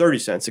bet, you lose 30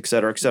 cents, et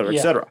cetera, et cetera, et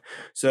cetera.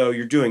 So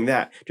you're doing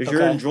that. Does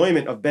your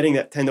enjoyment of betting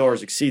that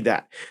 $10 exceed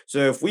that?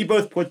 So if we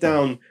both put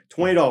down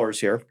 $20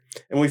 here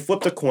and we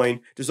flip the coin,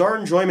 does our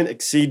enjoyment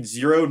exceed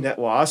zero net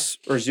loss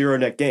or zero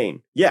net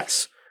gain?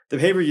 Yes. The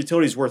behavior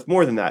utility is worth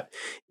more than that.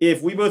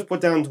 If we both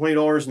put down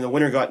 $20 and the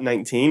winner got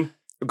 19,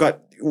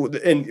 got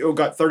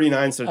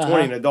 39 instead of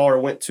 20 and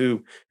 $1 went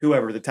to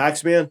whoever, the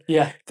tax man.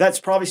 Yeah. That's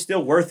probably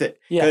still worth it.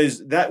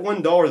 Because that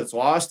 $1 that's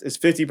lost is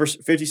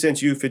 50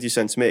 cents you, 50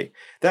 cents me.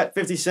 That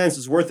 50 cents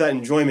is worth that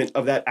enjoyment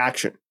of that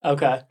action.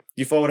 Okay.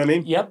 You follow what I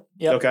mean? Yep.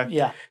 Okay.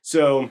 Yeah.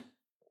 So.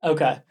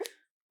 Okay.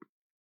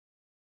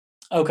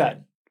 Okay.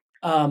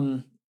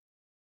 I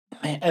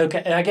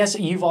guess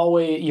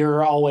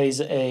you're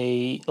always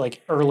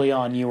early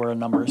on you were a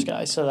numbers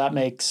guy. So that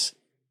makes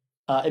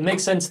it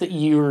makes sense that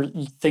you're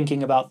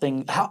thinking about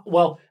things.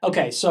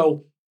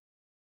 So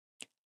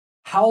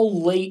how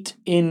late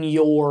in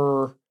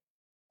your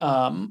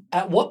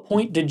at what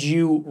point did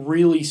you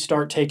really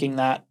start taking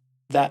that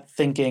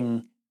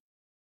thinking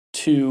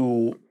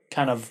to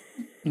kind of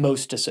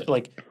most of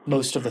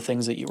the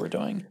things that you were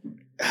doing?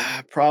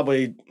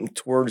 Probably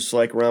towards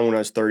around when I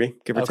was 30,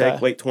 give or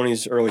take, late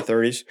 20s, early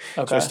 30s.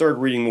 Okay. So I started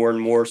reading more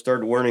and more,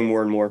 started learning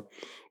more and more.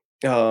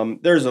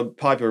 There's a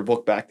popular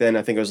book back then,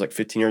 I think it was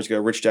 15 years ago,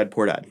 Rich Dad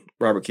Poor Dad,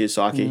 Robert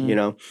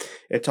Kiyosaki.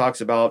 It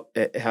talks about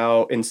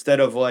how instead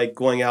of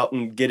going out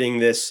and getting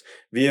this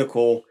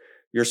vehicle,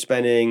 you're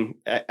spending,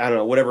 I don't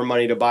know, whatever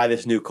money to buy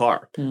this new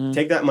car.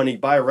 Take that money,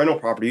 buy a rental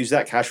property, use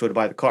that cash flow to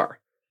buy the car.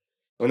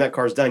 When that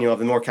car's done, you'll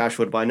have more cash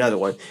flow to buy another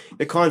one.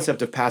 The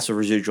concept of passive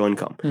residual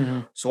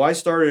income. So I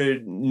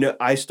started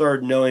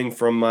knowing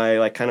from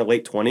my kind of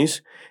late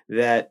 20s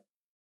that,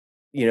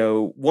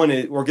 one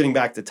is we're getting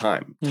back to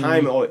time.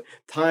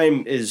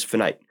 Time is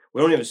finite.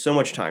 We only have so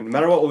much time. No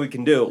matter what we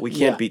can do, we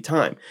can't beat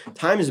time.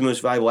 Time is the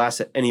most valuable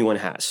asset anyone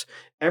has.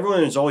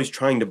 Everyone is always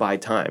trying to buy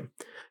time.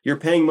 You're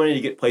paying money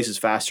to get places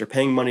faster,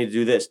 paying money to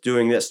do this,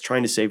 doing this,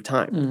 trying to save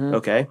time.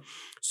 Okay?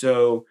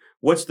 So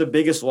what's the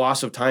biggest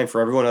loss of time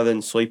for everyone other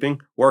than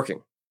sleeping?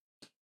 Working.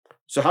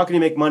 So how can you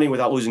make money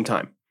without losing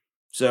time?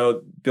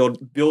 So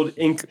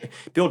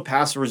build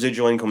passive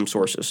residual income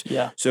sources.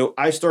 Yeah. So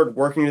I started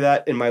working to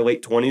that in my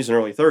late 20s and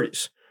early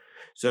 30s.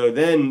 So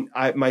then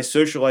my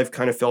social life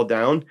kind of fell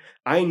down.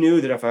 I knew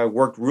that if I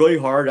worked really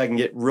hard, I can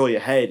get really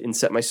ahead and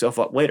set myself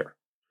up later.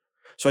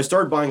 So I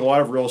started buying a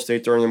lot of real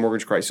estate during the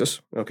mortgage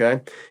crisis,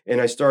 okay? And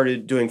I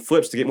started doing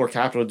flips to get more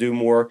capital to do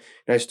more.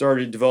 And I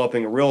started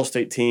developing a real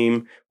estate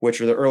team,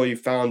 which are the early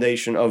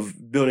foundation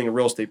of building a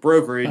real estate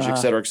brokerage, et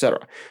cetera, et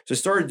cetera. So I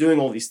started doing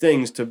all these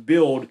things to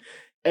build.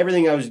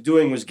 Everything I was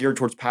doing was geared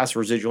towards passive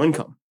residual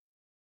income.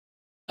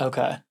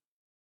 Okay.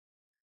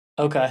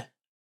 Okay.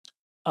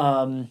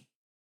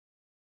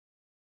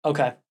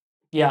 Okay.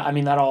 Yeah, I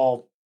mean that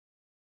all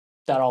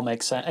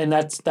makes sense. And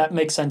that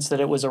makes sense that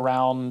it was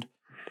around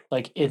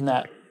in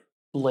that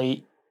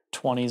late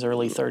 20s,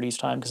 early 30s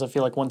time, because I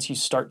feel like once you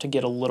start to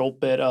get a little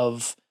bit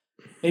of,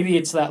 maybe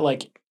it's that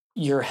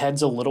your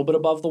head's a little bit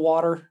above the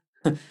water,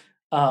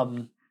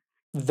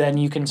 then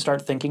you can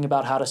start thinking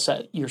about how to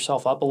set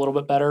yourself up a little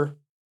bit better.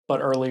 but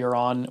earlier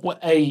on, well,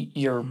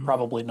 you're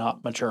probably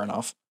not mature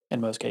enough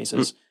in most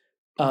cases.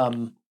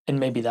 And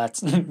maybe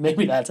that's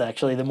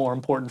actually the more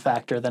important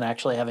factor than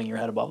actually having your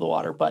head above the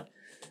water. But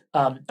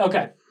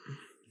okay,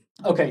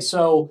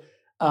 so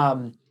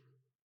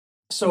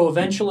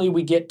eventually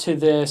we get to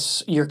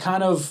this. You're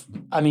kind of,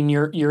 I mean,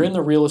 you're in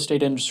the real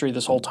estate industry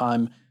this whole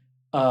time,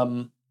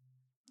 and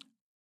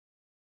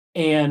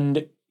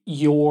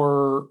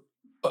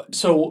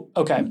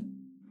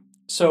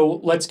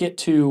So let's get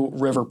to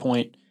River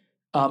Point,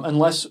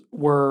 unless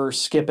we're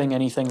skipping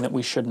anything that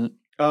we shouldn't.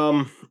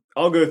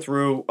 I'll go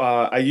through.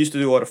 I used to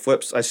do a lot of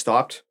flips. I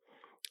stopped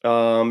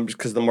just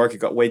because the market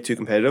got way too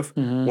competitive.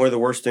 Mm-hmm. One of the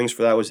worst things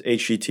for that was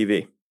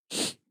HGTV.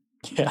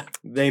 Yeah.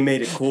 They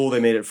made it cool. They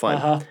made it fun.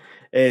 Uh-huh.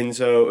 And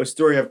so a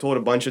story I've told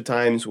a bunch of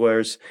times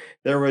was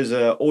there was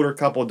an older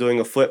couple doing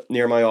a flip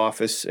near my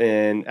office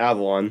in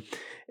Avalon,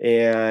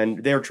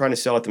 and they were trying to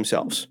sell it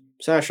themselves.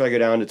 So actually I go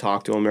down to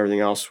talk to them,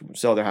 everything else,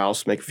 sell their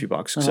house, make a few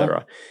bucks,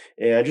 etc.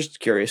 And I'm just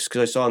curious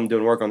because I saw them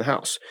doing work on the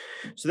house.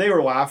 So they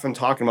were laughing,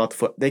 talking about the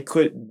flip.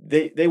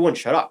 They wouldn't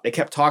shut up. They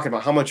kept talking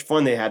about how much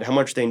fun they had, how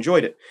much they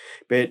enjoyed it.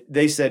 But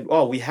they said,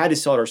 oh, we had to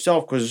sell it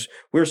ourselves because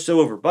we were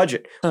so over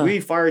budget. We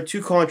fired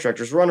 2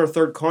 contractors. We're on our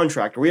 3rd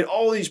contractor. We had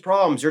all these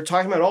problems. They're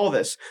talking about all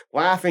this,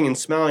 laughing and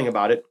smiling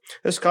about it.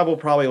 This couple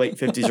probably late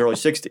 50s, early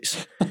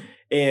 60s.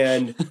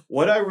 And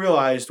what I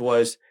realized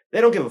was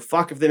they don't give a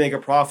fuck if they make a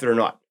profit or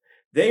not.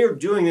 They are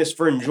doing this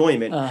for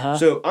enjoyment.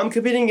 So I'm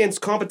competing against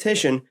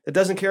competition that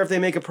doesn't care if they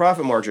make a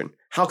profit margin.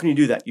 How can you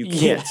do that? You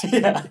can't.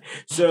 Yeah.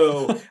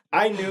 So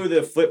I knew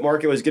the flip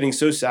market was getting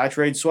so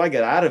saturated, so I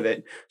got out of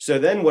it. So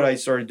then what I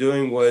started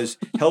doing was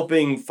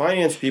helping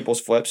finance people's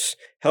flips,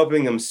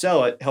 helping them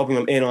sell it, helping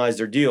them analyze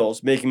their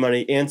deals, making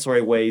money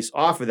ancillary ways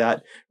off of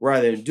that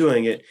rather than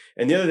doing it.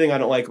 And the other thing I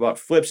don't like about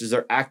flips is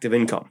their active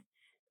income.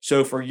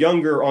 So for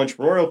younger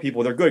entrepreneurial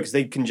people, they're good because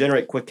they can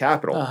generate quick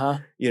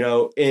capital.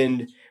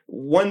 And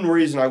one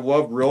reason I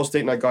love real estate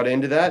and I got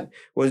into that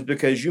was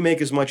because you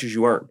make as much as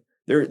you earn.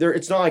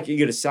 It's not like you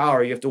get a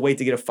salary, you have to wait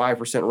to get a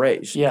 5%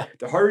 raise. Yeah.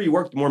 The harder you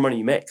work, the more money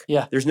you make.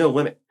 Yeah. There's no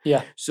limit.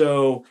 Yeah.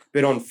 So,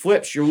 but on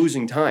flips, you're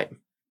losing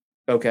time.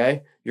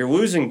 Okay? You're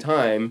losing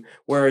time.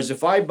 Whereas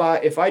if I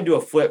do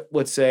a flip,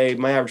 let's say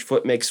my average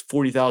flip makes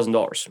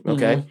 $40,000.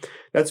 Okay?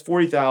 That's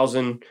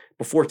 $40,000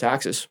 before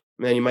taxes.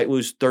 And then you might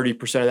lose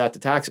 30% of that to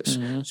taxes.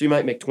 So you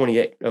might make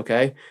 28,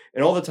 okay?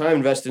 And all the time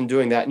invested in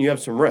doing that, and you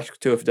have some risk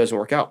too if it doesn't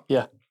work out.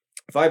 Yeah.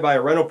 If I buy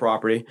a rental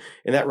property,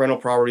 and that rental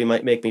property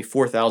might make me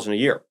 $4,000 a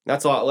year,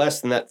 that's a lot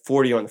less than that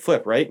 40 on the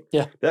flip, right?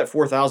 Yeah. That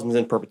 4,000 is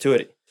in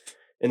perpetuity.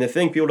 And the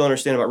thing people don't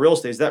understand about real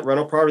estate is that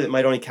rental property that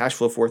might only cash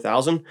flow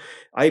 $4,000,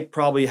 I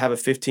probably have a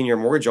 15-year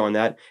mortgage on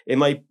that.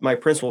 My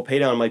principal pay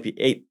down might be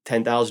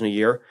 $8,000-$10,000 a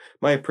year.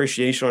 My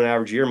appreciation on an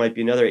average year might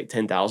be another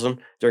 $8,000-$10,000,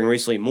 during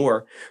recently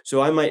more.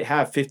 So I might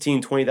have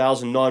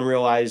 $15,000-$20,000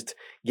 non-realized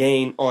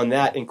gain on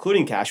that,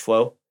 including cash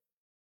flow.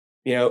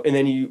 And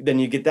then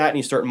you get that and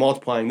you start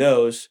multiplying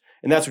those,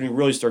 and that's when you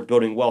really start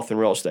building wealth in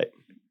real estate.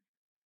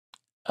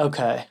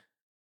 Okay.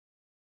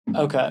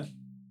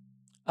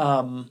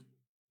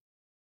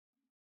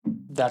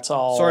 That's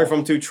all. Sorry if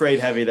I'm too trade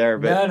heavy there,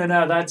 but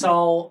no. That's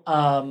all.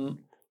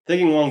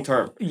 Thinking long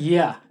term.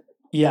 Yeah.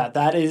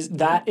 That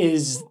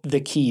is the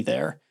key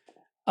there.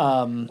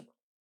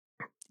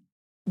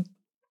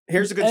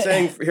 Here's a good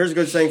saying. Here's a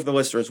good saying for the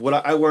listeners. What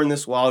I learned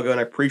this a while ago, and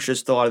I preach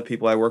this to a lot of the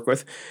people I work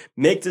with: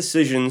 make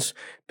decisions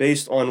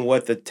based on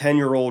what the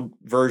 10-year-old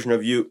version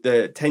of you,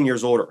 the 10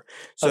 years older.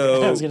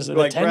 So, I was gonna say,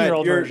 like, the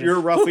 10-year-old Brad, version. you're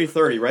roughly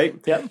 30, right?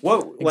 Yep.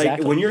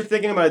 Exactly. When you're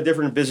thinking about a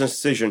different business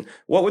decision,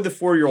 what would the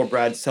 4-year-old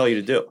Brad tell you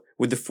to do?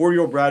 Would the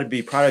 4-year-old Brad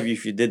be proud of you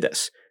if you did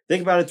this?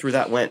 Think about it through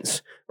that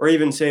lens, or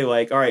even say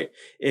like, all right,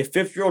 if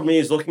 50-year-old me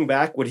is looking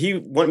back, would he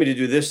want me to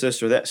do this,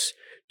 or this?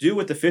 Do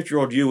what the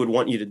 50-year-old you would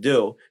want you to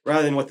do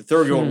rather than what the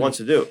 30-year-old wants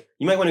to do.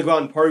 You might want to go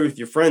out and party with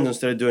your friends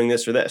instead of doing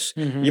this or this.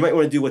 You might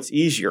want to do what's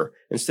easier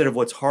instead of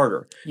what's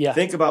harder. Yeah.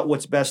 Think about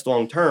what's best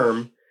long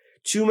term.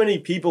 Too many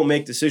people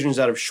make decisions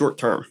out of short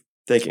term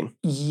thinking.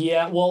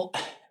 Yeah, well,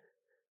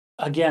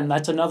 again,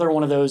 that's another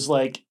one of those,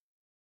 like,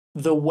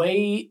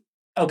 there's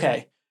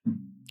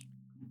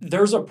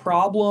a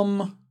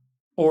problem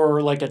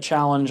or like a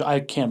challenge. I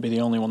can't be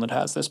the only one that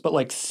has this, but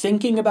like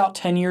thinking about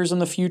 10 years in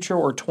the future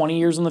or 20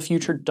 years in the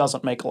future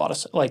doesn't make a lot of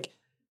sense. Like,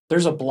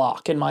 there's a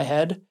block in my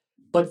head,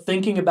 but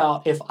thinking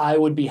about if I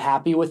would be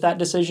happy with that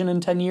decision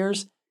in 10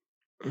 years,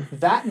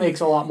 that makes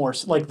a lot more,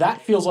 like,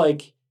 that feels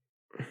like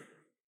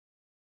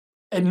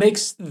it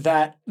makes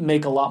that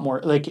make a lot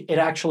more, like, it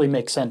actually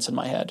makes sense in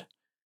my head.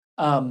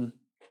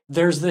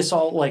 There's this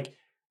all, like,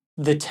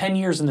 the 10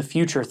 years in the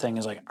future thing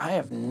is like, I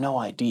have no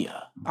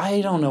idea.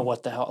 I don't know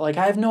what the hell, like,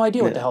 I have no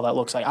idea what the hell that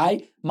looks like.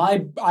 I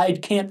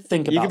can't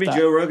think about that. You could be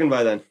Joe Rogan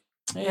by then.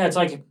 Yeah, it's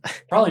like,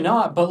 probably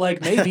not, but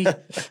like, maybe.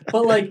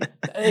 But like,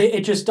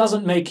 it just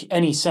doesn't make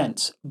any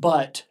sense.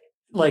 But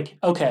like,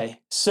 okay,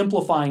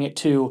 simplifying it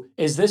to,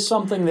 is this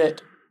something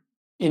that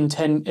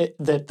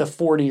that the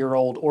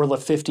 40-year-old or the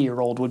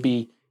 50-year-old would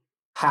be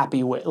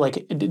happy with?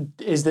 Like,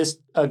 is this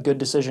a good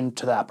decision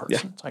to that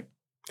person? Yeah. It's like,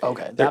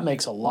 okay, that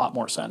makes a lot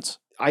more sense.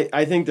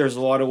 I think there's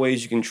a lot of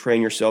ways you can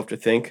train yourself to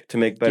think, to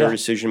make better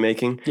decision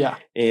making. Yeah.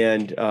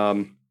 And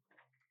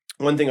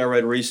one thing I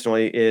read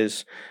recently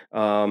is,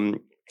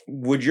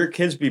 would your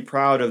kids be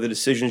proud of the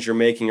decisions you're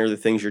making or the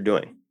things you're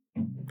doing?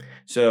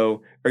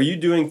 So are you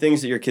doing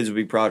things that your kids would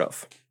be proud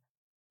of?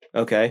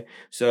 Okay.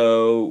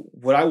 So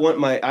would I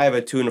want I have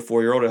a 2 and a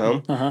 4-year-old at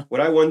home. Would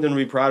I want them to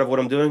be proud of what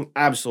I'm doing?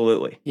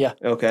 Absolutely. Yeah.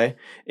 Okay.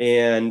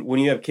 And when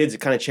you have kids,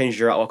 it kind of changes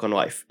your outlook on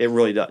life. It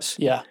really does.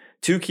 Yeah.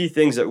 2 key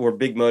things that were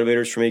big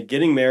motivators for me: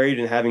 getting married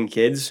and having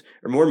kids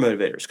are more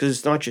motivators, because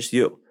it's not just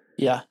you.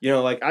 Yeah. You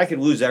know, like I could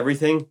lose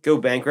everything, go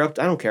bankrupt.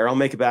 I don't care. I'll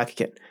make it back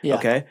again. Yeah.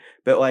 Okay.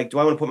 But like, do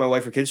I want to put my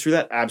wife or kids through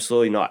that?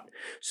 Absolutely not.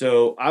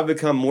 So I've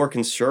become more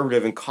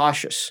conservative and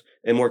cautious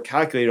and more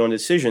calculated on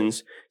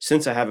decisions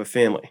since I have a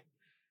family.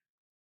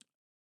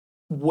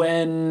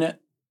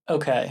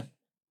 Okay.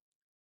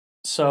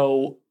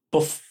 So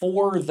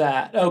before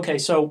that,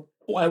 so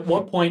at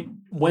what point,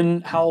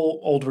 how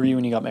old were you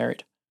when you got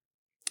married?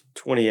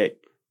 28,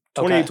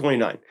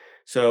 29.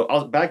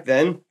 So back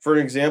then, for an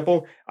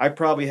example, I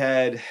probably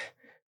had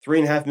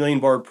 $3.5 million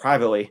borrowed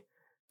privately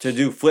to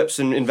do flips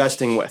and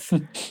investing with.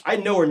 I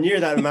had nowhere near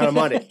that amount of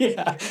money.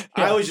 Yeah.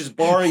 I was just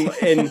borrowing,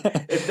 and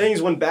if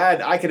things went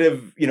bad, I could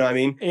have, you know what I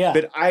mean? Yeah.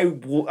 But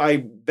I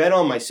bet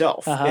on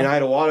myself, and I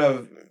had a lot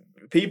of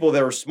people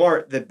that were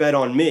smart that bet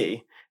on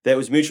me. That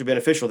was mutually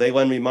beneficial. They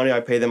lend me money, I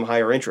pay them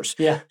higher interest.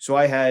 Yeah. So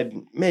I had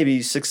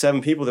maybe 6,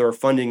 7 people that were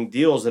funding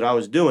deals that I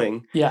was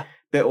doing. Yeah.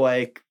 But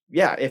like,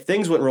 yeah, if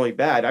things went really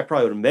bad, I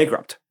probably would have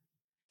bankrupt.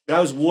 But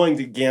I was willing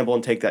to gamble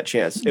and take that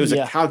chance. It was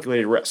a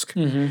calculated risk.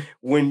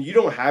 When you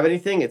don't have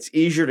anything, it's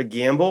easier to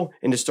gamble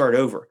and to start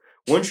over.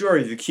 Once you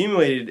already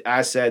accumulated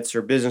assets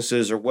or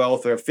businesses or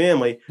wealth or a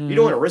family, you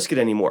don't want to risk it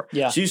anymore.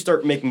 Yeah. So you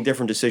start making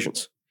different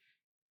decisions.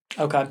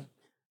 Okay.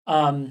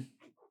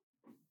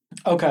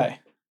 Okay.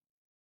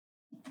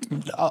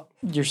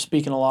 You're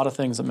speaking a lot of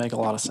things that make a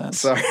lot of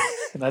sense. Sorry.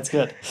 That's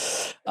good.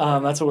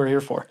 That's what we're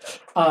here for.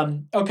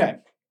 Okay.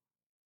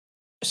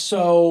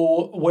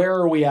 So where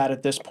are we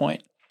at this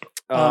point?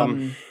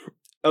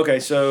 Okay,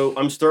 so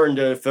I'm starting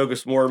to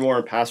focus more and more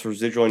on passive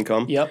residual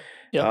income. Yep.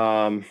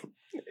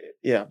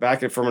 Yeah,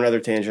 back from another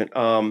tangent.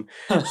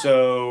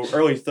 So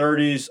early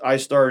 30s, I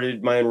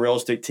started my own real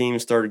estate team,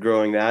 started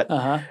growing that.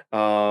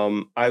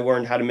 I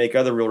learned how to make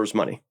other realtors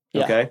money.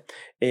 Okay.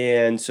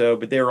 And so,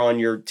 but they were on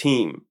your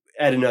team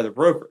at another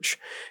brokerage.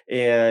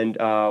 And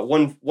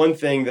one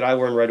thing that I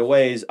learned right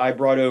away is I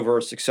brought over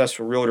a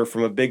successful realtor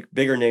from a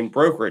bigger name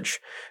brokerage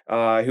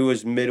who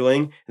was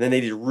middling. And then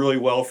they did really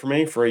well for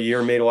me for a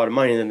year, made a lot of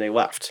money, and then they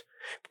left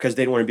because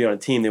they didn't want to be on a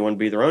team. They wanted to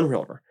be their own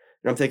realtor.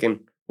 And I'm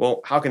thinking,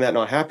 well, how can that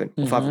not happen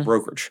if I have a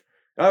brokerage?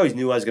 I always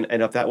knew I was going to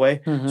end up that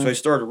way. So I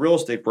started a real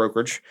estate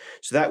brokerage.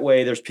 So that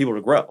way there's people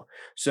to grow.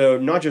 So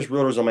not just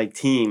realtors on my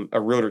team,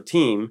 a realtor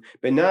team,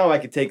 but now I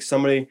could take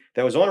somebody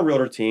that was on a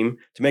realtor team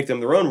to make them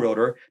their own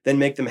realtor, then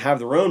make them have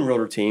their own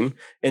realtor team.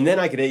 And then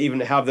I could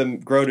even have them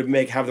grow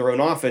to have their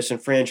own office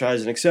and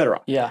franchise and et cetera.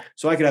 Yeah.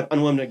 So I could have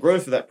unlimited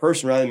growth for that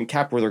person rather than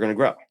cap where they're going to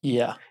grow.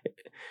 Yeah.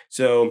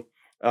 So,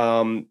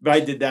 but I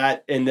did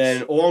that. And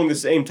then along the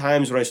same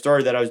times when I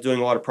started that, I was doing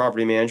a lot of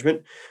property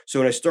management. So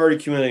when I started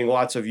accumulating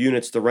lots of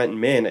units to rent and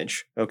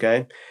manage,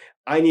 okay,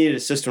 I needed a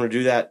system to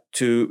do that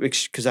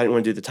because I didn't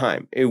want to do the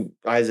time.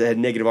 I had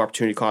negative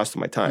opportunity cost of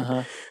my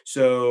time.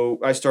 So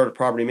I started a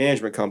property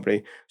management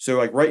company. So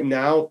like right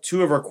now,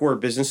 2 of our core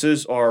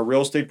businesses are a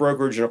real estate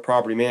brokerage and a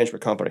property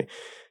management company.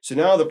 So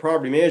now the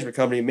property management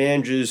company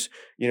manages,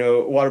 a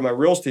lot of my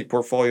real estate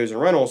portfolios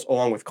and rentals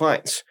along with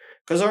clients.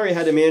 Because I already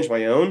had to manage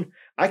my own,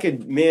 I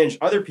could manage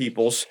other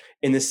people's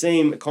in the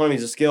same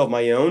economies of scale of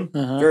my own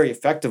very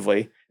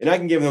effectively. And I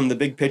can give them the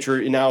big picture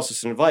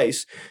analysis and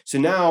advice. So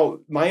now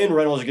my own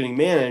rentals are getting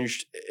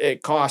managed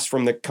at cost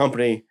from the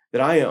company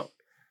that I own.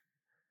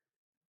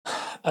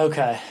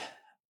 Okay.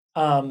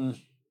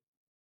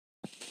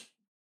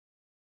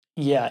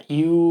 Yeah,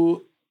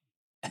 you...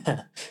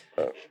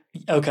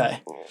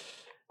 Okay.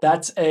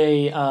 That's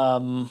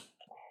a...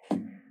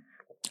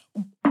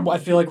 I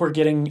feel like we're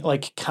getting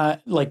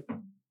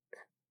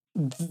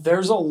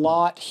there's a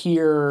lot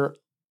here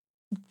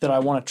that I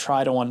want to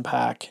try to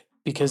unpack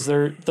because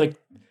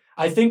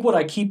I think what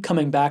I keep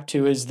coming back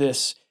to is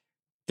this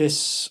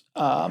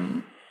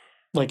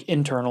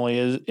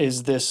internally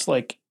is this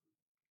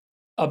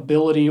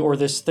ability or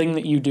this thing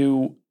that you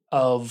do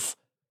of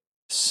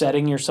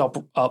setting yourself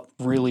up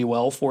really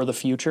well for the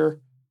future.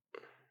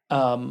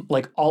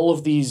 All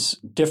of these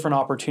different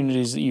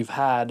opportunities that you've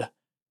had,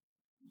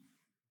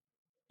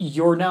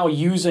 you're now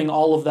using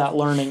all of that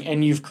learning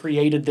and you've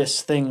created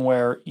this thing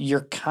where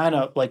you're kind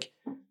of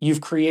you've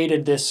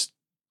created this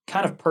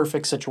kind of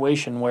perfect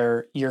situation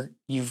where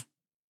you've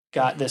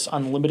got this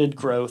unlimited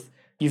growth.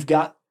 You're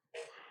kind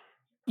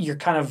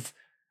of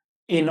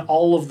in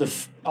all of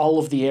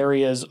the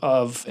areas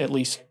of, at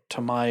least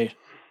to my,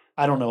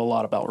 I don't know a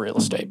lot about real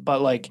estate,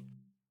 but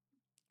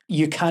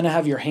you kind of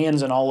have your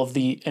hands in all of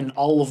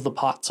the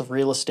pots of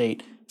real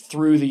estate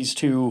through these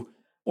 2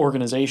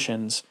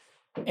 organizations.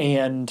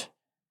 And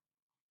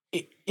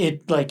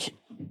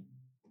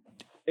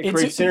it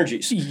creates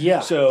synergies. Yeah.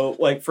 So,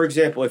 like, for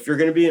example, if you're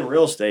going to be in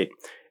real estate,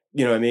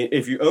 you know what I mean?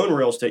 If you own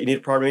real estate, you need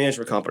a property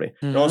management company.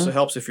 It also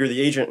helps if you're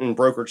the agent and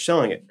brokerage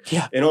selling it.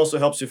 Yeah. It also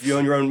helps if you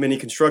own your own mini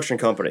construction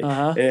company.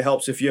 And it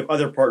helps if you have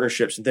other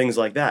partnerships and things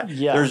like that.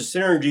 Yeah. There's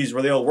synergies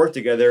where they all work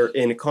together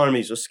in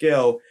economies of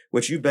scale,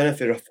 which you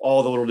benefit of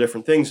all the little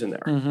different things in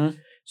there.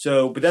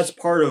 So, but that's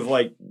part of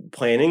like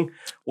planning.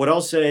 What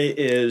I'll say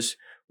is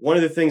one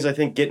of the things I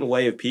think get in the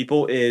way of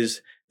people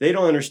is they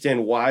don't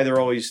understand why they're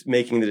always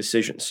making the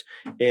decisions,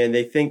 and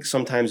they think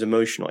sometimes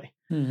emotionally.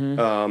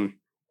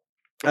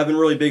 I've been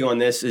really big on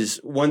this. Is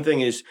one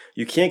thing is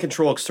you can't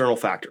control external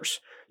factors.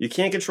 You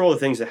can't control the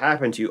things that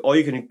happen to you. All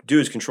you can do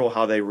is control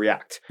how they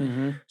react.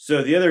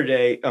 So the other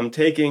day, I'm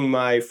taking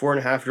my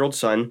 4.5-year-old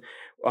son.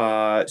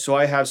 So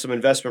I have some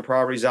investment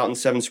properties out in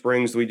Seven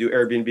Springs. We do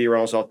Airbnb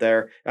rentals out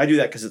there. I do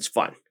that because it's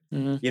fun.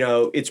 You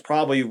know, it's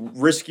probably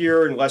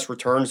riskier and less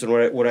returns than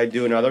what I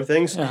do in other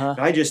things.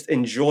 I just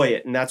enjoy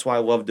it, and that's why I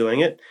love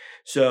doing it.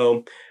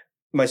 So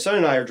my son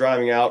and I are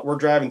driving out. We're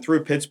driving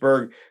through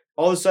Pittsburgh.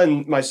 All of a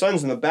sudden, my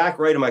son's in the back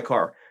right of my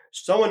car.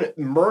 Someone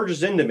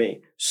merges into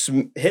me,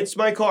 hits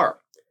my car.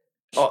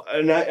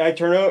 And I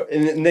turn over,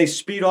 and they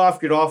speed off,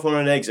 get off on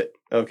an exit,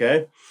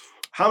 okay?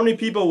 How many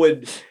people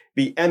would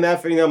be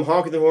MFing them,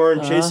 honking the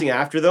horn, chasing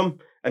after them?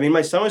 I mean,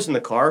 my son was in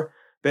the car,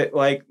 but,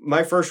 like,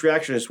 my first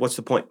reaction is, what's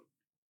the point?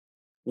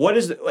 What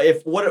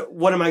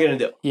am I going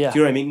to do? Yeah. Do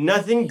you know what I mean?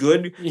 Nothing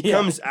good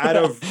comes out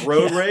of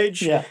road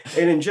rage. And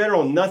in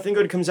general, nothing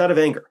good comes out of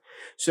anger.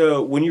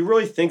 So when you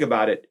really think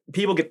about it,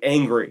 people get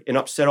angry and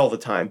upset all the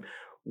time.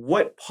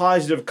 What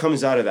positive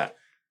comes out of that?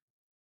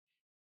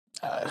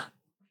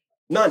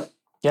 None.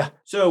 Yeah.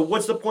 So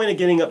what's the point of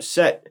getting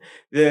upset?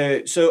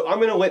 So I'm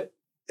going to let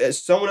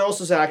someone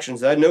else's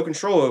actions that I had no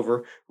control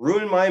over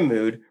ruin my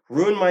mood,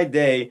 ruin my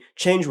day,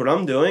 change what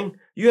I'm doing.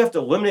 You have to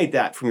eliminate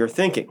that from your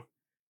thinking.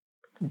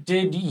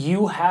 Did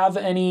you have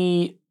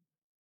any...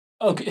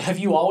 Okay, have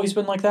you always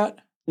been like that?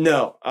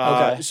 No.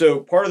 Okay.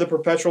 So part of the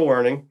perpetual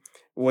learning,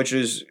 which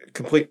is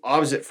complete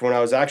opposite from when I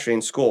was actually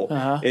in school,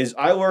 is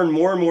I learn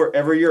more and more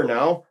every year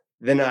now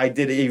than I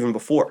did even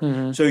before.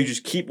 So you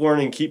just keep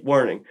learning.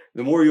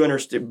 The more you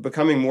understand,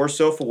 becoming more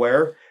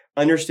self-aware,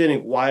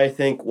 understanding why I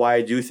think, why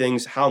I do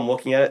things, how I'm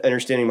looking at it,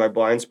 understanding my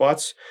blind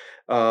spots,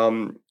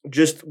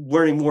 just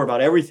learning more about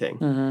everything,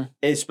 and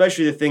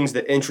especially the things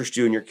that interest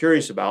you and you're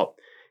curious about.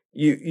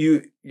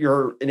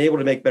 You're enabled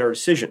to make better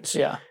decisions.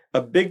 Yeah.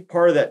 A big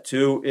part of that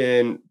too,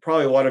 and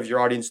probably a lot of your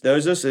audience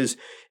knows this, is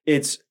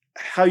it's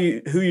who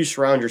you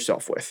surround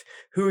yourself with.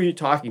 Who are you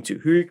talking to?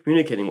 Who are you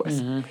communicating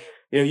with? You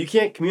know, you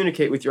can't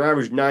communicate with your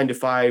average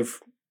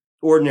 9-to-5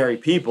 ordinary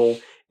people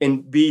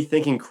and be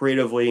thinking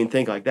creatively and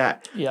think like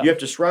that. You have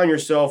to surround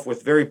yourself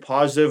with very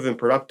positive and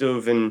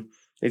productive and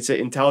they'd say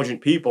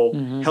intelligent people.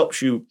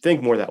 Helps you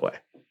think more that way.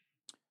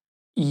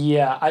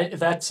 Yeah,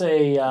 that's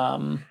a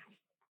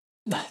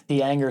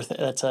the anger.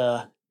 That's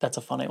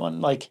a funny one.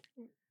 Like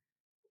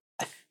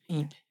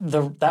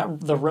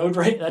the road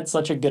rage. That's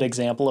such a good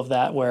example of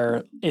that,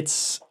 where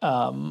it's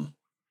I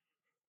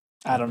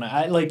don't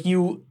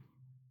know.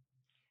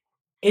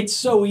 It's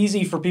so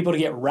easy for people to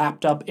get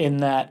wrapped up in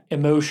the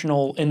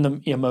emotional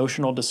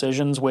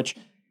decisions, which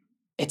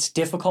it's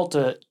difficult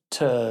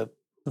to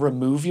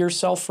remove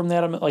yourself from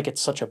that. Like, it's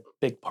such a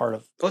big part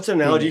of. What's an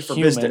analogy for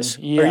business?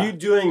 Are you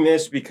doing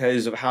this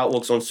because of how it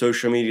looks on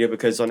social media,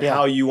 because on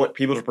how you want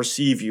people to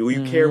perceive you?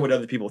 You care what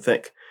other people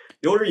think.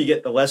 The older you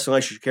get, the less and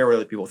less you care what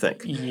other people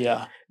think.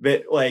 Yeah.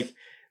 But like,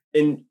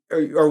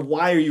 or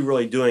why are you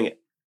really doing it?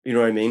 You know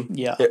what I mean?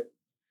 Yeah.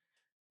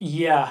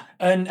 Yeah.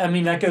 And I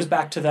mean, that goes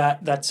back to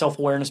that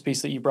self-awareness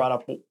piece that you brought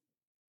up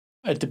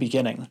at the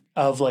beginning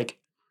of, like,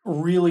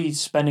 really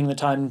spending the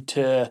time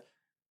to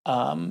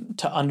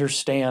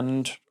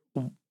understand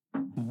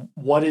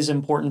what is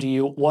important to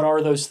you. What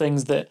are those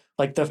things that,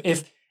 like,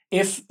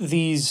 if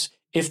these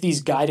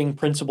guiding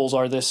principles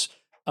are this,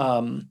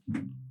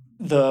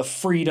 the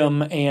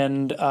freedom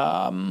and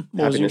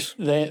happiness,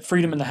 the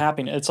freedom and the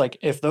happiness. It's like,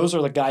 if those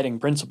are the guiding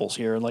principles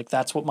here, like,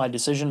 that's what my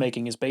decision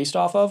making is based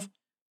off of.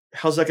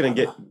 How's that going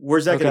to get,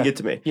 where's that going to get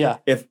to me? Yeah.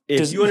 If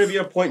you want to be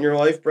at a point in your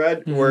life,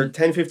 Brad, where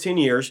 10, 15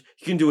 years,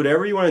 you can do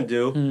whatever you want to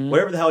do,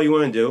 whatever the hell you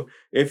want to do.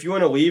 If you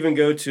want to leave and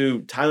go to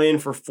Thailand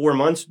for 4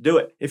 months, do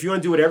it. If you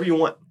want to do whatever you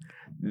want,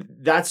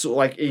 that's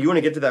like, you want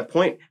to get to that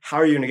point, how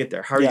are you going to get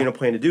there? How are you going to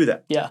plan to do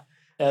that? Yeah.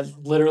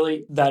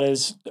 Literally, that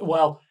is,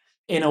 well,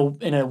 in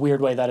a weird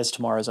way, that is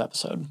tomorrow's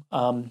episode.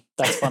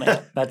 That's funny.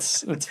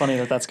 It's funny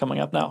that's coming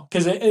up now,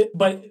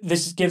 but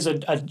this gives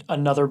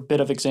another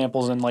bit of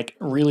examples and, like,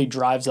 really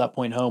drives that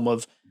point home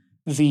of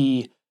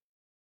the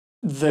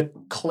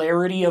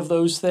clarity of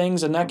those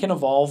things, and that can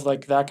evolve,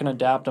 like, that can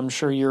adapt. I'm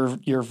sure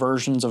your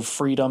versions of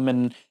freedom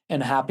and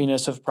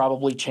happiness have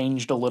probably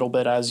changed a little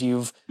bit as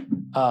you've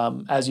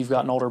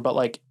gotten older, but,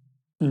 like,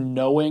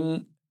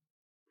 knowing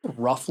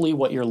roughly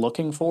what you're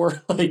looking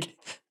for, like,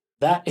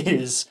 that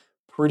is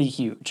pretty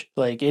huge.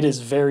 Like, it is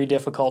very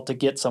difficult to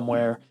get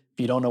somewhere if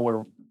you don't know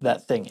where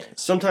that thing is.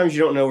 Sometimes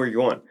you don't know where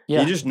you're going.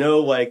 You just know,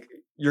 like,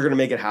 you're going to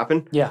make it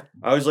happen. Yeah.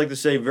 I always like to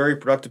say very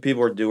productive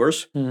people are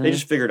doers. Mhm. They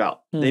just figure it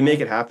out. They Mhm. make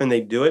it happen. They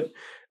do it.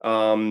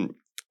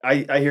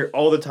 I hear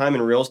all the time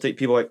in real estate,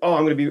 people like, oh,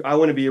 I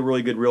want to be a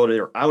really good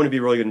realtor. I want to be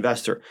a really good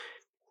investor.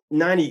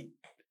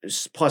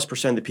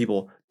 90+% of the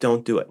people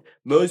don't do it.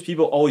 Most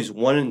people always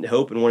want and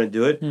hope and want to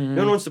do it. Mhm.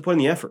 No one wants to put in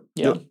the effort.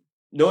 Yeah.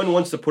 No one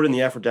wants to put in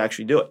the effort to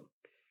actually do it.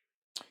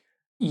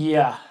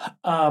 Yeah.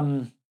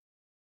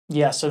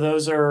 Yeah. So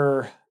those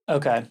are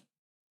okay.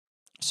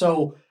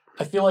 So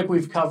I feel like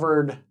we've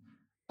covered.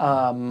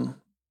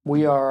 We're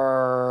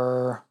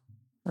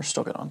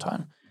still good on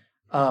time.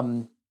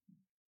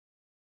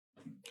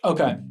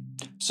 Okay.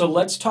 So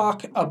let's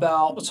talk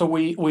about. So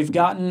we've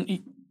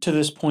gotten to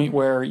this point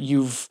where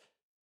you've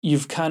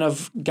kind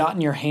of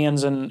gotten your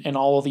hands in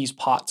all of these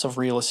pots of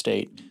real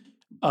estate.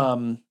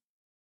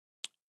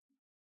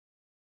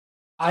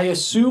 I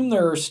assume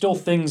there are still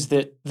things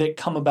that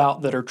come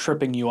about that are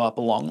tripping you up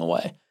along the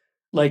way.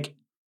 Like,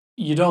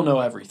 you don't know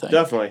everything.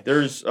 Definitely.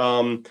 There's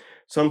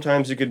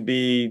sometimes it could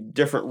be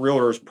different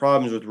realtors,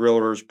 problems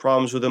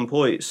with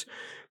employees,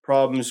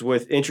 problems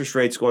with interest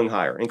rates going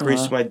higher,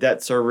 increase my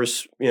debt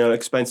service,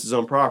 expenses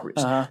on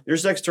properties.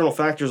 There's external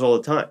factors all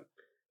the time.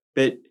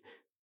 But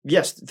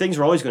yes, things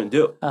are always going to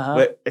do.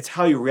 But it's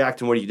how you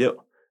react and what do you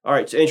do. All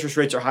right, so interest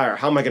rates are higher.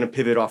 How am I going to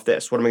pivot off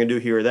this? What am I going to do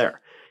here or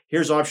there?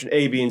 Here's option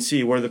A, B, and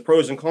C. What are the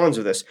pros and cons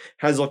of this?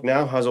 How does it look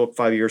now? How does it look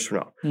 5 years from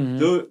now?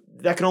 So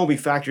that can all be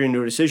factored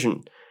into a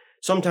decision.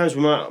 Sometimes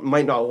we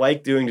might not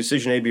like doing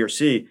decision A, B, or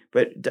C,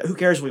 but who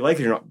cares if we like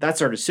it or not?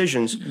 That's our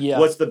decisions. Yeah.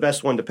 What's the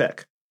best one to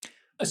pick?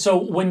 So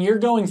when you're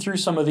going through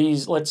some of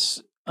these,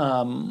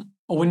 when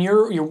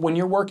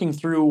you're working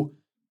through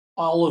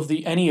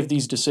any of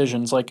these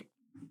decisions, like,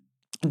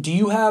 do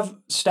you have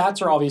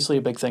stats? Are obviously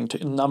a big thing too.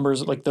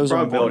 Numbers, like, those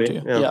are important to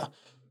you. Yeah.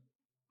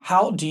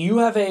 How do you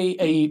have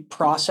a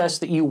process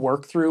that you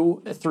work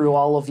through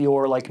all of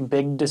your, like,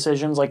 big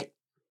decisions? Like,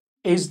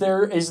 is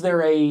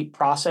there a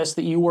process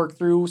that you work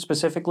through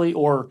specifically,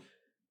 or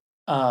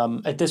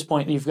at this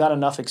point you've got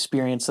enough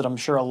experience that I'm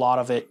sure a lot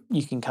of it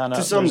you can kind of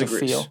to some degrees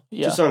feel.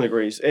 Yeah. To some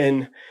degrees.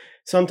 And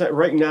sometimes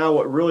right now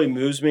what really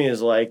moves me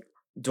is, like,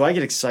 do I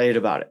get excited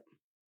about it?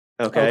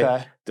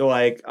 Okay. Do,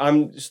 like,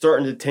 I'm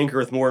starting to tinker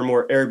with more and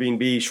more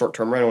Airbnb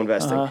short-term rental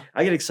investing.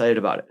 I get excited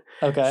about it.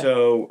 Okay.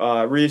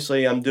 So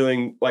recently I'm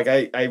doing, like,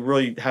 I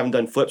really haven't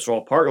done flips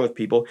while partnering with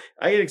people.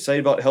 I get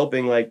excited about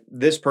helping, like,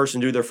 this person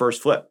do their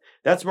first flip.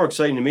 That's more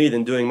exciting to me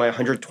than doing my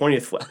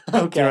 120th flip.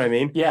 Okay. Do you know what I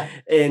mean? Yeah.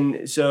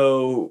 And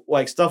so,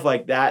 like, stuff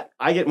like that,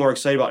 I get more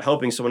excited about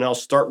helping someone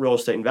else start real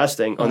estate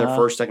investing on their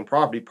first, second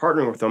property,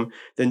 partnering with them,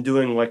 than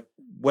doing, like,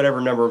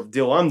 whatever number of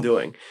deal I'm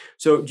doing.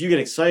 So you get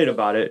excited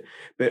about it,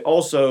 but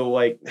also,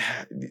 like,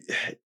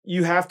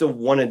 you have to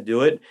want to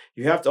do it.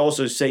 You have to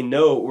also say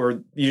no,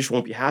 or you just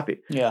won't be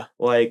happy. Yeah.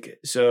 Like,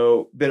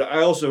 so, but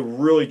I also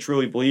really,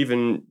 truly believe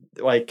in,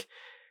 like,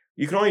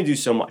 you can only do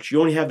so much. You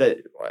only have that,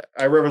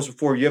 I referenced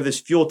before, you have this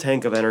fuel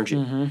tank of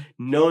energy,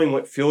 knowing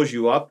what fills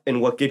you up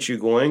and what gets you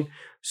going.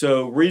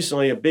 So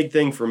recently, a big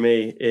thing for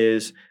me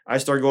is I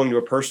started going to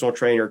a personal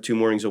trainer 2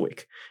 mornings a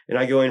week. And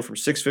I go in from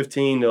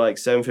 6:15 to like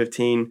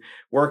 7:15,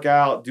 work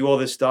out, do all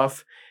this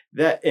stuff.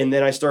 And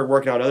then I started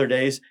working out other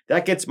days.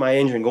 That gets my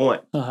engine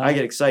going. I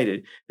get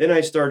excited. Then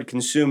I started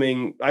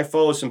consuming. I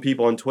follow some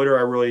people on Twitter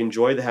I really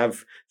enjoy that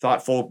have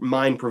thoughtful,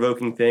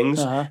 mind-provoking things.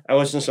 I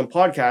listen to some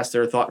podcasts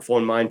that are thoughtful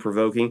and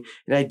mind-provoking,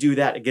 and I do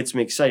that. It gets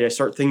me excited. I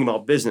start thinking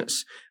about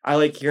business. I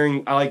like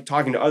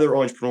talking to other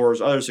entrepreneurs,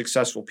 other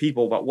successful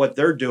people about what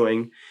they're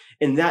doing,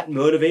 and that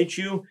motivates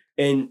you,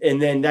 and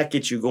then that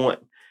gets you going.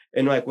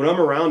 And, like, when I'm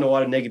around a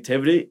lot of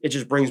negativity, it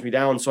just brings me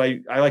down. So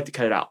I like to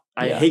cut it out.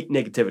 I hate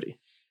negativity.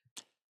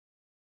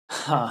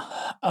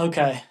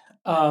 Okay.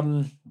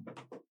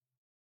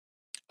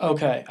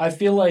 Okay. I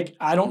feel like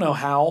I don't know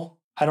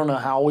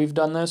how we've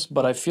done this,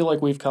 but I feel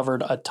like we've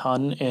covered a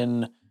ton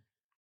in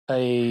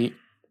a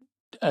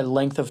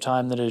length of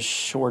time that is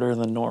shorter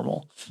than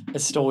normal.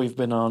 It's still, we've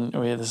been on,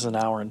 this is an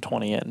hour and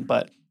 20 in,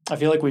 but I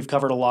feel like we've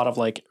covered a lot of,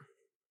 like,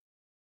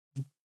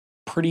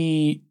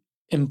 pretty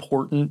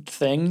important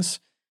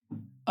things.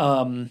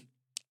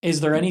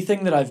 Is there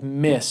anything that I've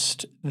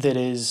missed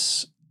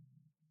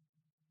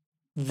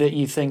that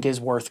you think is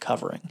worth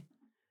covering?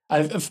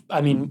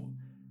 I mean,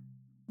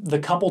 the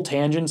couple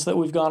tangents that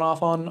we've gone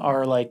off on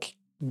are, like,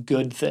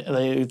 good.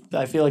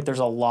 I feel like there's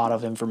a lot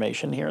of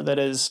information here that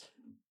is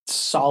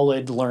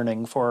solid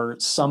learning for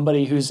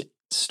somebody who's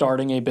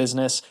starting a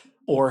business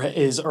or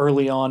is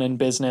early on in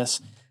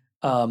business.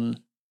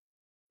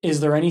 Is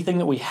there anything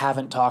that we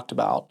haven't talked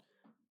about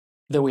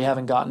that we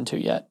haven't gotten to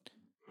yet?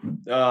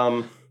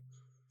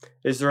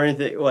 Is there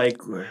anything, like,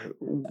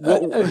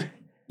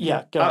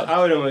 yeah, go ahead.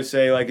 I would almost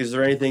say, like, is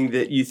there anything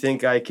that you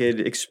think I could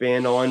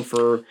expand on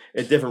for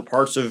at different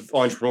parts of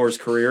entrepreneurs'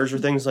 careers or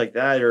things like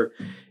that? Or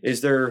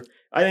is there,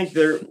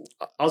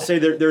 I'll say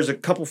there's a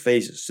couple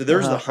phases. So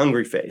there's the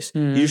hungry phase.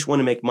 You just want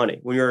to make money.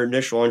 When you're an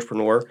initial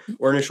entrepreneur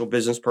or initial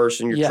business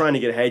person, you're trying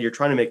to get ahead, you're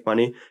trying to make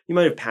money. You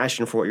might have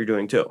passion for what you're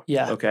doing too.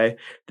 Yeah. Okay.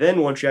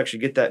 Then once you actually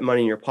get that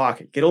money in your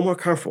pocket, get a little more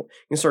comfortable,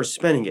 you can start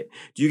spending it.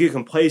 Do you get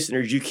complacent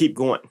or do you keep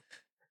going?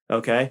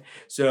 Okay.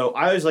 So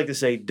I always like to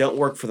say, don't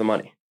work for the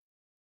money.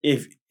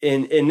 And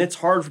it's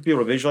hard for people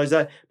to visualize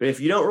that, but if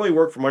you don't really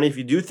work for money, if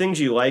you do things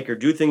you like or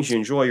do things you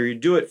enjoy, or you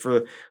do it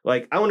for,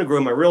 like, I want to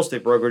grow my real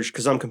estate brokerage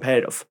because I'm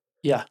competitive.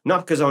 Yeah.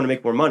 Not because I want to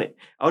make more money.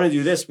 I want to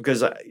do this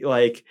because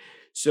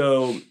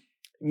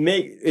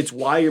it's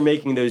why you're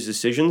making those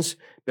decisions.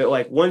 But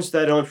like once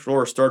that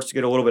entrepreneur starts to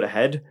get a little bit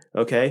ahead,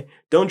 okay,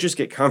 don't just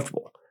get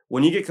comfortable.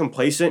 When you get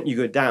complacent, you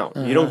go down.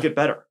 You don't get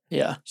better.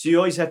 Yeah. So you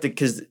always have to,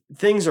 because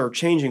things are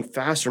changing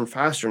faster and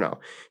faster now.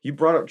 You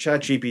brought up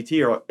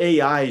ChatGPT, or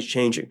AI is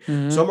changing.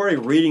 Mm-hmm. So I'm already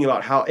reading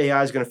about how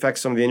AI is going to affect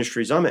some of the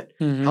industries I'm in.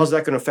 Mm-hmm. How's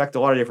that going to affect a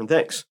lot of different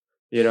things?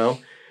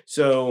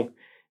 So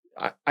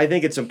I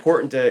think it's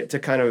important to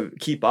kind of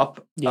keep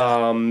up.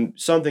 Yeah.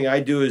 Something I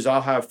do is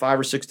I'll have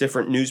 5 or 6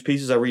 different news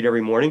pieces I read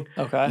every morning.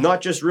 Okay.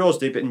 Not just real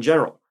estate, but in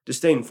general, to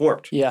stay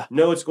informed. Yeah.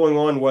 Know what's going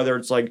on, whether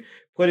it's like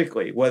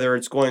politically, whether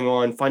it's going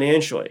on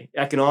financially,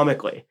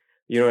 economically.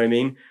 You know what I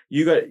mean?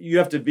 You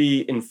have to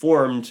be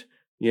informed,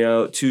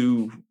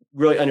 to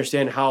really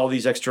understand how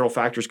these external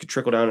factors could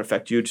trickle down and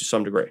affect you to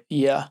some degree.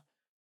 Yeah.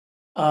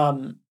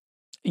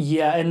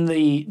 Yeah, and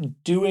the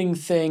doing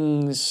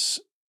things,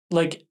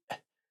 like,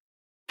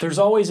 there's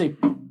always a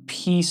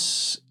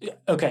piece.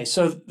 Okay,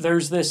 so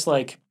there's this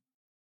like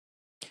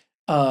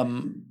I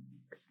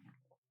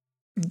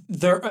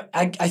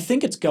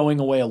think it's going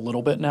away a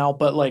little bit now,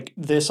 but like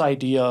this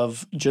idea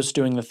of just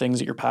doing the things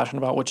that you're passionate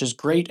about, which is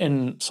great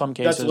in some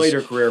cases. That's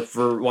later career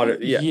for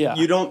what? Yeah.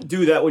 You don't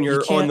do that when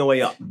you're on the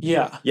way up.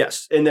 Yeah.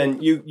 Yes, and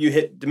then you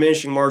hit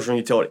diminishing marginal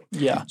utility.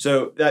 Yeah.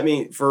 So that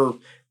means for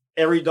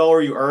every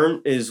dollar you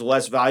earn is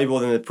less valuable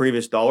than the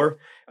previous dollar.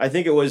 I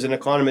think it was an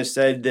economist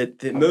said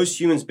that most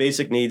humans'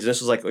 basic needs, and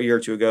this was like a year or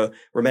two ago,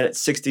 were met at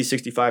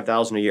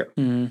 $65,000 a year.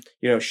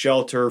 Mm-hmm.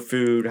 Shelter,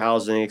 food,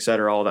 housing, et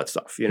cetera, all that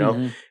stuff,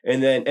 Mm-hmm.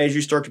 And then as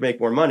you start to make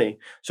more money,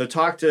 so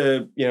talk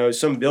to,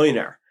 some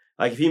billionaire.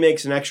 Like if he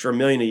makes an extra $1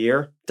 million a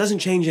year, it doesn't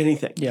change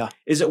anything. Yeah.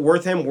 Is it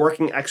worth him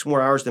working X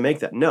more hours to make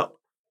that? No.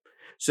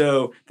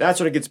 So that's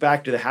when it gets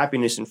back to the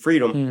happiness and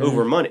freedom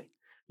over money.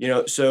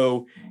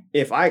 So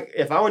if I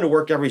wanted to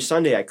work every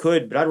Sunday, I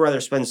could, but I'd rather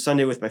spend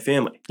Sunday with my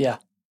family. Yeah.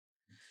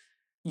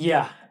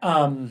 Yeah.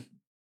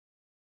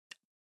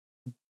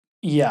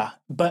 Yeah.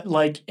 But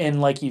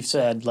like you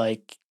said,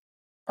 like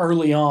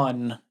early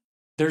on,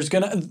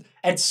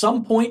 at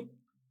some point,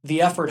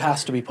 the effort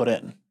has to be put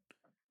in.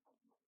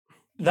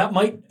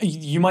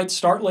 You might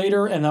start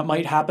later and that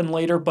might happen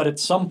later, but at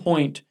some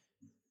point,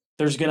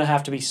 there's going to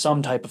have to be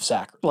some type of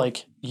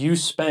like you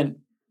spent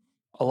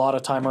a lot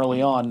of time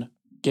early on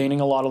gaining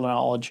a lot of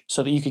knowledge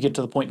so that you could get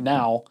to the point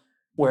now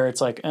where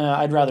it's like,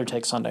 I'd rather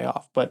take Sunday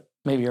off. But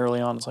maybe early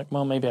on, it's like,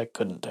 well, maybe I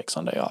couldn't take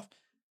Sunday off.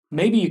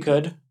 Maybe you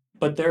could,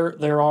 but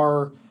there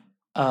are,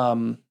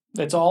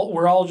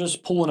 we're all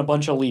just pulling a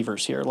bunch of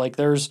levers here. Like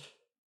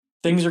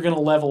things are going to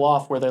level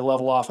off where they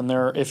level off. And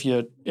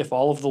if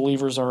all of the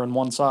levers are on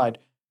one side,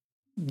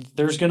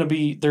 there's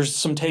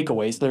some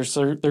takeaways.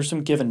 There's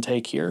some give and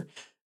take here.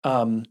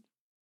 Okay.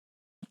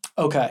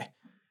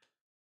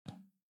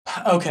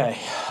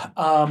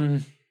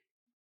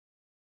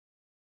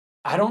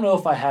 I don't know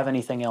if I have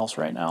anything else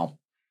right now.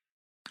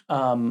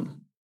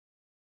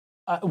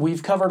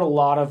 We've covered a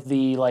lot of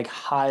the like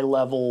high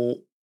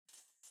level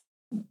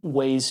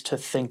ways to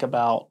think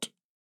about.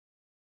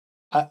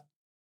 I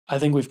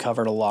think we've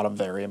covered a lot of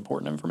very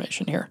important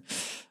information here.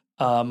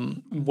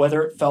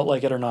 Whether it felt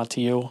like it or not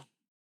to you,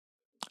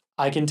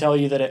 I can tell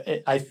you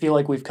that I feel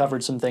like we've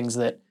covered some things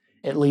that,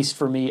 at least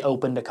for me,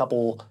 opened a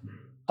couple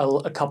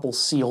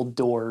sealed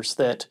doors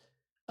that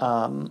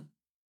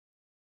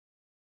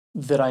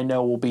that I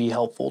know will be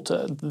helpful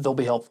they'll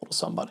be helpful to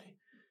somebody.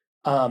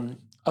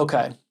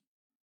 Okay.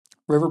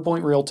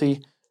 Riverpoint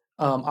Realty.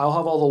 I'll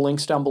have all the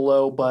links down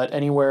below, but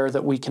anywhere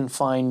that we can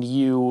find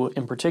you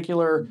in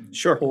particular.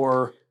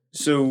 Sure.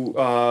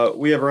 So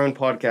we have our own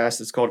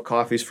podcast. It's called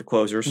Coffees for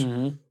Closers.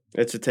 Mm-hmm.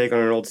 It's a take on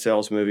an old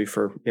sales movie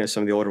for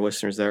some of the older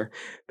listeners there.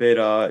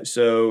 But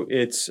so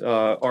it's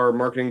our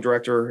marketing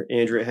director,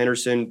 Andrea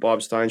Henderson, Bob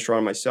Steinstraw,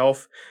 and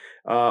myself.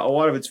 A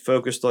lot of it's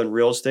focused on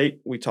real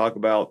estate. We talk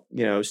about,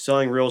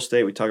 selling real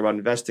estate. We talk about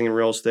investing in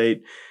real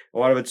estate. A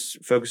lot of it's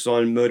focused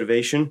on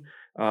motivation.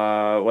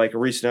 Like a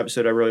recent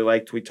episode I really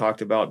liked, we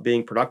talked about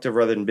being productive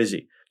rather than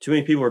busy. Too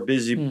many people are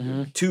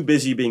busy, too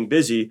busy being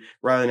busy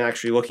rather than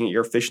actually looking at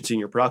your efficiency in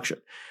your production.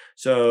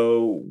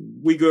 So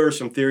we go over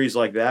some theories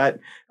like that.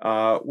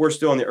 We're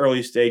still in the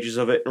early stages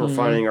of it and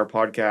refining our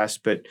podcast,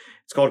 but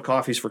it's called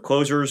Coffees for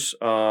Closers.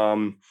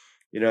 And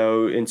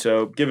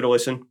so give it a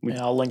listen.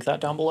 I'll link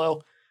that down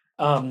below.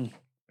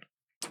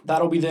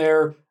 That'll be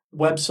there.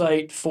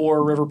 Website for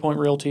Riverpoint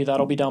Realty,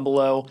 that'll be down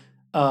below.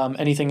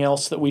 Anything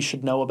else that we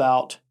should know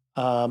about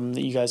that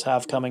you guys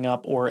have coming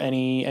up, or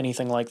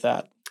anything like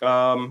that?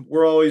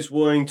 We're always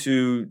willing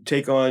to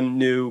take on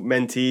new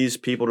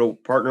mentees, people to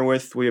partner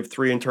with. We have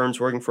 3 interns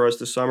working for us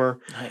this summer.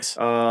 Nice.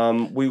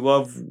 We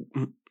love.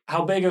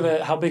 How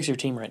big's your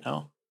team right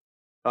now?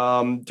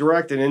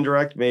 Direct and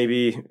indirect,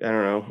 maybe, I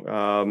don't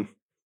know,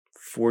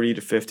 40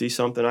 to 50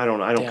 something. I don't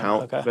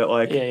count. Okay. But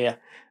like, yeah.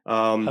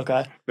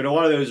 Okay. But a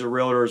lot of those are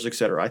realtors, et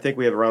cetera. I think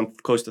we have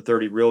around close to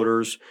 30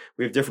 realtors.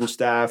 We have different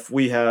staff.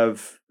 We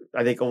have,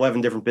 I think,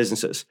 11 different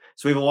businesses.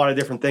 So we have a lot of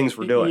different things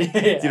we're doing.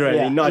 Yeah, Do you know what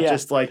I mean? Not yeah.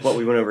 just like what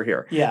we went over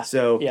here. Yeah.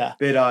 So, Yeah.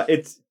 but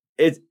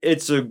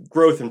it's a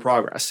growth in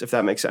progress, if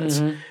that makes sense.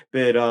 Mhm.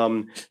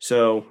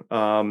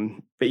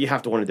 But you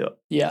have to want to do it.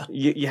 Yeah.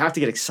 You have to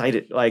get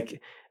excited.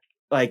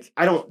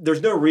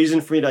 There's no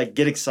reason for me to like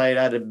get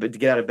excited to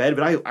get out of bed,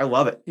 but I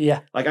love it.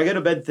 Yeah. Like I go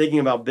to bed thinking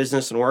about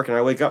business and work, and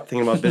I wake up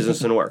thinking about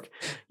business and work.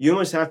 You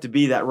almost have to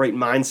be that right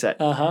mindset,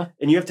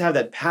 and you have to have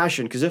that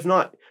passion, because if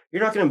not,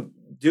 you're not going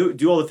to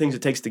do all the things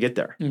it takes to get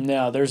there.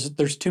 No,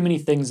 there's too many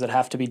things that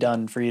have to be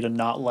done for you to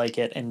not like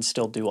it and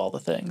still do all the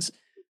things,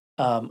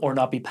 or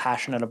not be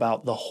passionate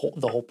about the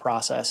whole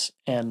process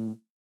and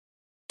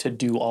to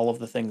do all of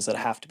the things that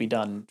have to be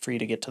done for you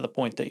to get to the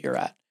point that you're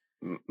at.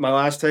 My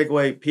last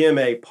takeaway,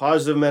 PMA,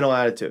 positive mental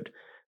attitude.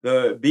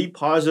 Be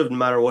positive no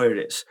matter what it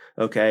is,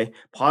 okay?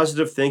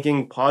 Positive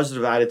thinking,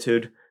 positive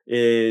attitude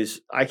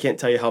I can't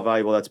tell you how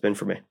valuable that's been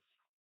for me.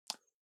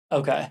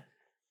 Okay.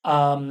 We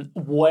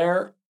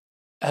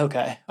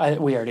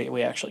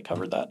actually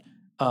covered that.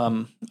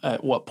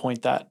 At what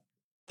point that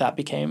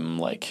became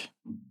like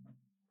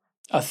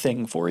a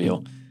thing for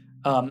you.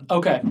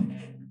 Okay.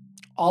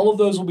 All of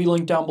those will be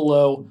linked down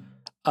below.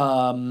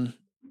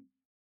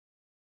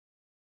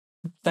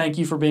 Thank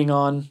you for being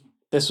on.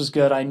 This was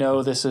good. I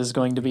know this is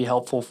going to be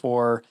helpful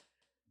for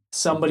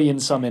somebody in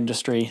some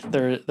industry.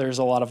 There's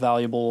a lot of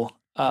valuable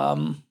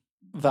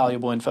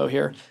info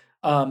here.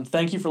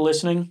 Thank you for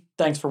listening.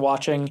 Thanks for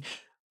watching.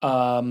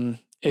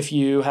 If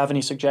you have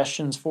any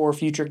suggestions for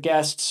future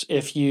guests,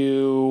 if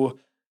you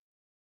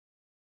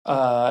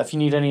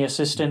need any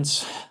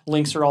assistance,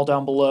 links are all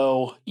down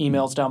below,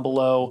 emails down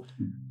below.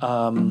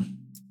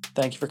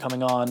 Thank you for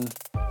coming on.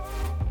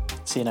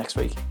 See you next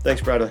week.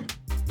 Thanks, Bradley.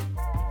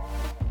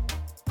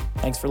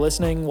 Thanks for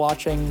listening,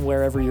 watching,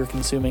 wherever you're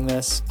consuming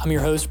this. I'm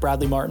your host,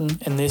 Bradley Martin,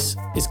 and this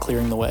is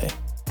Clearing the Way,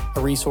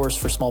 a resource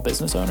for small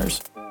business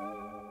owners.